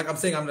by, like I'm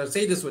saying, I'm going to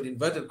say this with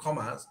inverted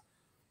commas,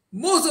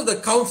 most of the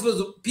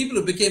councillors, people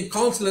who became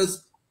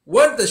councillors,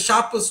 weren't the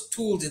sharpest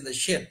tools in the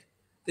shed.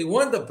 They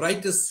weren't the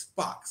brightest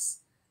sparks.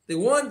 They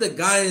weren't the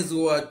guys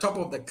who were top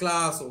of the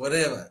class or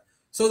whatever.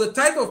 So the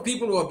type of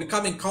people who are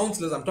becoming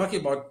councillors, I'm talking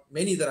about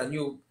many that I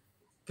knew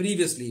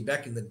previously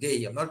back in the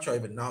day. I'm not sure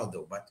even now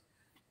though, but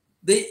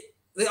they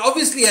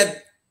obviously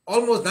had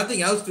almost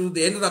nothing else to do.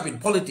 They ended up in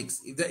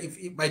politics,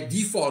 if by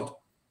default,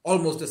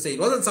 almost to say. It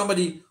wasn't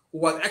somebody who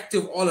was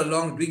active all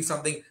along doing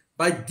something.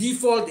 By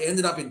default, they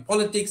ended up in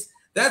politics.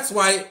 That's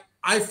why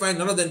I find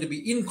none of them to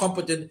be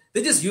incompetent.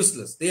 They're just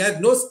useless. They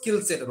had no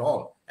skill set at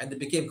all, and they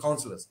became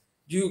councillors.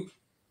 Have you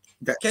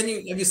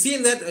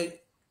seen that?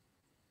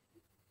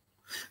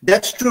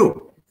 That's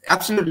true.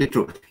 Absolutely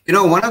true.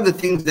 One of the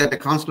things that a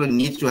councillor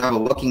needs to have a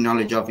working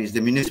knowledge of is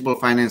the Municipal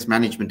Finance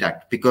Management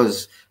Act,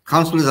 because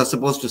councillors are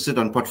supposed to sit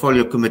on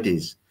portfolio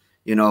committees,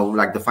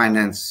 like the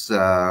Finance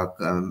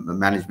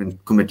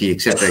Management Committee,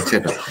 etc.,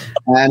 etc.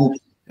 And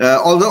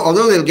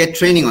although they'll get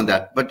training on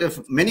that, but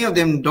if many of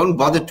them don't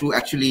bother to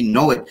actually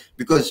know it,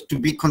 because to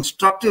be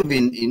constructive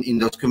in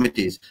those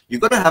committees,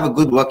 you've got to have a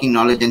good working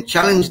knowledge and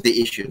challenge the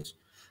issues.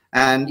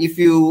 And if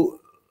you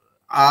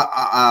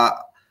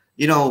are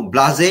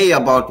blasé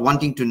about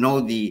wanting to know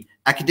the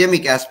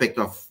academic aspect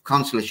of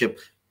councillorship,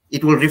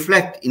 it will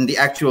reflect in the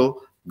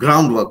actual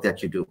groundwork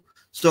that you do.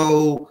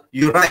 So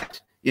you're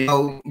right.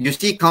 You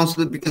see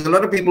councillors, because a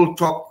lot of people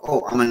talk,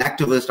 oh, I'm an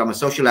activist, I'm a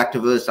social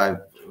activist, I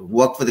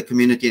work for the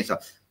community and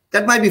stuff.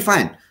 That might be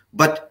fine.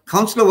 But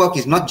councillor work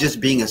is not just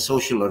being a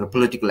social or a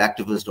political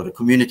activist or a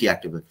community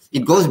activist.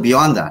 It goes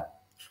beyond that.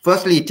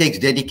 Firstly, it takes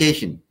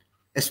dedication.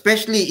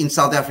 especially in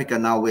South Africa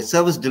now, where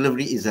service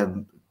delivery is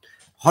a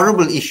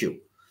horrible issue.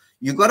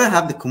 You got to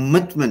have the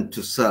commitment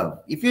to serve.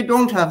 If you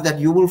don't have that,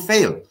 you will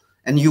fail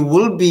and you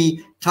will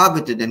be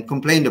targeted and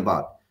complained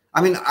about.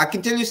 I mean, I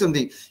can tell you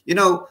something, you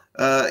know,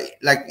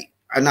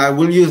 and I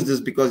will use this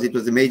because it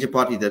was a major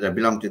party that I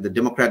belonged to, the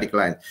Democratic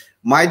Line.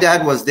 My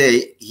dad was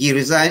there. He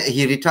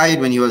retired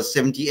when he was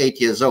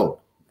 78 years old.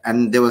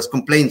 And there was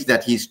complaints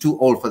that he's too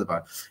old for the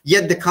party.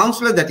 Yet the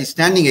councillor that is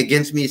standing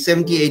against me,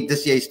 78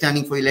 this year, is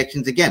standing for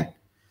elections again.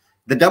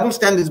 The double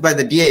standards by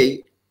the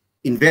DA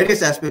in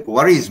various aspects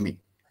worries me.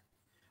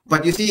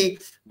 But you see,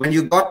 when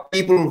you got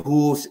people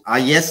who are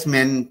yes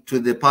men to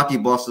the party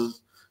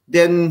bosses,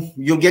 then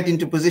you'll get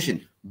into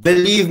position.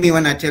 Believe me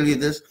when I tell you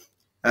this.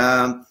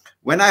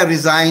 When I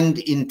resigned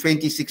in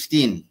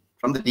 2016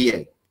 from the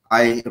DA,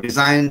 I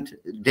resigned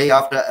day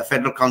after a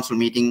federal council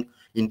meeting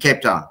in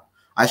Cape Town.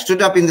 I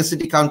stood up in the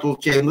city council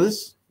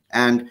chambers,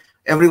 and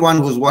everyone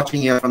who's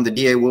watching here from the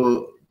DA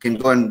can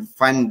go and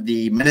find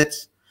the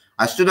minutes.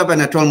 I stood up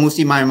and I told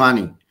Musi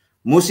Maimani,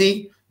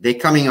 Musi, they're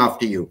coming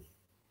after you.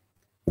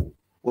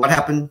 What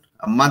happened?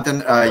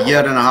 A year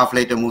and a half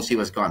later, Musi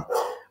was gone.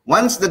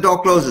 Once the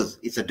door closes,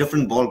 it's a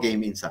different ball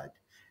game inside.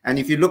 And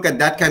if you look at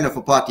that kind of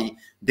a party,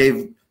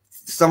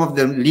 some of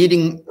the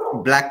leading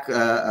black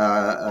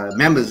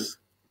members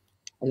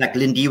like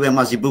Lindiwe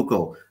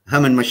Mazibuko,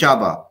 Herman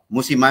Mashaba,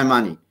 Musi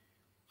Maimani,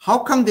 how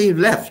come they've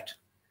left?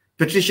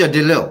 Patricia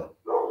de Lille,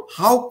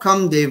 how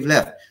come they've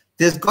left?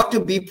 There's got to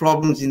be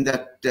problems in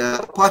that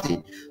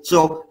party.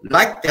 So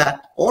like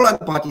that, all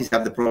other parties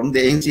have the problem.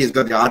 The ANC has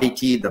got the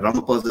RDT, the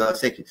Ramaphosa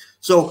section.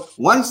 So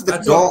once the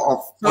door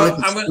of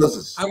politics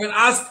closes. I'm going to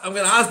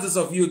ask this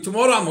of you.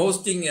 Tomorrow I'm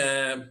hosting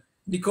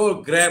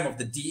Nicole Graham of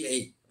the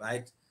DA,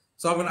 right?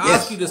 So I'm going to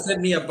ask you to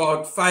send me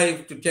about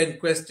 5 to 10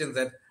 questions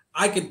that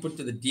I can put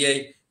to the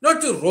DA,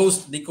 not to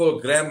roast Nicole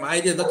Graham. My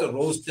idea is not to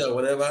roast her or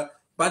whatever,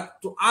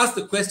 but to ask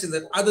the questions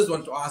that others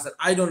want to ask that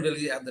I don't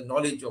really have the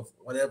knowledge of,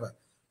 whatever,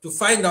 to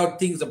find out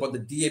things about the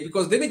DA.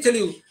 Because let me tell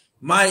you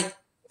my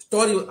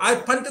story. I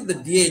punted the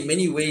DA in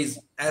many ways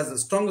as the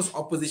strongest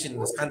opposition in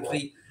this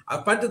country. I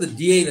punted the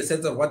DA in the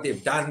sense of what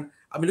they've done.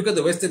 I mean, look at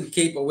the Western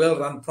Cape, a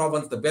well-run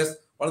province,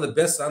 one of the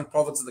best-run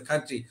provinces in the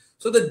country.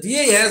 So the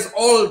DA has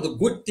all the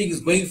good things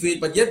going for it,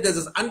 but yet there's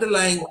this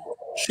underlying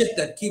shit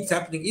that keeps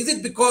happening. Is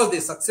it because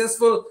they're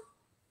successful?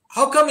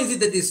 How come is it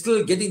that they're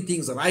still getting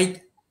things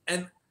right?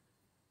 And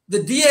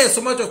the DA has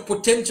so much of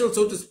potential,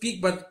 so to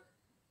speak, but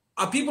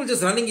are people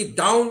just running it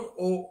down?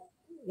 Or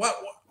what?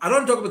 I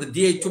don't talk about the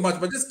DA too much,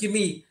 but just give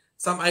me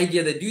some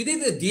idea that do you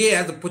think the DA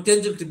has the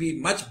potential to be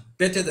much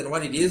better than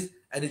what it is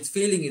and it's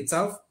failing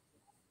itself?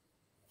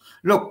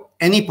 Look,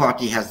 any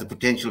party has the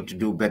potential to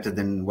do better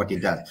than what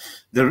it does.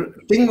 The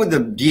thing with the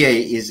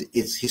DA is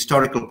its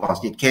historical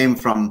past. It came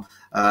from,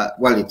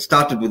 it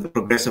started with the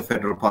Progressive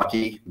Federal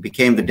Party,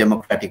 became the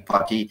Democratic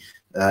Party,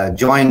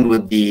 joined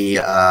with the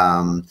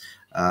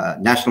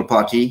National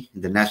Party,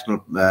 the National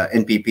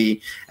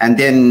NPP, and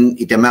then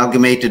it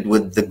amalgamated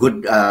with the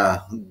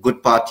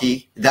Good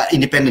Party, the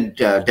Independent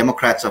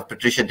Democrats of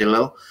Patricia de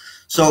Lille.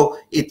 So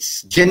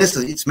its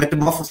genesis, its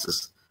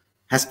metamorphosis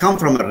has come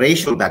from a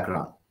racial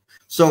background.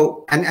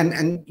 So,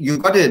 and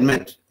you've got to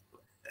admit,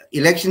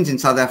 elections in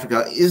South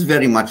Africa is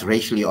very much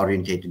racially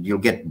orientated. You'll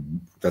get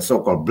the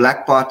so-called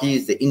black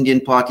parties, the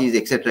Indian parties,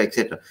 etc.,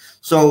 etc.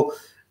 So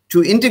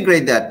to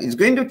integrate that, it's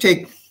going to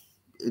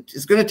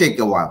take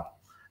a while.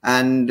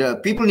 And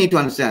people need to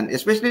understand,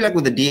 especially like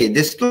with the DA,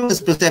 there's still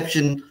this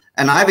perception,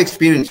 and I've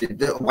experienced it,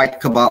 the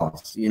white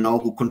cabals,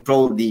 who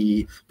control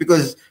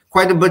because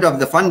quite a bit of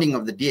the funding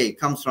of the DA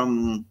comes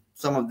from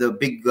some of the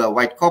big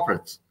white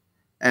corporates.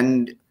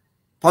 And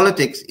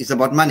politics is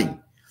about money.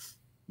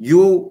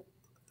 You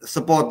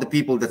support the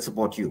people that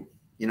support you.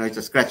 It's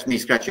a scratch me,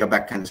 scratch your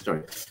back kind of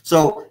story.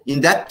 So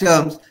in that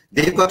terms,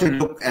 they've got to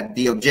look at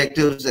the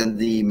objectives and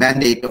the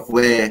mandate of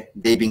where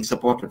they're being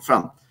supported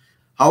from.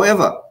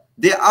 However,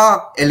 there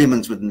are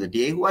elements within the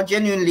DA who are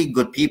genuinely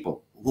good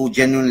people, who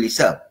genuinely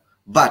serve.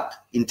 But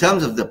in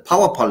terms of the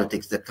power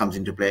politics that comes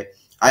into play,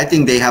 I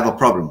think they have a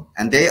problem.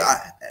 And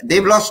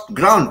they've lost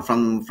ground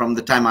from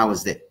the time I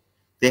was there.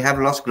 They have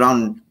lost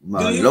ground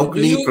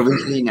locally,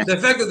 provincially. The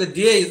fact that the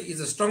DA is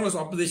the strongest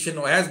opposition,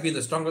 or has been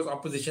the strongest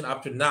opposition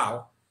up to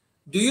now,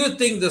 do you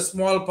think the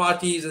small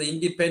parties and the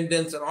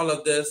independents and all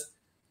of this,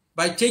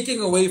 by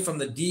taking away from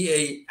the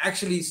DA,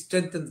 actually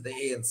strengthens the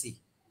ANC?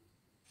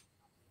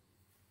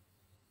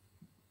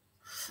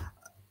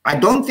 I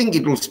don't think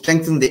it will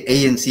strengthen the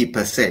ANC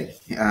per se.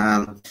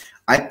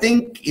 I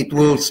think it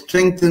will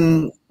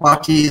strengthen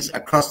parties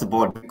across the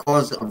board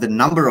because of the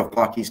number of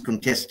parties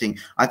contesting.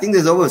 I think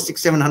there's over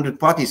 600-700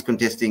 parties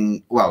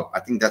contesting. Well, I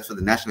think that's for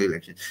the national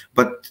election.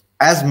 But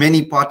as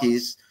many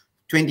parties,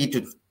 15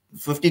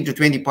 to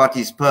 20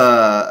 parties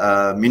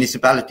per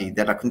municipality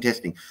that are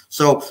contesting.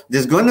 So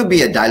there's going to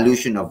be a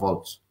dilution of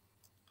votes.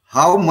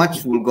 How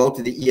much will go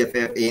to the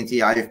EFF, ANC,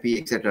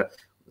 IFP, etc.?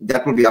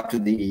 That will be up to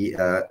the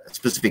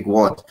specific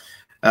wards.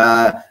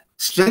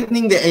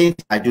 Strengthening the ANC,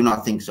 I do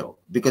not think so,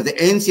 because the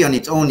ANC on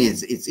its own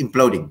it's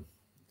imploding.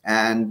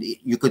 And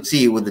you could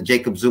see with the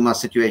Jacob Zuma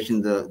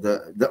situation,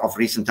 the of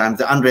recent times,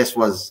 the unrest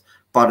was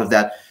part of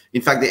that.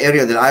 In fact, the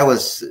area that I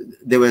was,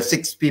 there were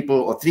 6 people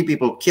or 3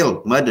 people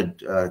killed,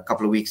 murdered a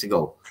couple of weeks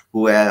ago,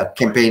 who were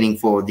campaigning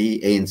for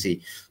the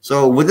ANC.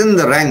 So within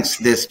the ranks,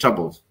 there's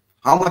troubles.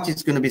 How much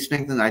it's going to be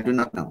strengthened, I do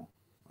not know.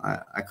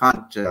 I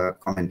can't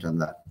comment on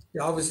that.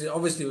 Yeah,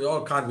 obviously, we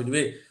all can't.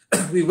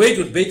 We wait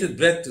with bated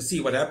breath to see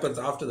what happens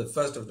after the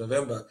 1st of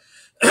November.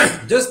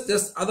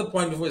 Just other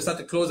point before we start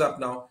to close up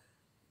now.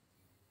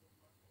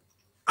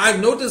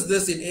 I've noticed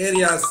this in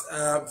areas,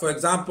 for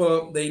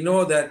example, they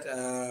know that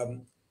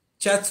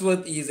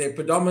Chatsworth is a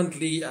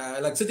predominantly,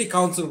 like City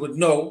Council would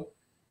know,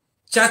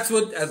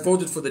 Chatsworth has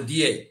voted for the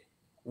DA.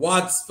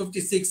 Wards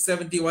 56,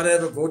 70,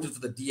 whatever, voted for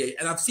the DA.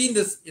 And I've seen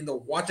this in the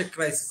water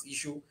crisis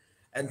issue,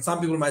 and some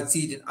people might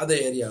see it in other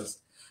areas.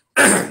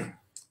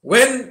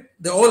 When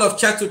the whole of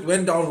Chatsworth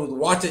went down with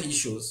water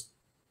issues,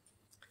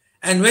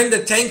 and when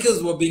the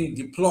tankers were being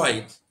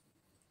deployed,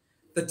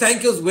 the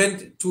tankers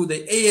went to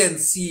the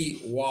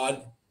ANC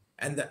ward,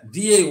 and the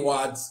DA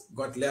wards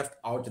got left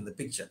out in the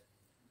picture,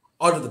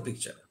 out of the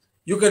picture.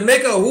 You can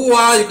make a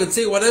hoo-ha, you can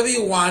say whatever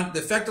you want.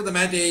 The fact of the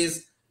matter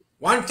is,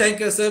 1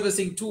 tanker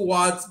servicing 2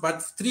 wards,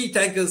 but 3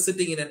 tankers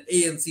sitting in an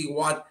ANC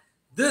ward.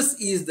 This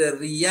is the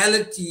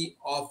reality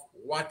of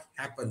what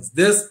happens.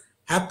 This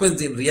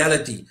happens in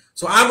reality.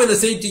 So I'm going to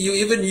say to you,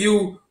 even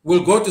you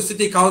will go to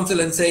City Council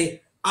and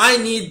say, I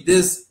need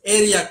this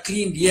area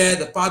cleaned here,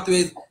 the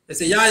pathways. They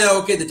say, yeah,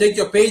 okay. They take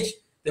your page,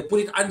 they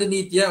put it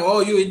underneath here. Oh,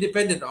 you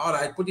independent. All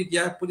right, put it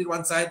here, put it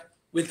one side.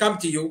 We'll come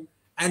to you.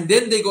 And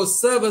then they go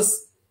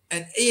service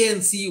an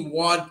ANC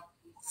ward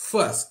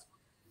first.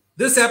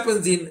 This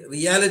happens in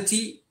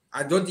reality.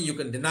 I don't think you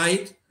can deny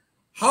it.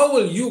 How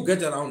will you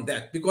get around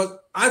that? Because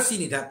I've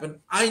seen it happen.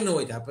 I know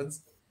it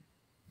happens.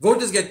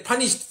 Voters get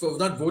punished for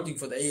not voting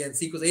for the ANC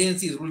because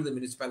ANC is ruling the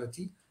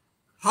municipality.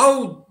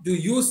 How do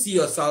you see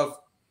yourself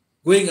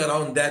going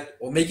around that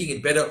or making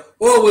it better?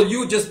 Or will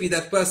you just be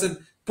that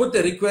person, put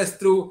the request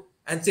through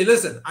and say,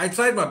 listen, I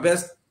tried my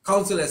best.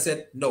 Council has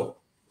said no.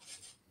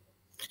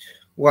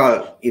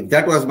 Well, if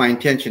that was my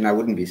intention, I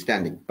wouldn't be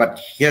standing.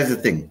 But here's the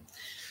thing.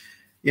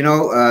 You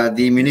know,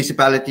 the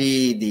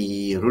municipality,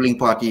 the ruling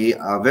party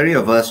are very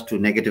averse to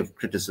negative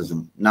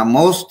criticism. Now,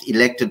 most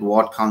elected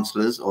ward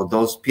councillors or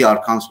those PR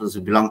councillors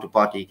who belong to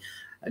party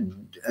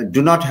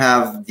do not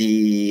have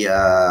the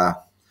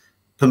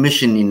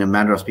permission, in a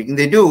manner of speaking.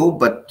 They do,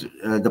 but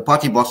the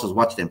party bosses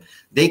watch them.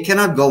 They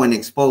cannot go and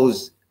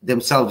expose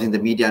themselves in the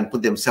media and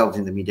put themselves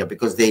in the media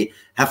because they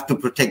have to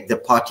protect the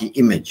party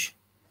image.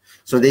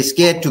 So they're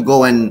scared to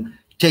go and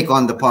take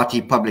on the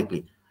party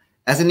publicly.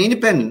 As an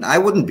independent, I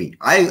wouldn't be.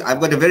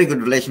 I've got a very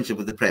good relationship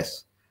with the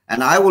press.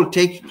 And I will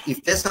take,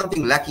 if there's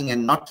something lacking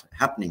and not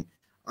happening,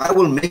 I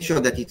will make sure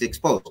that it's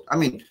exposed. I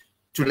mean,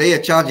 to lay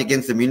a charge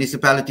against the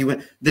municipality,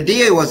 when the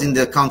DA was in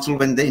the council,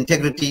 when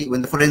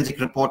the forensic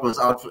report was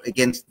out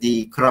against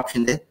the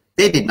corruption there,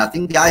 they did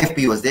nothing. The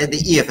IFP was there,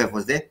 the EFF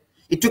was there.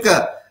 It took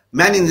a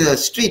man in the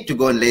street to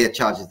go and lay a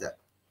charge there.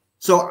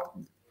 So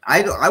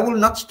I will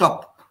not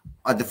stop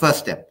at the first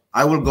step.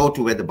 I will go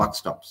to where the buck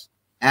stops.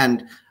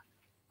 And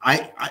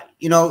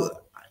you know,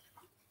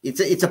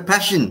 it's a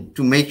passion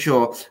to make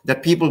sure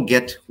that people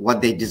get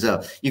what they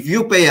deserve. If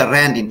you pay a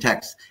rand in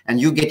tax and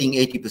you're getting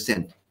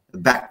 80%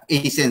 back,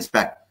 80 cents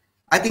back,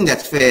 I think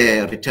that's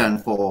fair return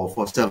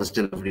for service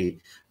delivery.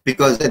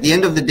 Because at the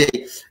end of the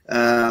day,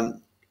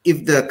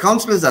 if the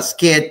councillors are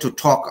scared to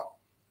talk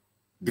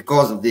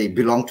because they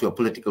belong to a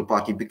political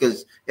party,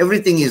 because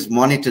everything is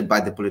monitored by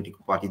the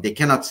political party, they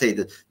cannot say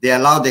that. They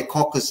allow their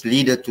caucus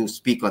leader to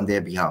speak on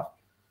their behalf.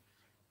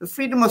 The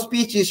freedom of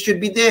speech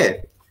should be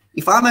there.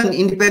 If I'm an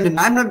independent,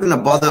 I'm not going to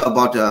bother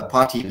about a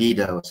party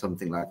leader or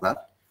something like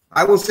that.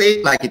 I will say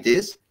it like it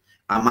is.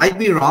 I might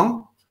be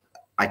wrong.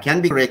 I can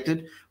be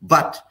corrected.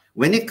 But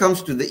when it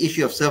comes to the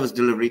issue of service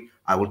delivery,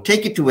 I will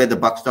take it to where the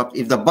buck stops.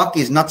 If the buck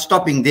is not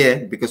stopping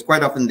there, because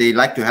quite often they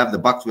like to have the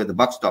bucks where the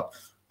buck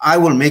stops, I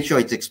will make sure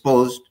it's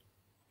exposed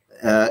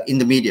in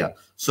the media,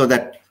 so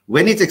that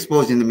when it's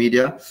exposed in the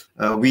media,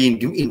 we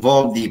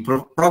involve the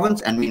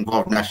province and we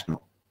involve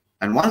national.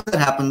 And once that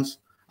happens,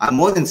 I'm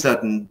more than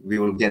certain we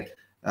will get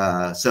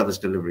service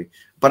delivery.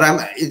 But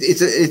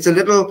it's a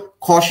little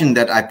caution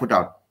that I put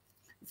out.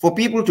 For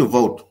people to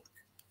vote,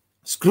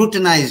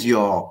 scrutinize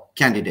your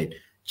candidate.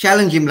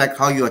 Challenge him like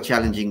how you are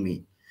challenging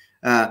me.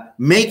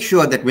 Make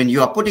sure that when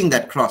you are putting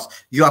that cross,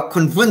 you are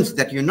convinced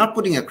that you're not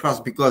putting a cross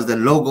because the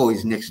logo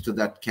is next to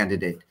that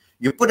candidate.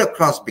 You put a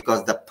cross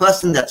because the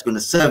person that's going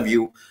to serve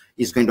you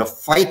is going to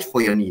fight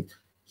for your need.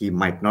 He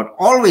might not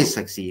always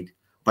succeed,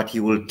 but he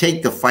will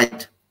take the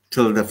fight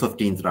till the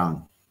 15th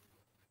round.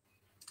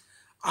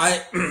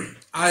 I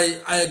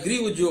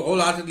agree with you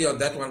wholeheartedly on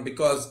that one,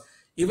 because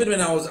even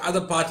when I was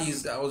other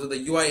parties, I was at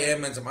the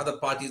UIM and some other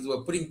parties who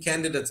were putting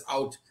candidates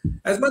out.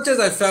 As much as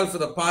I felt for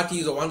the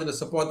parties or wanted to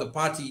support the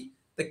party,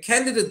 the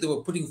candidate they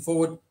were putting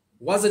forward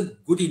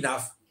wasn't good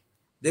enough.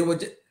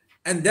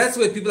 And that's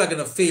where people are going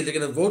to fail. They're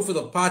going to vote for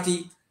the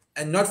party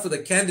and not for the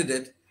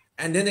candidate.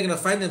 and then they're going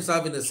to find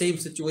themselves in the same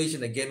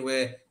situation again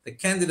where the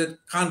candidate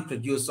can't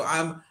produce. So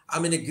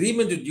I'm in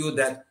agreement with you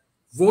that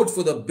vote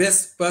for the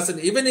best person,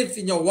 even if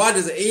in your ward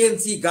is an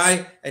ANC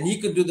guy and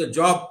he can do the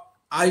job.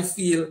 I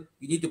feel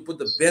you need to put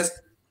the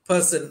best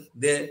person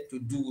there to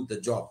do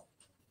the job.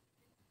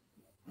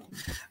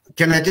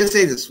 Can I just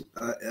say this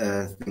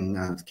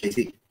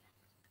Casey?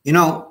 You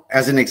know,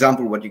 as an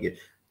example, what you get.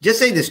 Just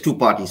say there's two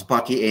parties,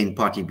 Party A and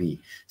Party B.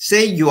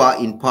 Say you are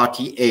in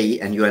Party A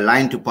and you're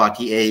aligned to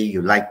Party A,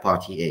 you like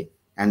Party A,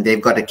 and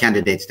they've got a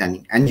candidate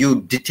standing, and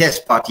you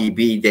detest Party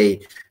B,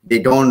 they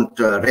don't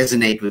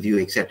resonate with you,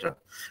 etc.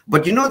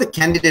 But you know the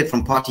candidate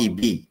from Party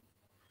B,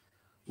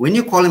 when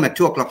you call him at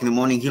 2 o'clock in the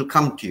morning, he'll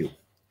come to you.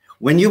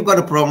 When you've got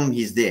a problem,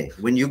 he's there.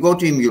 When you go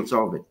to him, you'll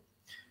solve it.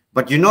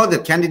 But you know the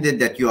candidate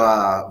that you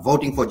are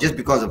voting for just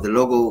because of the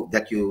logo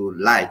that you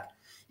like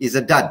is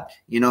a dud.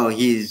 You know,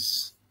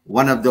 he's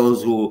one of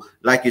those who,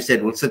 like you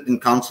said, will sit in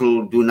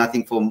council, do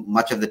nothing for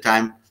much of the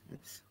time.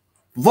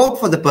 Vote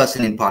for the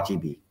person in Party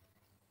B,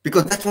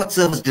 because that's what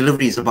service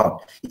delivery is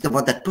about. It's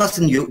about that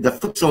person, the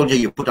foot soldier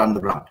you put on the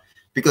ground,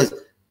 because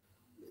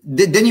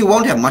then you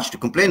won't have much to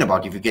complain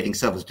about if you're getting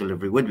service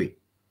delivery, would we?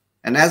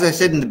 And as I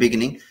said in the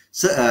beginning,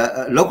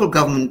 local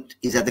government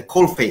is at the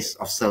coalface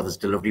of service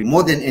delivery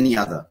more than any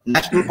other.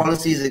 National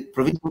policies,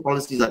 provincial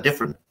policies are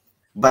different,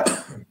 but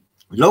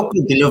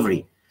local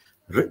delivery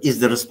is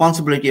the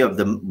responsibility of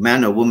the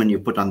man or woman you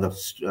put on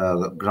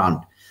the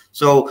ground.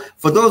 So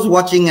for those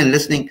watching and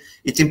listening,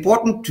 it's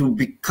important to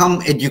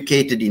become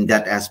educated in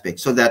that aspect,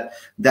 so that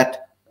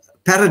that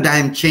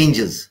paradigm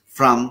changes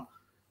from,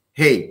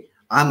 hey,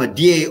 I'm a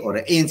DA or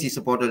an ANC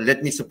supporter,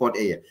 let me support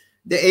AA.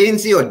 The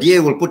ANC or DA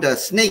will put a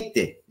snake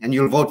there and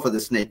you'll vote for the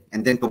snake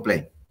and then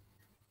complain.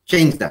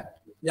 Change that.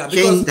 Yeah,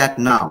 change that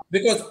now.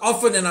 Because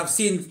often, and I've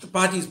seen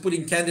parties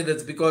putting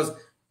candidates because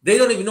they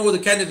don't even know who the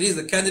candidate is.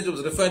 The candidate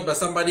was referred by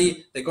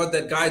somebody. They got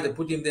that guy. They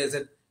put him there.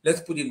 Said,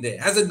 let's put him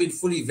there. Hasn't been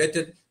fully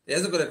vetted. He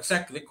hasn't got a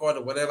track record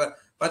or whatever.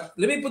 But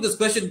let me put this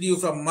question to you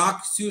from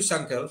Mark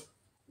Sushankar,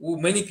 who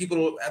many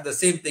people have the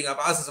same thing. I've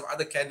asked some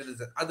other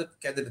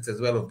candidates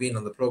as well who've been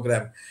on the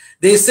program.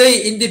 They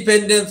say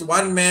independence,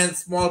 one man,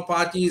 small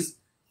parties.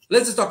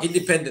 Let's just talk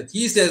independence.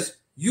 He says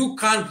you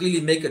can't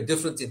really make a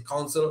difference in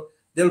council.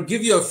 They'll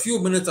give you a few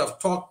minutes of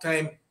talk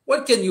time.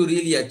 What can you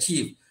really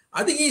achieve?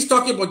 I think he's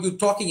talking about you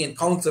talking in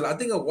council. I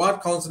think a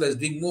ward councillor is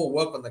doing more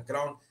work on the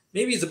ground.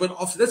 Maybe it's a bit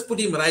off. Let's put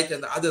him right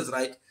and the others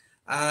right.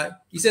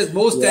 He says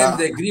most times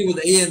they agree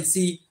with the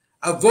ANC.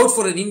 A vote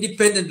for an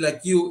independent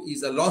like you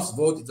is a lost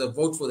vote. It's a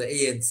vote for the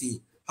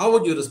ANC. How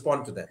would you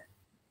respond to that?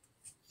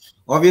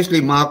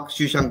 Obviously, Mark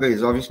Sushankar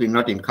is obviously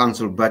not in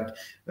council, but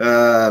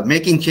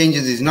making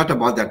changes is not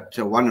about that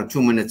 1 or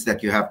 2 minutes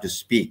that you have to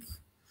speak.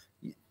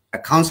 A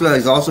councillor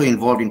is also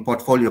involved in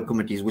portfolio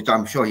committees, which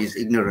I'm sure he's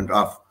ignorant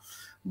of.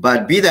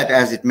 But be that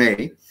as it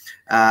may,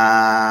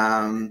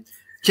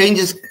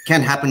 changes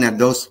can happen at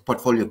those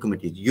portfolio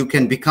committees. You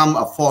can become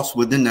a force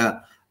within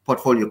a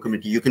portfolio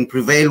committee. You can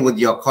prevail with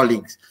your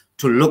colleagues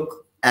to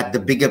look at the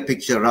bigger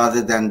picture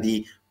rather than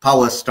the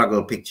power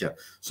struggle picture.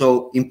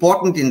 So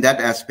important in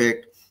that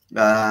aspect,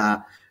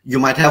 you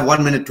might have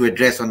 1 minute to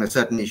address on a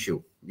certain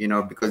issue, you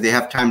know, because they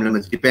have time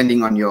limits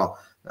depending on your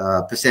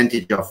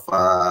percentage of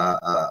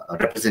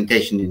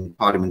representation in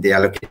parliament. They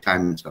allocate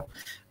time and stuff.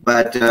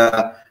 But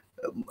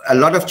a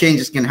lot of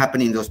changes can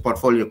happen in those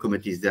portfolio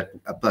committees that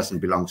a person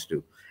belongs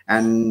to.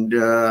 And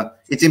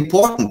it's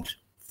important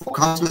for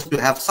councillors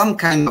to have some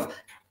kind of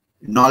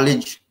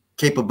knowledge,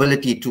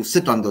 capability to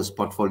sit on those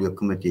portfolio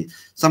committees.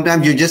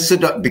 Sometimes you just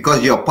sit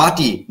because your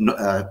party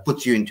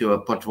puts you into a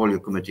portfolio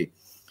committee.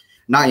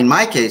 Now, in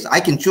my case, I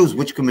can choose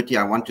which committee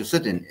I want to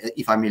sit in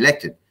if I'm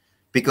elected,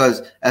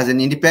 because as an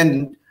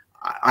independent,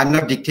 I'm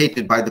not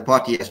dictated by the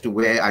party as to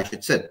where I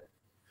should sit.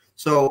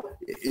 So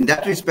in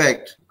that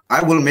respect,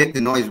 I will make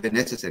the noise when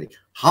necessary.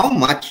 How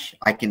much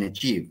I can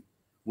achieve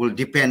will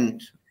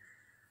depend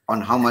on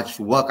how much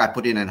work I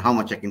put in and how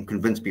much I can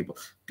convince people.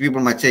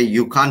 People might say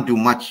you can't do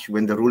much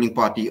when the ruling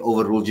party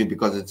overrules you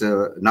because it's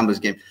a numbers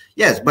game.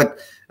 Yes, but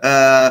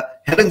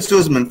Helen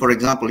Suzman, for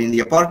example, in the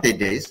apartheid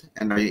days,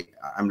 and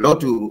I'm low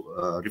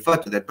to refer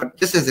to that, but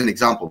just as an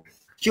example,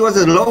 she was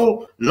a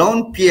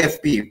lone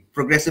PFP,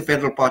 Progressive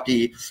Federal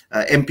Party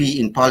MP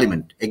in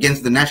Parliament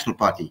against the National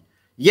Party.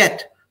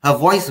 Yet her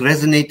voice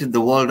resonated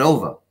the world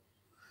over.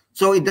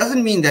 So it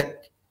doesn't mean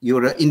that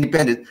you're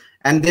independent.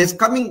 And there's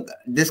coming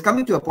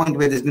to a point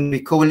where there's going to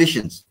be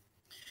coalitions.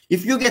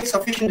 If you get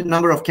sufficient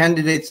number of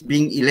candidates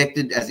being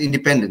elected as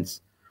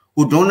independents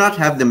who do not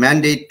have the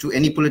mandate to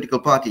any political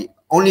party,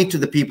 only to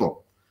the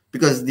people,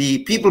 because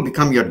the people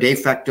become your de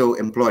facto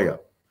employer.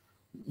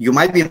 You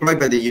might be employed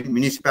by the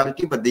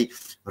municipality, but the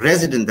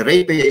resident, the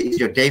ratepayer, is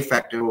your de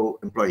facto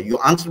employer.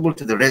 You're answerable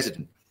to the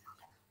resident.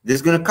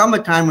 There's going to come a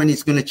time when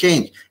it's going to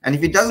change. And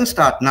if it doesn't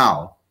start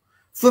now,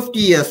 50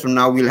 years from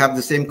now, we'll have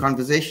the same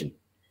conversation.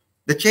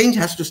 The change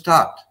has to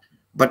start,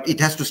 but it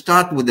has to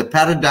start with a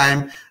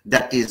paradigm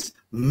that is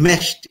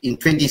meshed in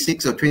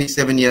 26 or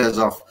 27 years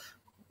of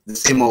the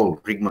same old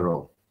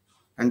rigmarole.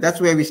 And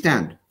that's where we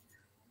stand.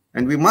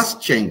 And we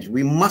must change.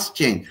 We must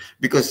change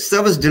because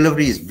service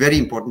delivery is very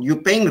important.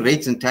 You're paying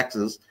rates and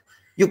taxes.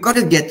 You've got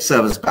to get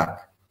service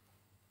back.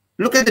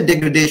 Look at the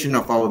degradation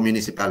of our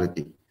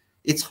municipality.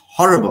 It's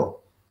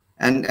horrible.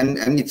 And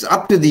it's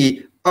up to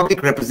the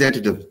public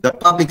representatives, the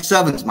public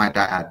servants, might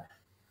I add,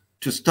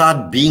 to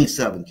start being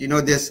servants. You know,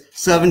 there's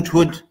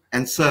servanthood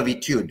and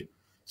servitude.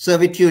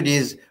 Servitude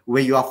is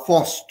where you are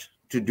forced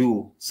to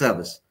do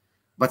service.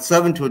 But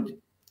servanthood,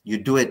 you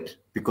do it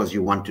because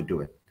you want to do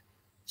it.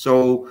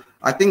 So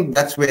I think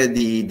that's where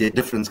the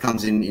difference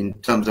comes in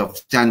terms of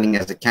standing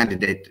as a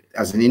candidate,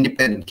 as an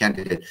independent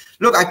candidate.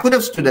 Look, I could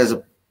have stood as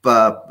a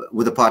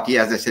with a party,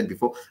 as I said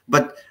before,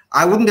 but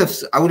I would have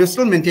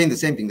still maintained the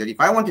same thing, that if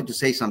I wanted to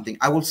say something,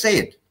 I will say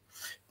it.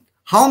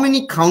 How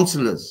many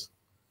councillors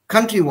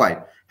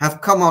countrywide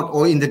have come out,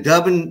 or in the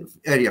Durban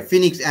area,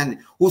 Phoenix, and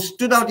who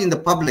stood out in the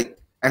public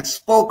and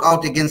spoke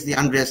out against the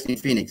unrest in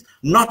Phoenix?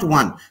 Not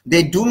one.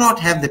 They do not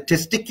have the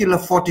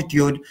testicular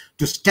fortitude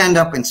to stand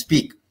up and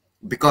speak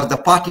because the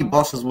party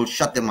bosses will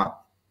shut them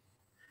up.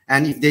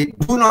 And if they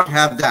do not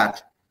have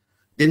that,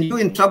 then you're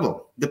in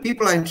trouble. The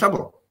people are in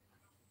trouble.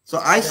 So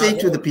I say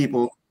to the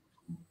people,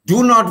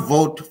 do not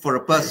vote for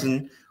a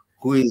person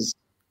who is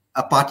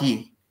a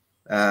party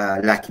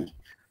lackey.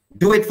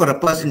 Do it for a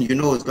person you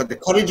know has got the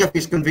courage of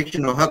his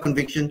conviction or her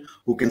conviction,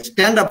 who can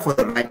stand up for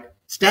the right,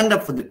 stand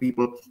up for the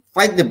people,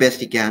 fight the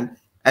best he can.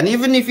 And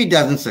even if he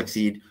doesn't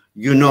succeed,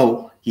 you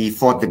know he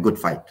fought the good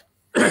fight.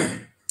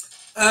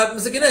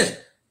 Mr. Ganesh,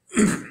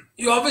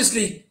 you're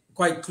obviously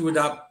quite clued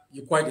up.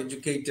 You're quite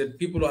educated.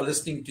 People who are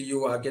listening to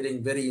you are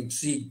getting very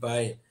intrigued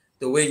by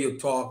the way you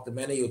talk, the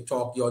manner you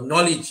talk, your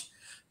knowledge.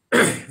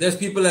 There's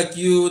people like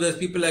you, there's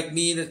people like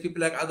me, there's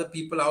people like other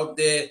people out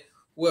there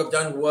who have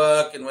done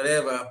work and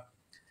whatever.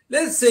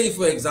 Let's say,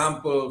 for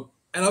example,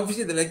 and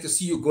obviously they like to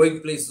see you going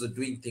places or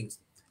doing things.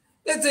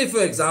 Let's say,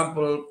 for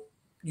example,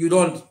 you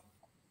don't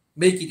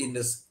make it in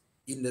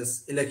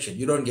this election,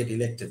 you don't get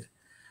elected.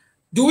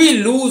 Do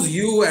we lose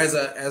you as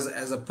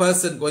a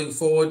person going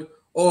forward,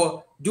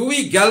 or do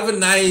we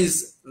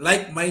galvanize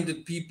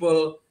like-minded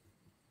people,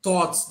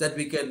 thoughts that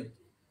we can?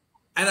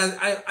 And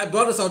I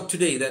brought this out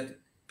today, that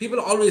people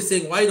are always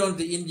saying, why don't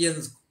the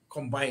Indians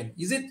combine?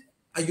 Is it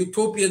a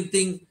utopian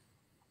thing?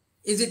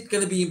 Is it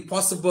going to be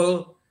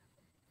impossible?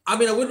 I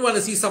mean, I wouldn't want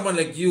to see someone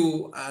like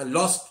you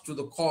lost to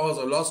the cause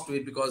or lost to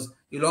it because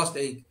you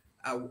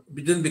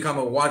didn't become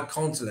a ward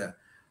councillor.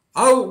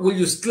 How will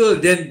you still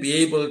then be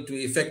able to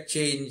effect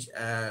change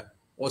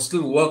or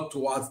still work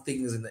towards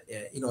things,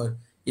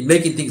 in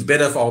making things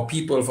better for our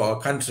people, for our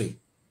country?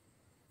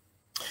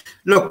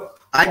 Look,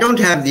 I don't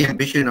have the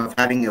ambition of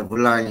having a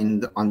villa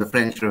on the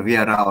French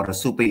Riviera or a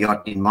super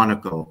yacht in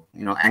Monaco,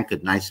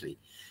 anchored nicely.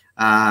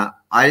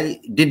 I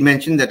did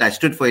mention that I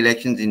stood for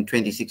elections in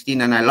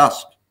 2016 and I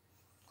lost.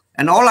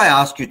 And all I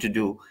ask you to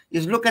do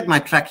is look at my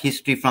track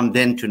history from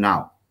then to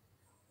now.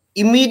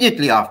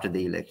 Immediately after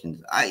the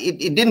elections,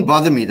 it didn't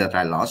bother me that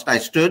I lost. I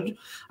stood.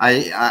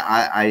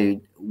 I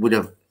would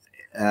have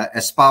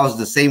espoused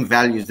the same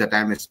values that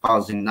I'm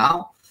espousing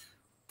now,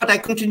 but I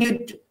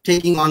continued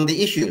taking on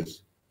the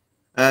issues.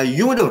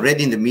 You would have read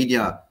in the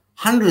media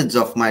hundreds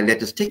of my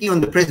letters taking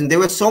on the president. There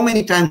were so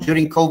many times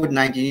during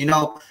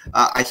COVID-19.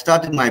 I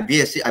started my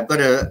BSc. I've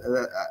got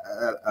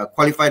a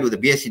qualified with a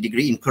BSc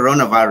degree in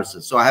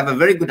coronaviruses, so I have a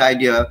very good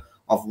idea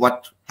of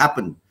what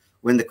happened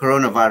when the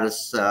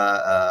coronavirus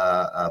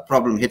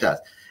problem hit us.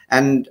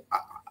 And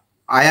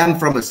I am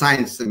from a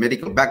science and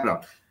medical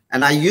background,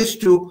 and I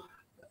used to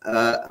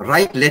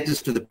write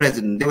letters to the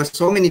president. There were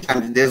so many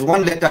times. There's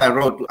one letter I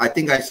wrote, I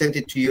think I sent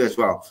it to you as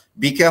well.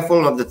 Be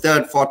careful of the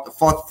third,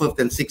 fourth, fifth,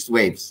 and sixth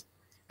waves.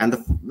 And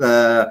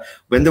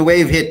when the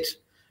wave hit,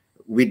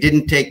 we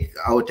didn't take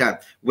our time.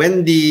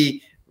 When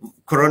the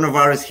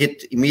coronavirus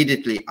hit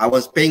immediately, I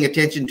was paying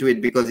attention to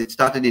it because it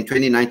started in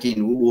 2019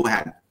 in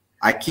Wuhan.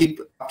 I keep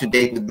up to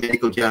date with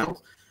medical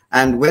journals.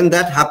 And when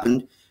that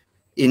happened,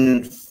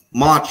 in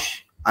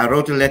March, I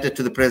wrote a letter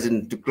to the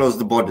president to close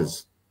the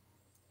borders.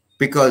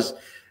 Because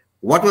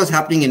what was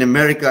happening in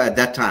America at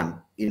that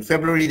time, in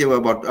February, there were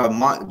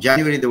about,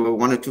 January, there were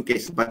 1 or 2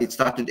 cases, but it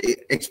started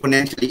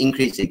exponentially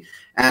increasing.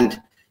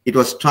 And it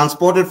was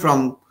transported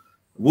from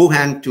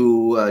Wuhan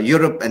to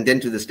Europe and then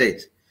to the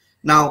States.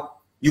 Now,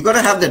 you got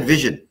to have that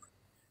vision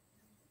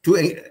to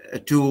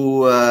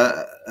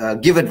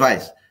give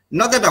advice.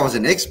 Not that I was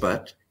an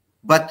expert,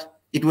 but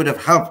it would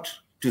have helped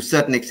to a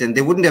certain extent.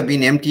 There wouldn't have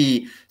been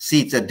empty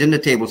seats at dinner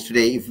tables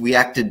today if we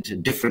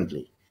acted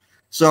differently.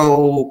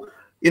 So,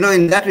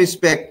 in that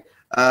respect,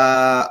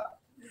 I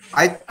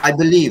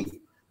believe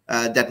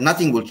that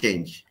nothing will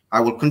change.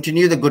 I will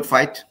continue the good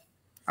fight.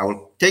 I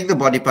will take the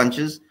body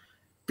punches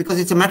because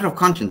it's a matter of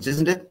conscience,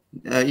 isn't it?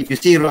 If you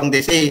see wrong,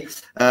 they say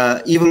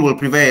evil will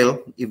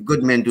prevail if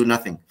good men do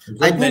nothing.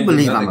 I do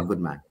believe I'm a good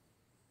man.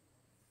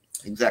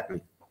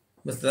 Exactly.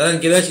 Mr.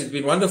 Narendh Ganesh, it's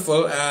been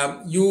wonderful.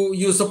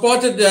 You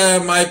supported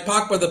my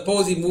Park by the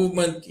Posy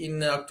movement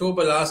in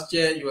October last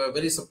year. You were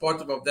very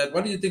supportive of that.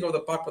 What do you think of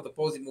the Park by the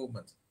Posy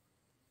movement?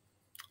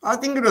 I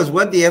think it was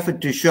worth the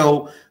effort to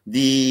show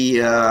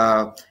the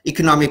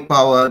economic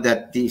power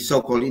that the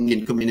so-called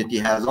Indian community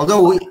has.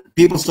 Although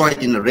people saw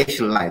it in a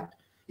racial light,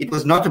 it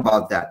was not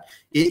about that.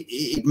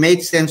 It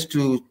made sense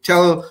to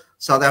tell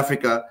South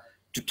Africa,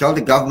 to tell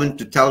the government,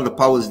 to tell the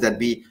powers that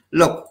be,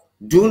 look,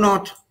 do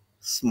not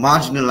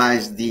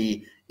marginalize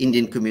the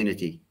Indian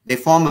community. They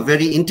form a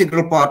very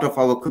integral part of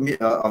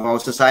our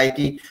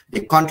society.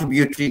 They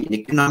contribute in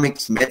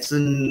economics,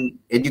 medicine,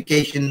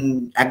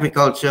 education,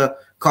 agriculture,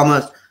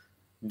 commerce.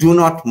 Do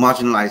not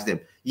marginalize them.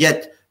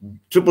 Yet,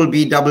 triple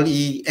B, double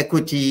E,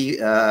 equity,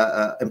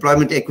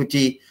 employment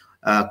equity,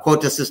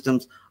 quota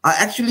systems are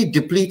actually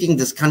depleting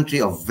this country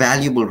of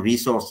valuable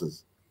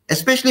resources,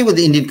 especially with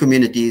the Indian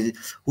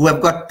communities who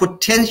have got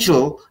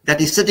potential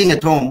that is sitting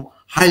at home,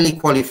 highly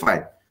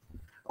qualified.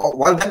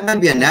 While that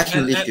might be a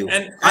national issue,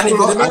 and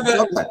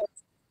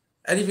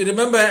if you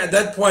remember at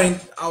that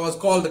point, I was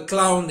called the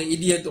clown, the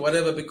idiot, or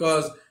whatever,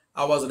 because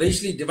I was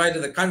racially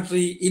divided the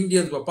country.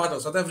 Indians were part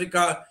of South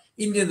Africa.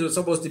 Indians were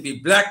supposed to be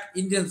black.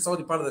 Indians were supposed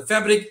to be part of the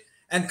fabric.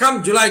 And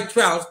come July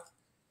 12th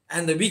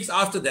and the weeks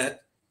after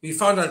that, we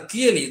found out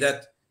clearly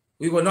that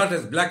we were not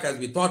as black as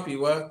we thought we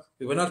were.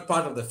 We were not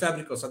part of the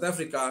fabric of South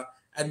Africa,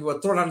 and we were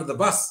thrown under the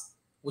bus,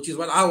 which is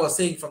what I was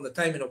saying from the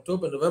time in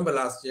October, November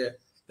last year,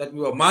 that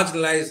we were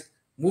marginalized,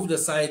 moved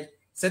aside,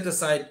 set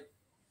aside.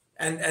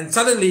 And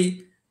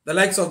suddenly, the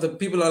likes of the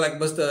people like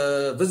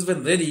Mr.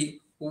 Viswan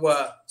Reddy, who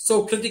were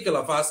so critical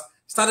of us,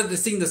 started to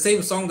sing the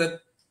same song that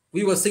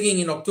we were singing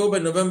in October,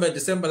 November,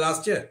 December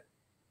last year.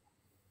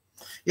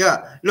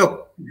 Yeah,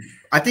 look,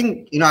 I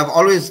think, I've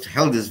always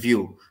held this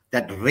view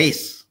that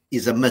race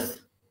is a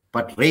myth,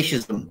 but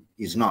racism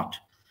is not.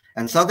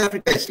 And South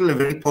Africa is still a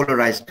very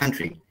polarized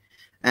country.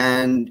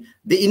 And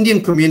the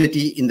Indian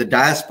community in the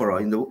diaspora,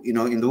 in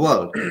the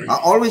world, are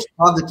always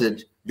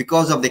targeted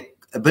because of the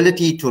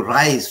ability to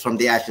rise from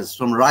the ashes,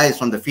 rise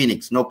from the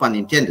phoenix, no pun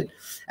intended.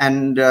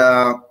 And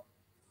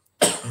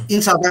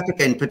in South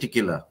Africa in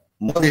particular,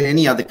 more than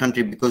any other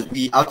country, because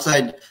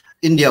outside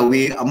India,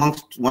 we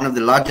amongst one of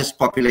the largest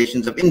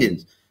populations of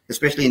Indians,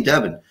 especially in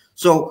Durban.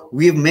 So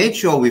we've made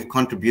sure we've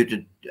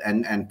contributed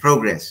and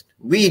progressed.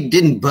 We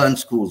didn't burn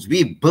schools,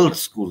 we built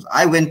schools.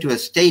 I went to a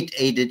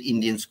state-aided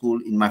Indian school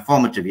in my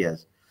formative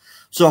years.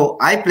 So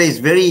I place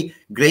very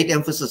great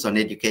emphasis on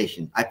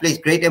education. I place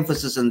great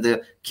emphasis on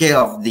the care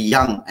of the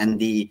young and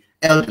the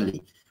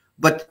elderly.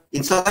 But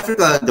in South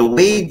Africa, the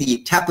way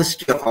the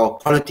tapestry of our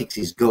politics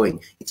is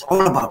going, it's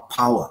all about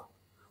power.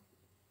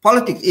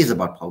 Politics is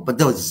about power, but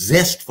the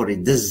zest for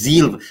it, the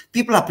zeal,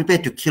 people are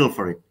prepared to kill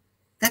for it.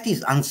 That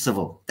is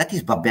uncivil. That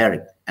is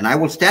barbaric. And I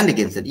will stand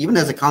against it, even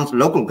as a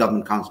local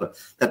government councillor.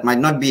 That might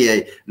not be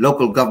a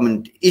local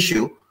government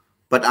issue,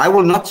 but I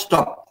will not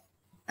stop.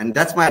 And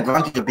that's my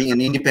advantage of being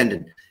an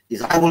independent,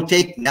 is I will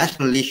take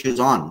national issues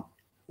on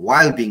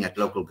while being at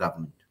local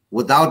government,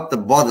 without the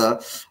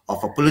bother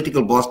of a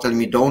political boss telling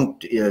me, don't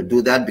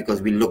do that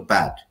because we look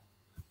bad.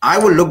 I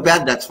will look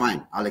bad, that's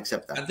fine. I'll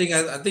accept that. I think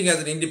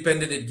as an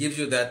independent, it gives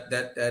you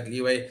that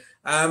leeway.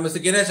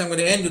 Mr. Ganesh, I'm going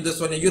to end with this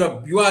one.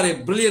 You are a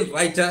brilliant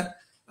writer.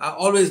 I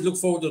always look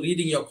forward to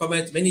reading your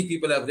comments. Many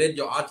people have read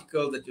your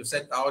article that you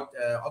sent out.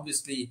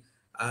 Obviously,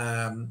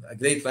 a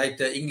great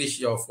writer, English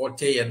your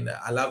forte, and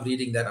I love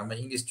reading that. I'm an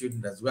English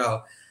student as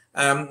well.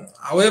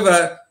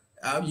 However,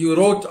 you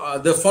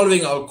wrote the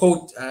following, I'll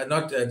quote,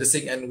 not this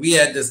thing, and we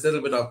had this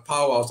little bit of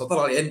power, so I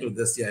thought I'll end with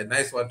this. Yeah, a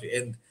nice one to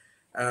end.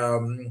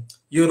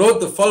 You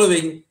wrote the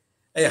following: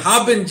 a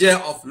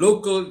harbinger of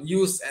local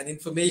news and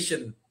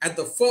information at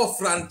the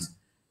forefront,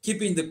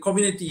 keeping the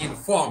community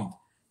informed.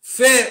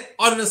 Fair,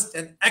 honest,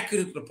 and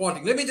accurate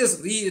reporting. Let me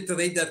just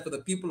reiterate that for the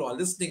people who are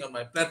listening on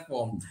my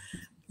platform.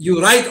 You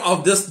write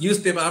of this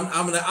newspaper.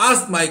 I'm going to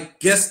ask my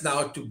guest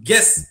now to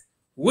guess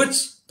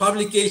which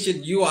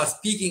publication you are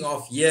speaking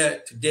of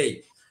here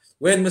today.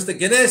 When Mr.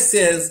 Ganesh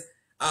says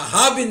a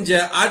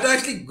harbinger, I'd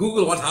actually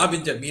Google what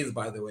harbinger means,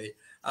 by the way.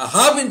 A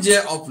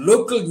harbinger of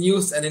local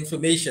news and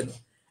information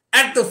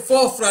at the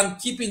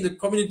forefront, keeping the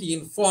community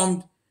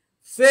informed.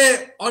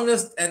 Fair,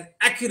 honest, and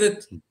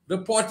accurate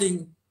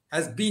reporting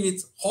has been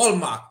its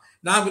hallmark.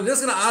 Now I'm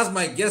just going to ask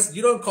my guests,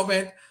 you don't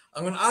comment,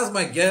 I'm going to ask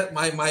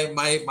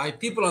my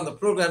people on the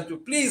program to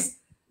please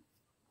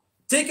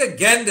take a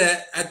gander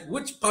at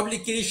which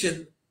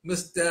publication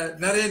Mr.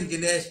 Narendh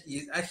Ganesh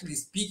is actually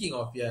speaking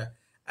of here.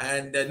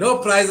 And no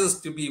prizes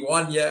to be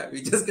won here.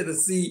 We're just going to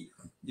see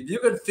if you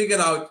can figure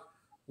out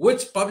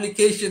which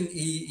publication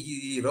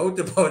he wrote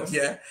about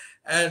here.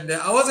 And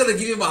I was going to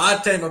give him a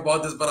hard time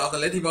about this, but I'm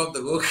going to let him off the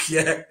hook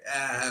here.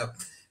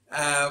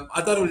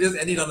 I thought we'll just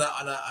end it on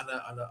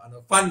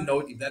a fun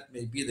note, if that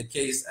may be the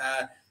case.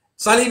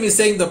 Salim is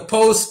saying the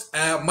Post.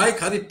 Mike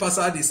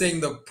Haripasad is saying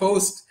the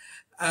Post.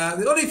 There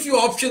are only a few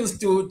options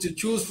to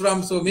choose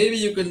from, so maybe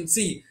you can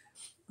see.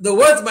 The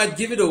words might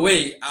give it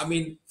away. I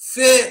mean,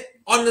 fair,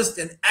 honest,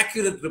 and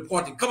accurate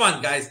reporting. Come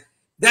on, guys.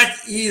 That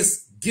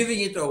is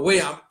giving it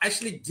away. I'm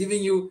actually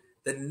giving you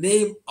the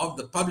name of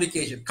the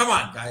publication. Come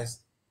on, guys.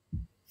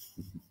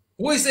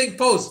 Who is saying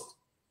Post?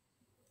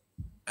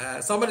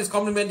 Somebody's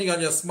complimenting on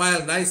your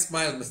smile. Nice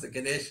smile, Mr.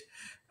 Ganesh.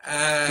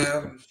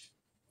 I'm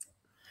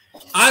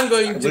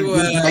going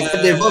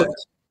to.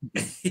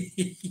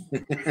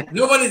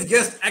 Nobody's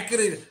guessed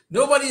accurately.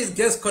 Nobody's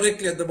guessed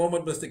correctly at the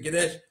moment, Mr.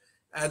 Ganesh.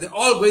 They're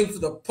all going to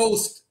the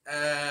post.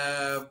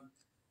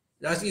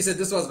 Actually, said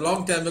this was a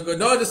long time ago.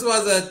 No, this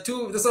was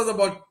This was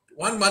about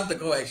 1 month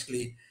ago,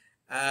 actually.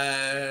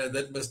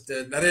 That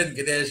Mr. Narendh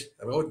Ganesh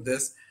wrote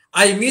this.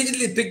 I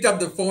immediately picked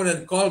up the phone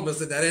and called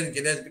Mr. Narendh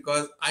Ganesh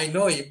because I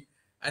know him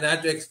and I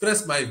had to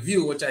express my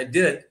view, which I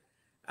did.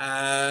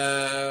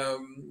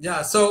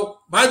 Yeah. So,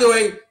 by the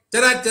way,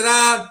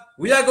 ta-da,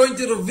 we are going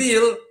to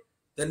reveal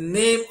the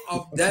name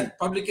of that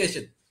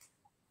publication.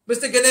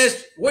 Mr.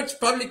 Ganesh, which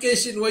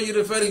publication were you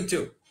referring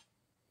to?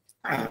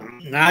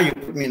 Now you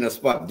put me in a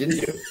spot,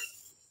 didn't you?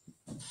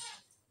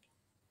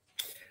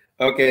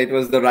 Okay, it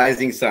was the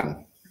Rising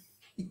Sun.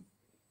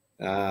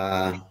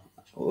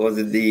 Was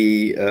it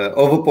the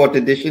Overport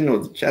edition or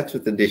the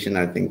Chatsworth edition,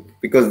 I think,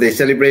 because they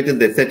celebrated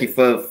the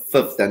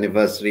 35th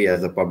anniversary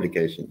as a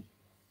publication.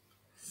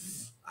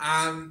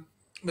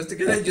 Mr.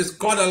 Ganesh, you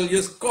scored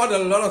a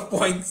lot of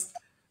points,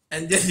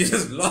 and then you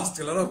just lost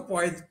a lot of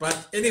points.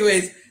 But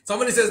anyways,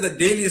 somebody says the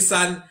Daily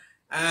Sun.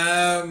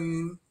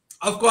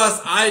 Of course,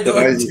 I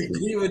don't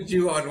agree with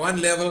you on one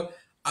level.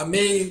 I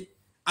may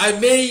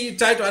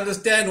try to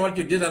understand what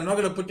you did. I'm not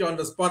going to put you on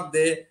the spot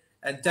there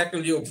and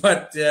tackle you,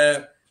 but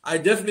I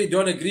definitely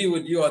don't agree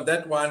with you on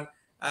that one.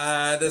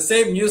 The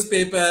same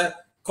newspaper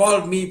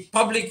called me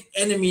public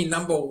enemy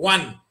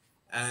 #1.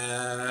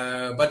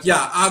 But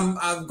yeah,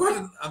 I've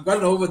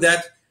gotten over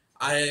that.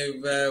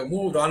 I've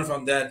moved on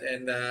from that,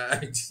 and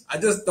I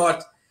just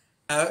thought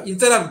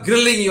instead of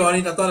grilling you on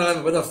it, I thought I'd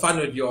have a bit of fun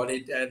with you on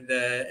it, and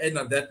end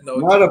on that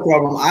note. Not a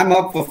problem. I'm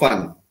up for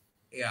fun.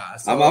 Yeah,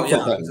 so, I'm up for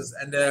fun.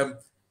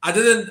 I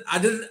didn't.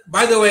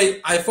 By the way,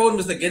 I phoned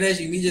Mr.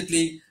 Ganesh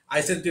immediately. I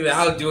said to him,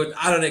 "I'll do it.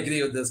 I don't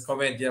agree with this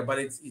comment here, but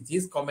it's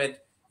his comment.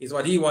 Is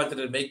what he wanted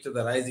to make to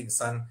the Rising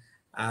Sun."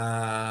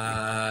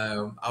 I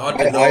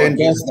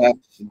endorse that.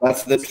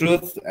 That's the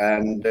truth,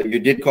 and you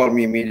did call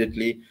me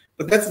immediately.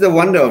 But that's the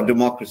wonder of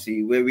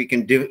democracy, where we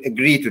can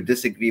agree to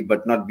disagree,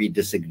 but not be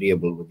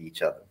disagreeable with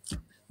each other.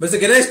 Mr.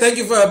 Ganesh, thank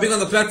you for being on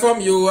the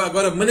platform. You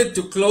got a minute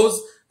to close.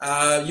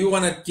 You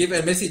want to give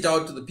a message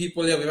out to the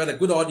people here. We've had a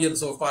good audience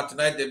so far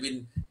tonight. They've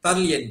been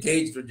thoroughly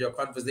engaged with your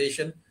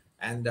conversation,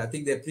 and I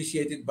think they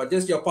appreciate it. But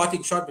just your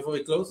parting shot before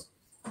we close.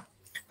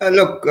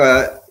 Look,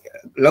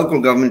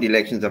 local government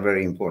elections are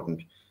very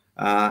important.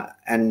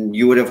 And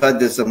you would have heard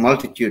this a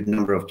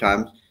number of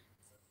times.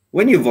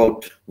 When you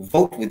vote,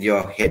 vote with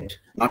your head,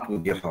 not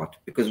with your heart.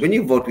 Because when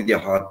you vote with your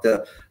heart,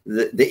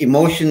 the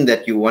emotion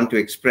that you want to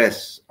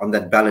express on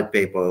that ballot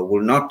paper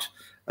will not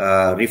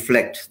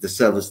reflect the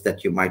service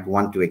that you might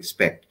want to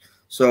expect.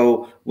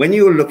 So when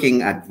you're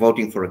looking at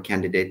voting for a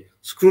candidate,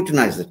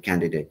 scrutinize that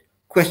candidate,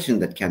 question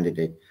that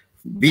candidate,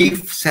 be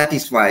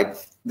satisfied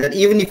that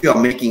even if you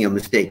are making a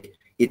mistake,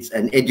 it's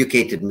an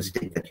educated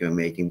mistake that you're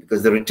making,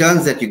 because the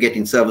returns that you get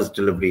in service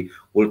delivery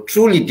will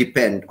truly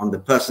depend on the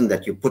person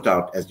that you put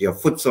out as your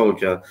foot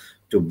soldier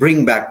to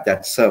bring back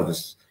that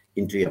service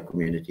into your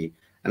community.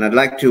 And I'd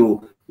like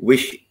to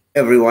wish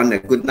everyone a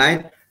good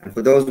night. And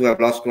for those who have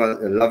lost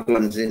loved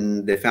ones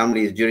in their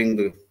families during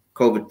the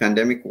COVID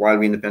pandemic, while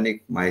we're in the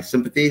pandemic, my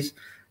sympathies.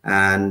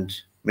 And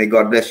may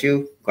God bless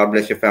you, God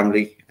bless your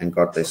family, and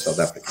God bless South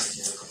Africa.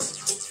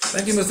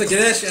 Thank you, Mr.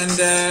 Ganesh, and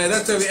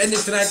that's where we end it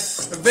tonight.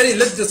 A very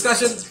lit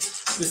discussion.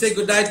 We say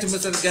good night to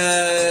Mr.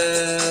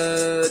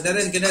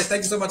 Narendh Ganesh.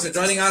 Thank you so much for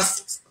joining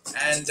us,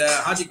 and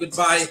hearty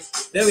goodbye.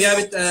 There we have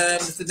it,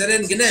 Mr.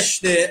 Narendh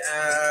Ganesh. There,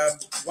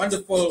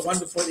 wonderful,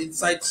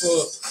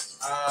 insightful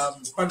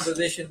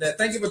conversation there.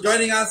 Thank you for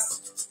joining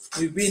us.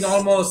 We've been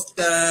almost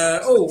 2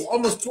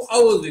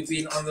 hours we've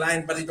been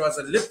online, but it was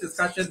a lit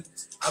discussion.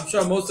 I'm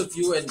sure most of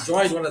you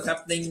enjoyed what was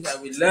happening.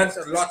 We learned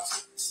a lot.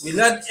 We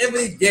learn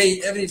every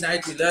day, every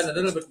night. We learn a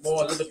little bit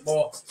more,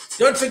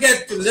 Don't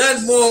forget to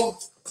learn more.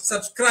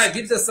 Subscribe.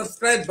 Hit the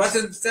subscribe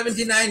button.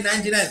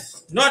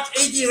 79.99, not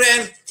 80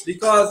 Rand,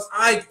 because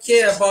I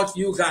care about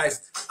you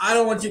guys. I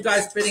don't want you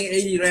guys spending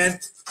 80 Rand.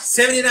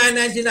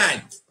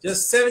 79.99.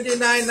 Just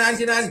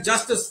 79.99.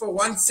 Justice for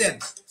 1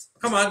 cent.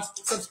 Come on,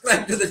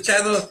 subscribe to the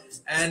channel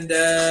and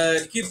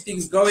keep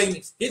things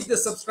going. Hit the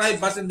subscribe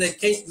button there.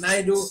 Kate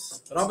Naidu,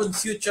 Robin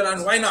Future,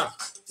 and why not?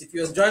 If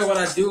you enjoy what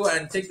I do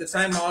and take the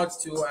time out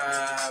to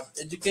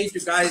educate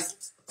you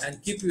guys and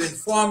keep you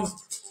informed,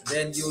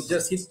 then you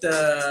just hit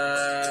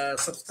the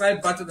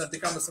subscribe button and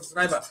become a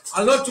subscriber.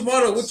 I'll know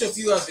tomorrow which of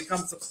you have become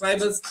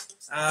subscribers.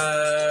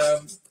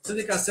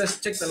 Siddhika says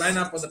check the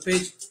lineup on the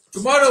page.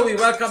 Tomorrow we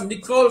welcome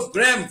Nicole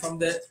Graham from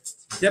the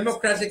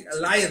Democratic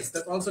Alliance.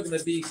 That's also going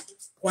to be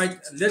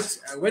quite lit.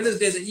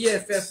 Wednesday, the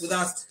EFF with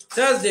us.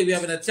 Thursday, we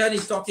have an attorney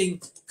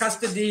talking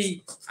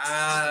custody,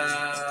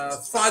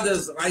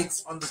 father's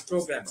rights on this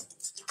program.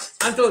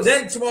 Until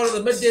then, tomorrow,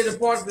 the midday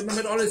report.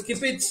 Remember to always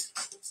keep it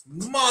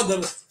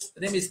mother.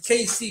 The name is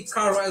KC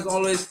Kara, as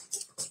always.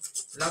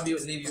 Love you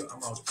and leave you.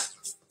 I'm out.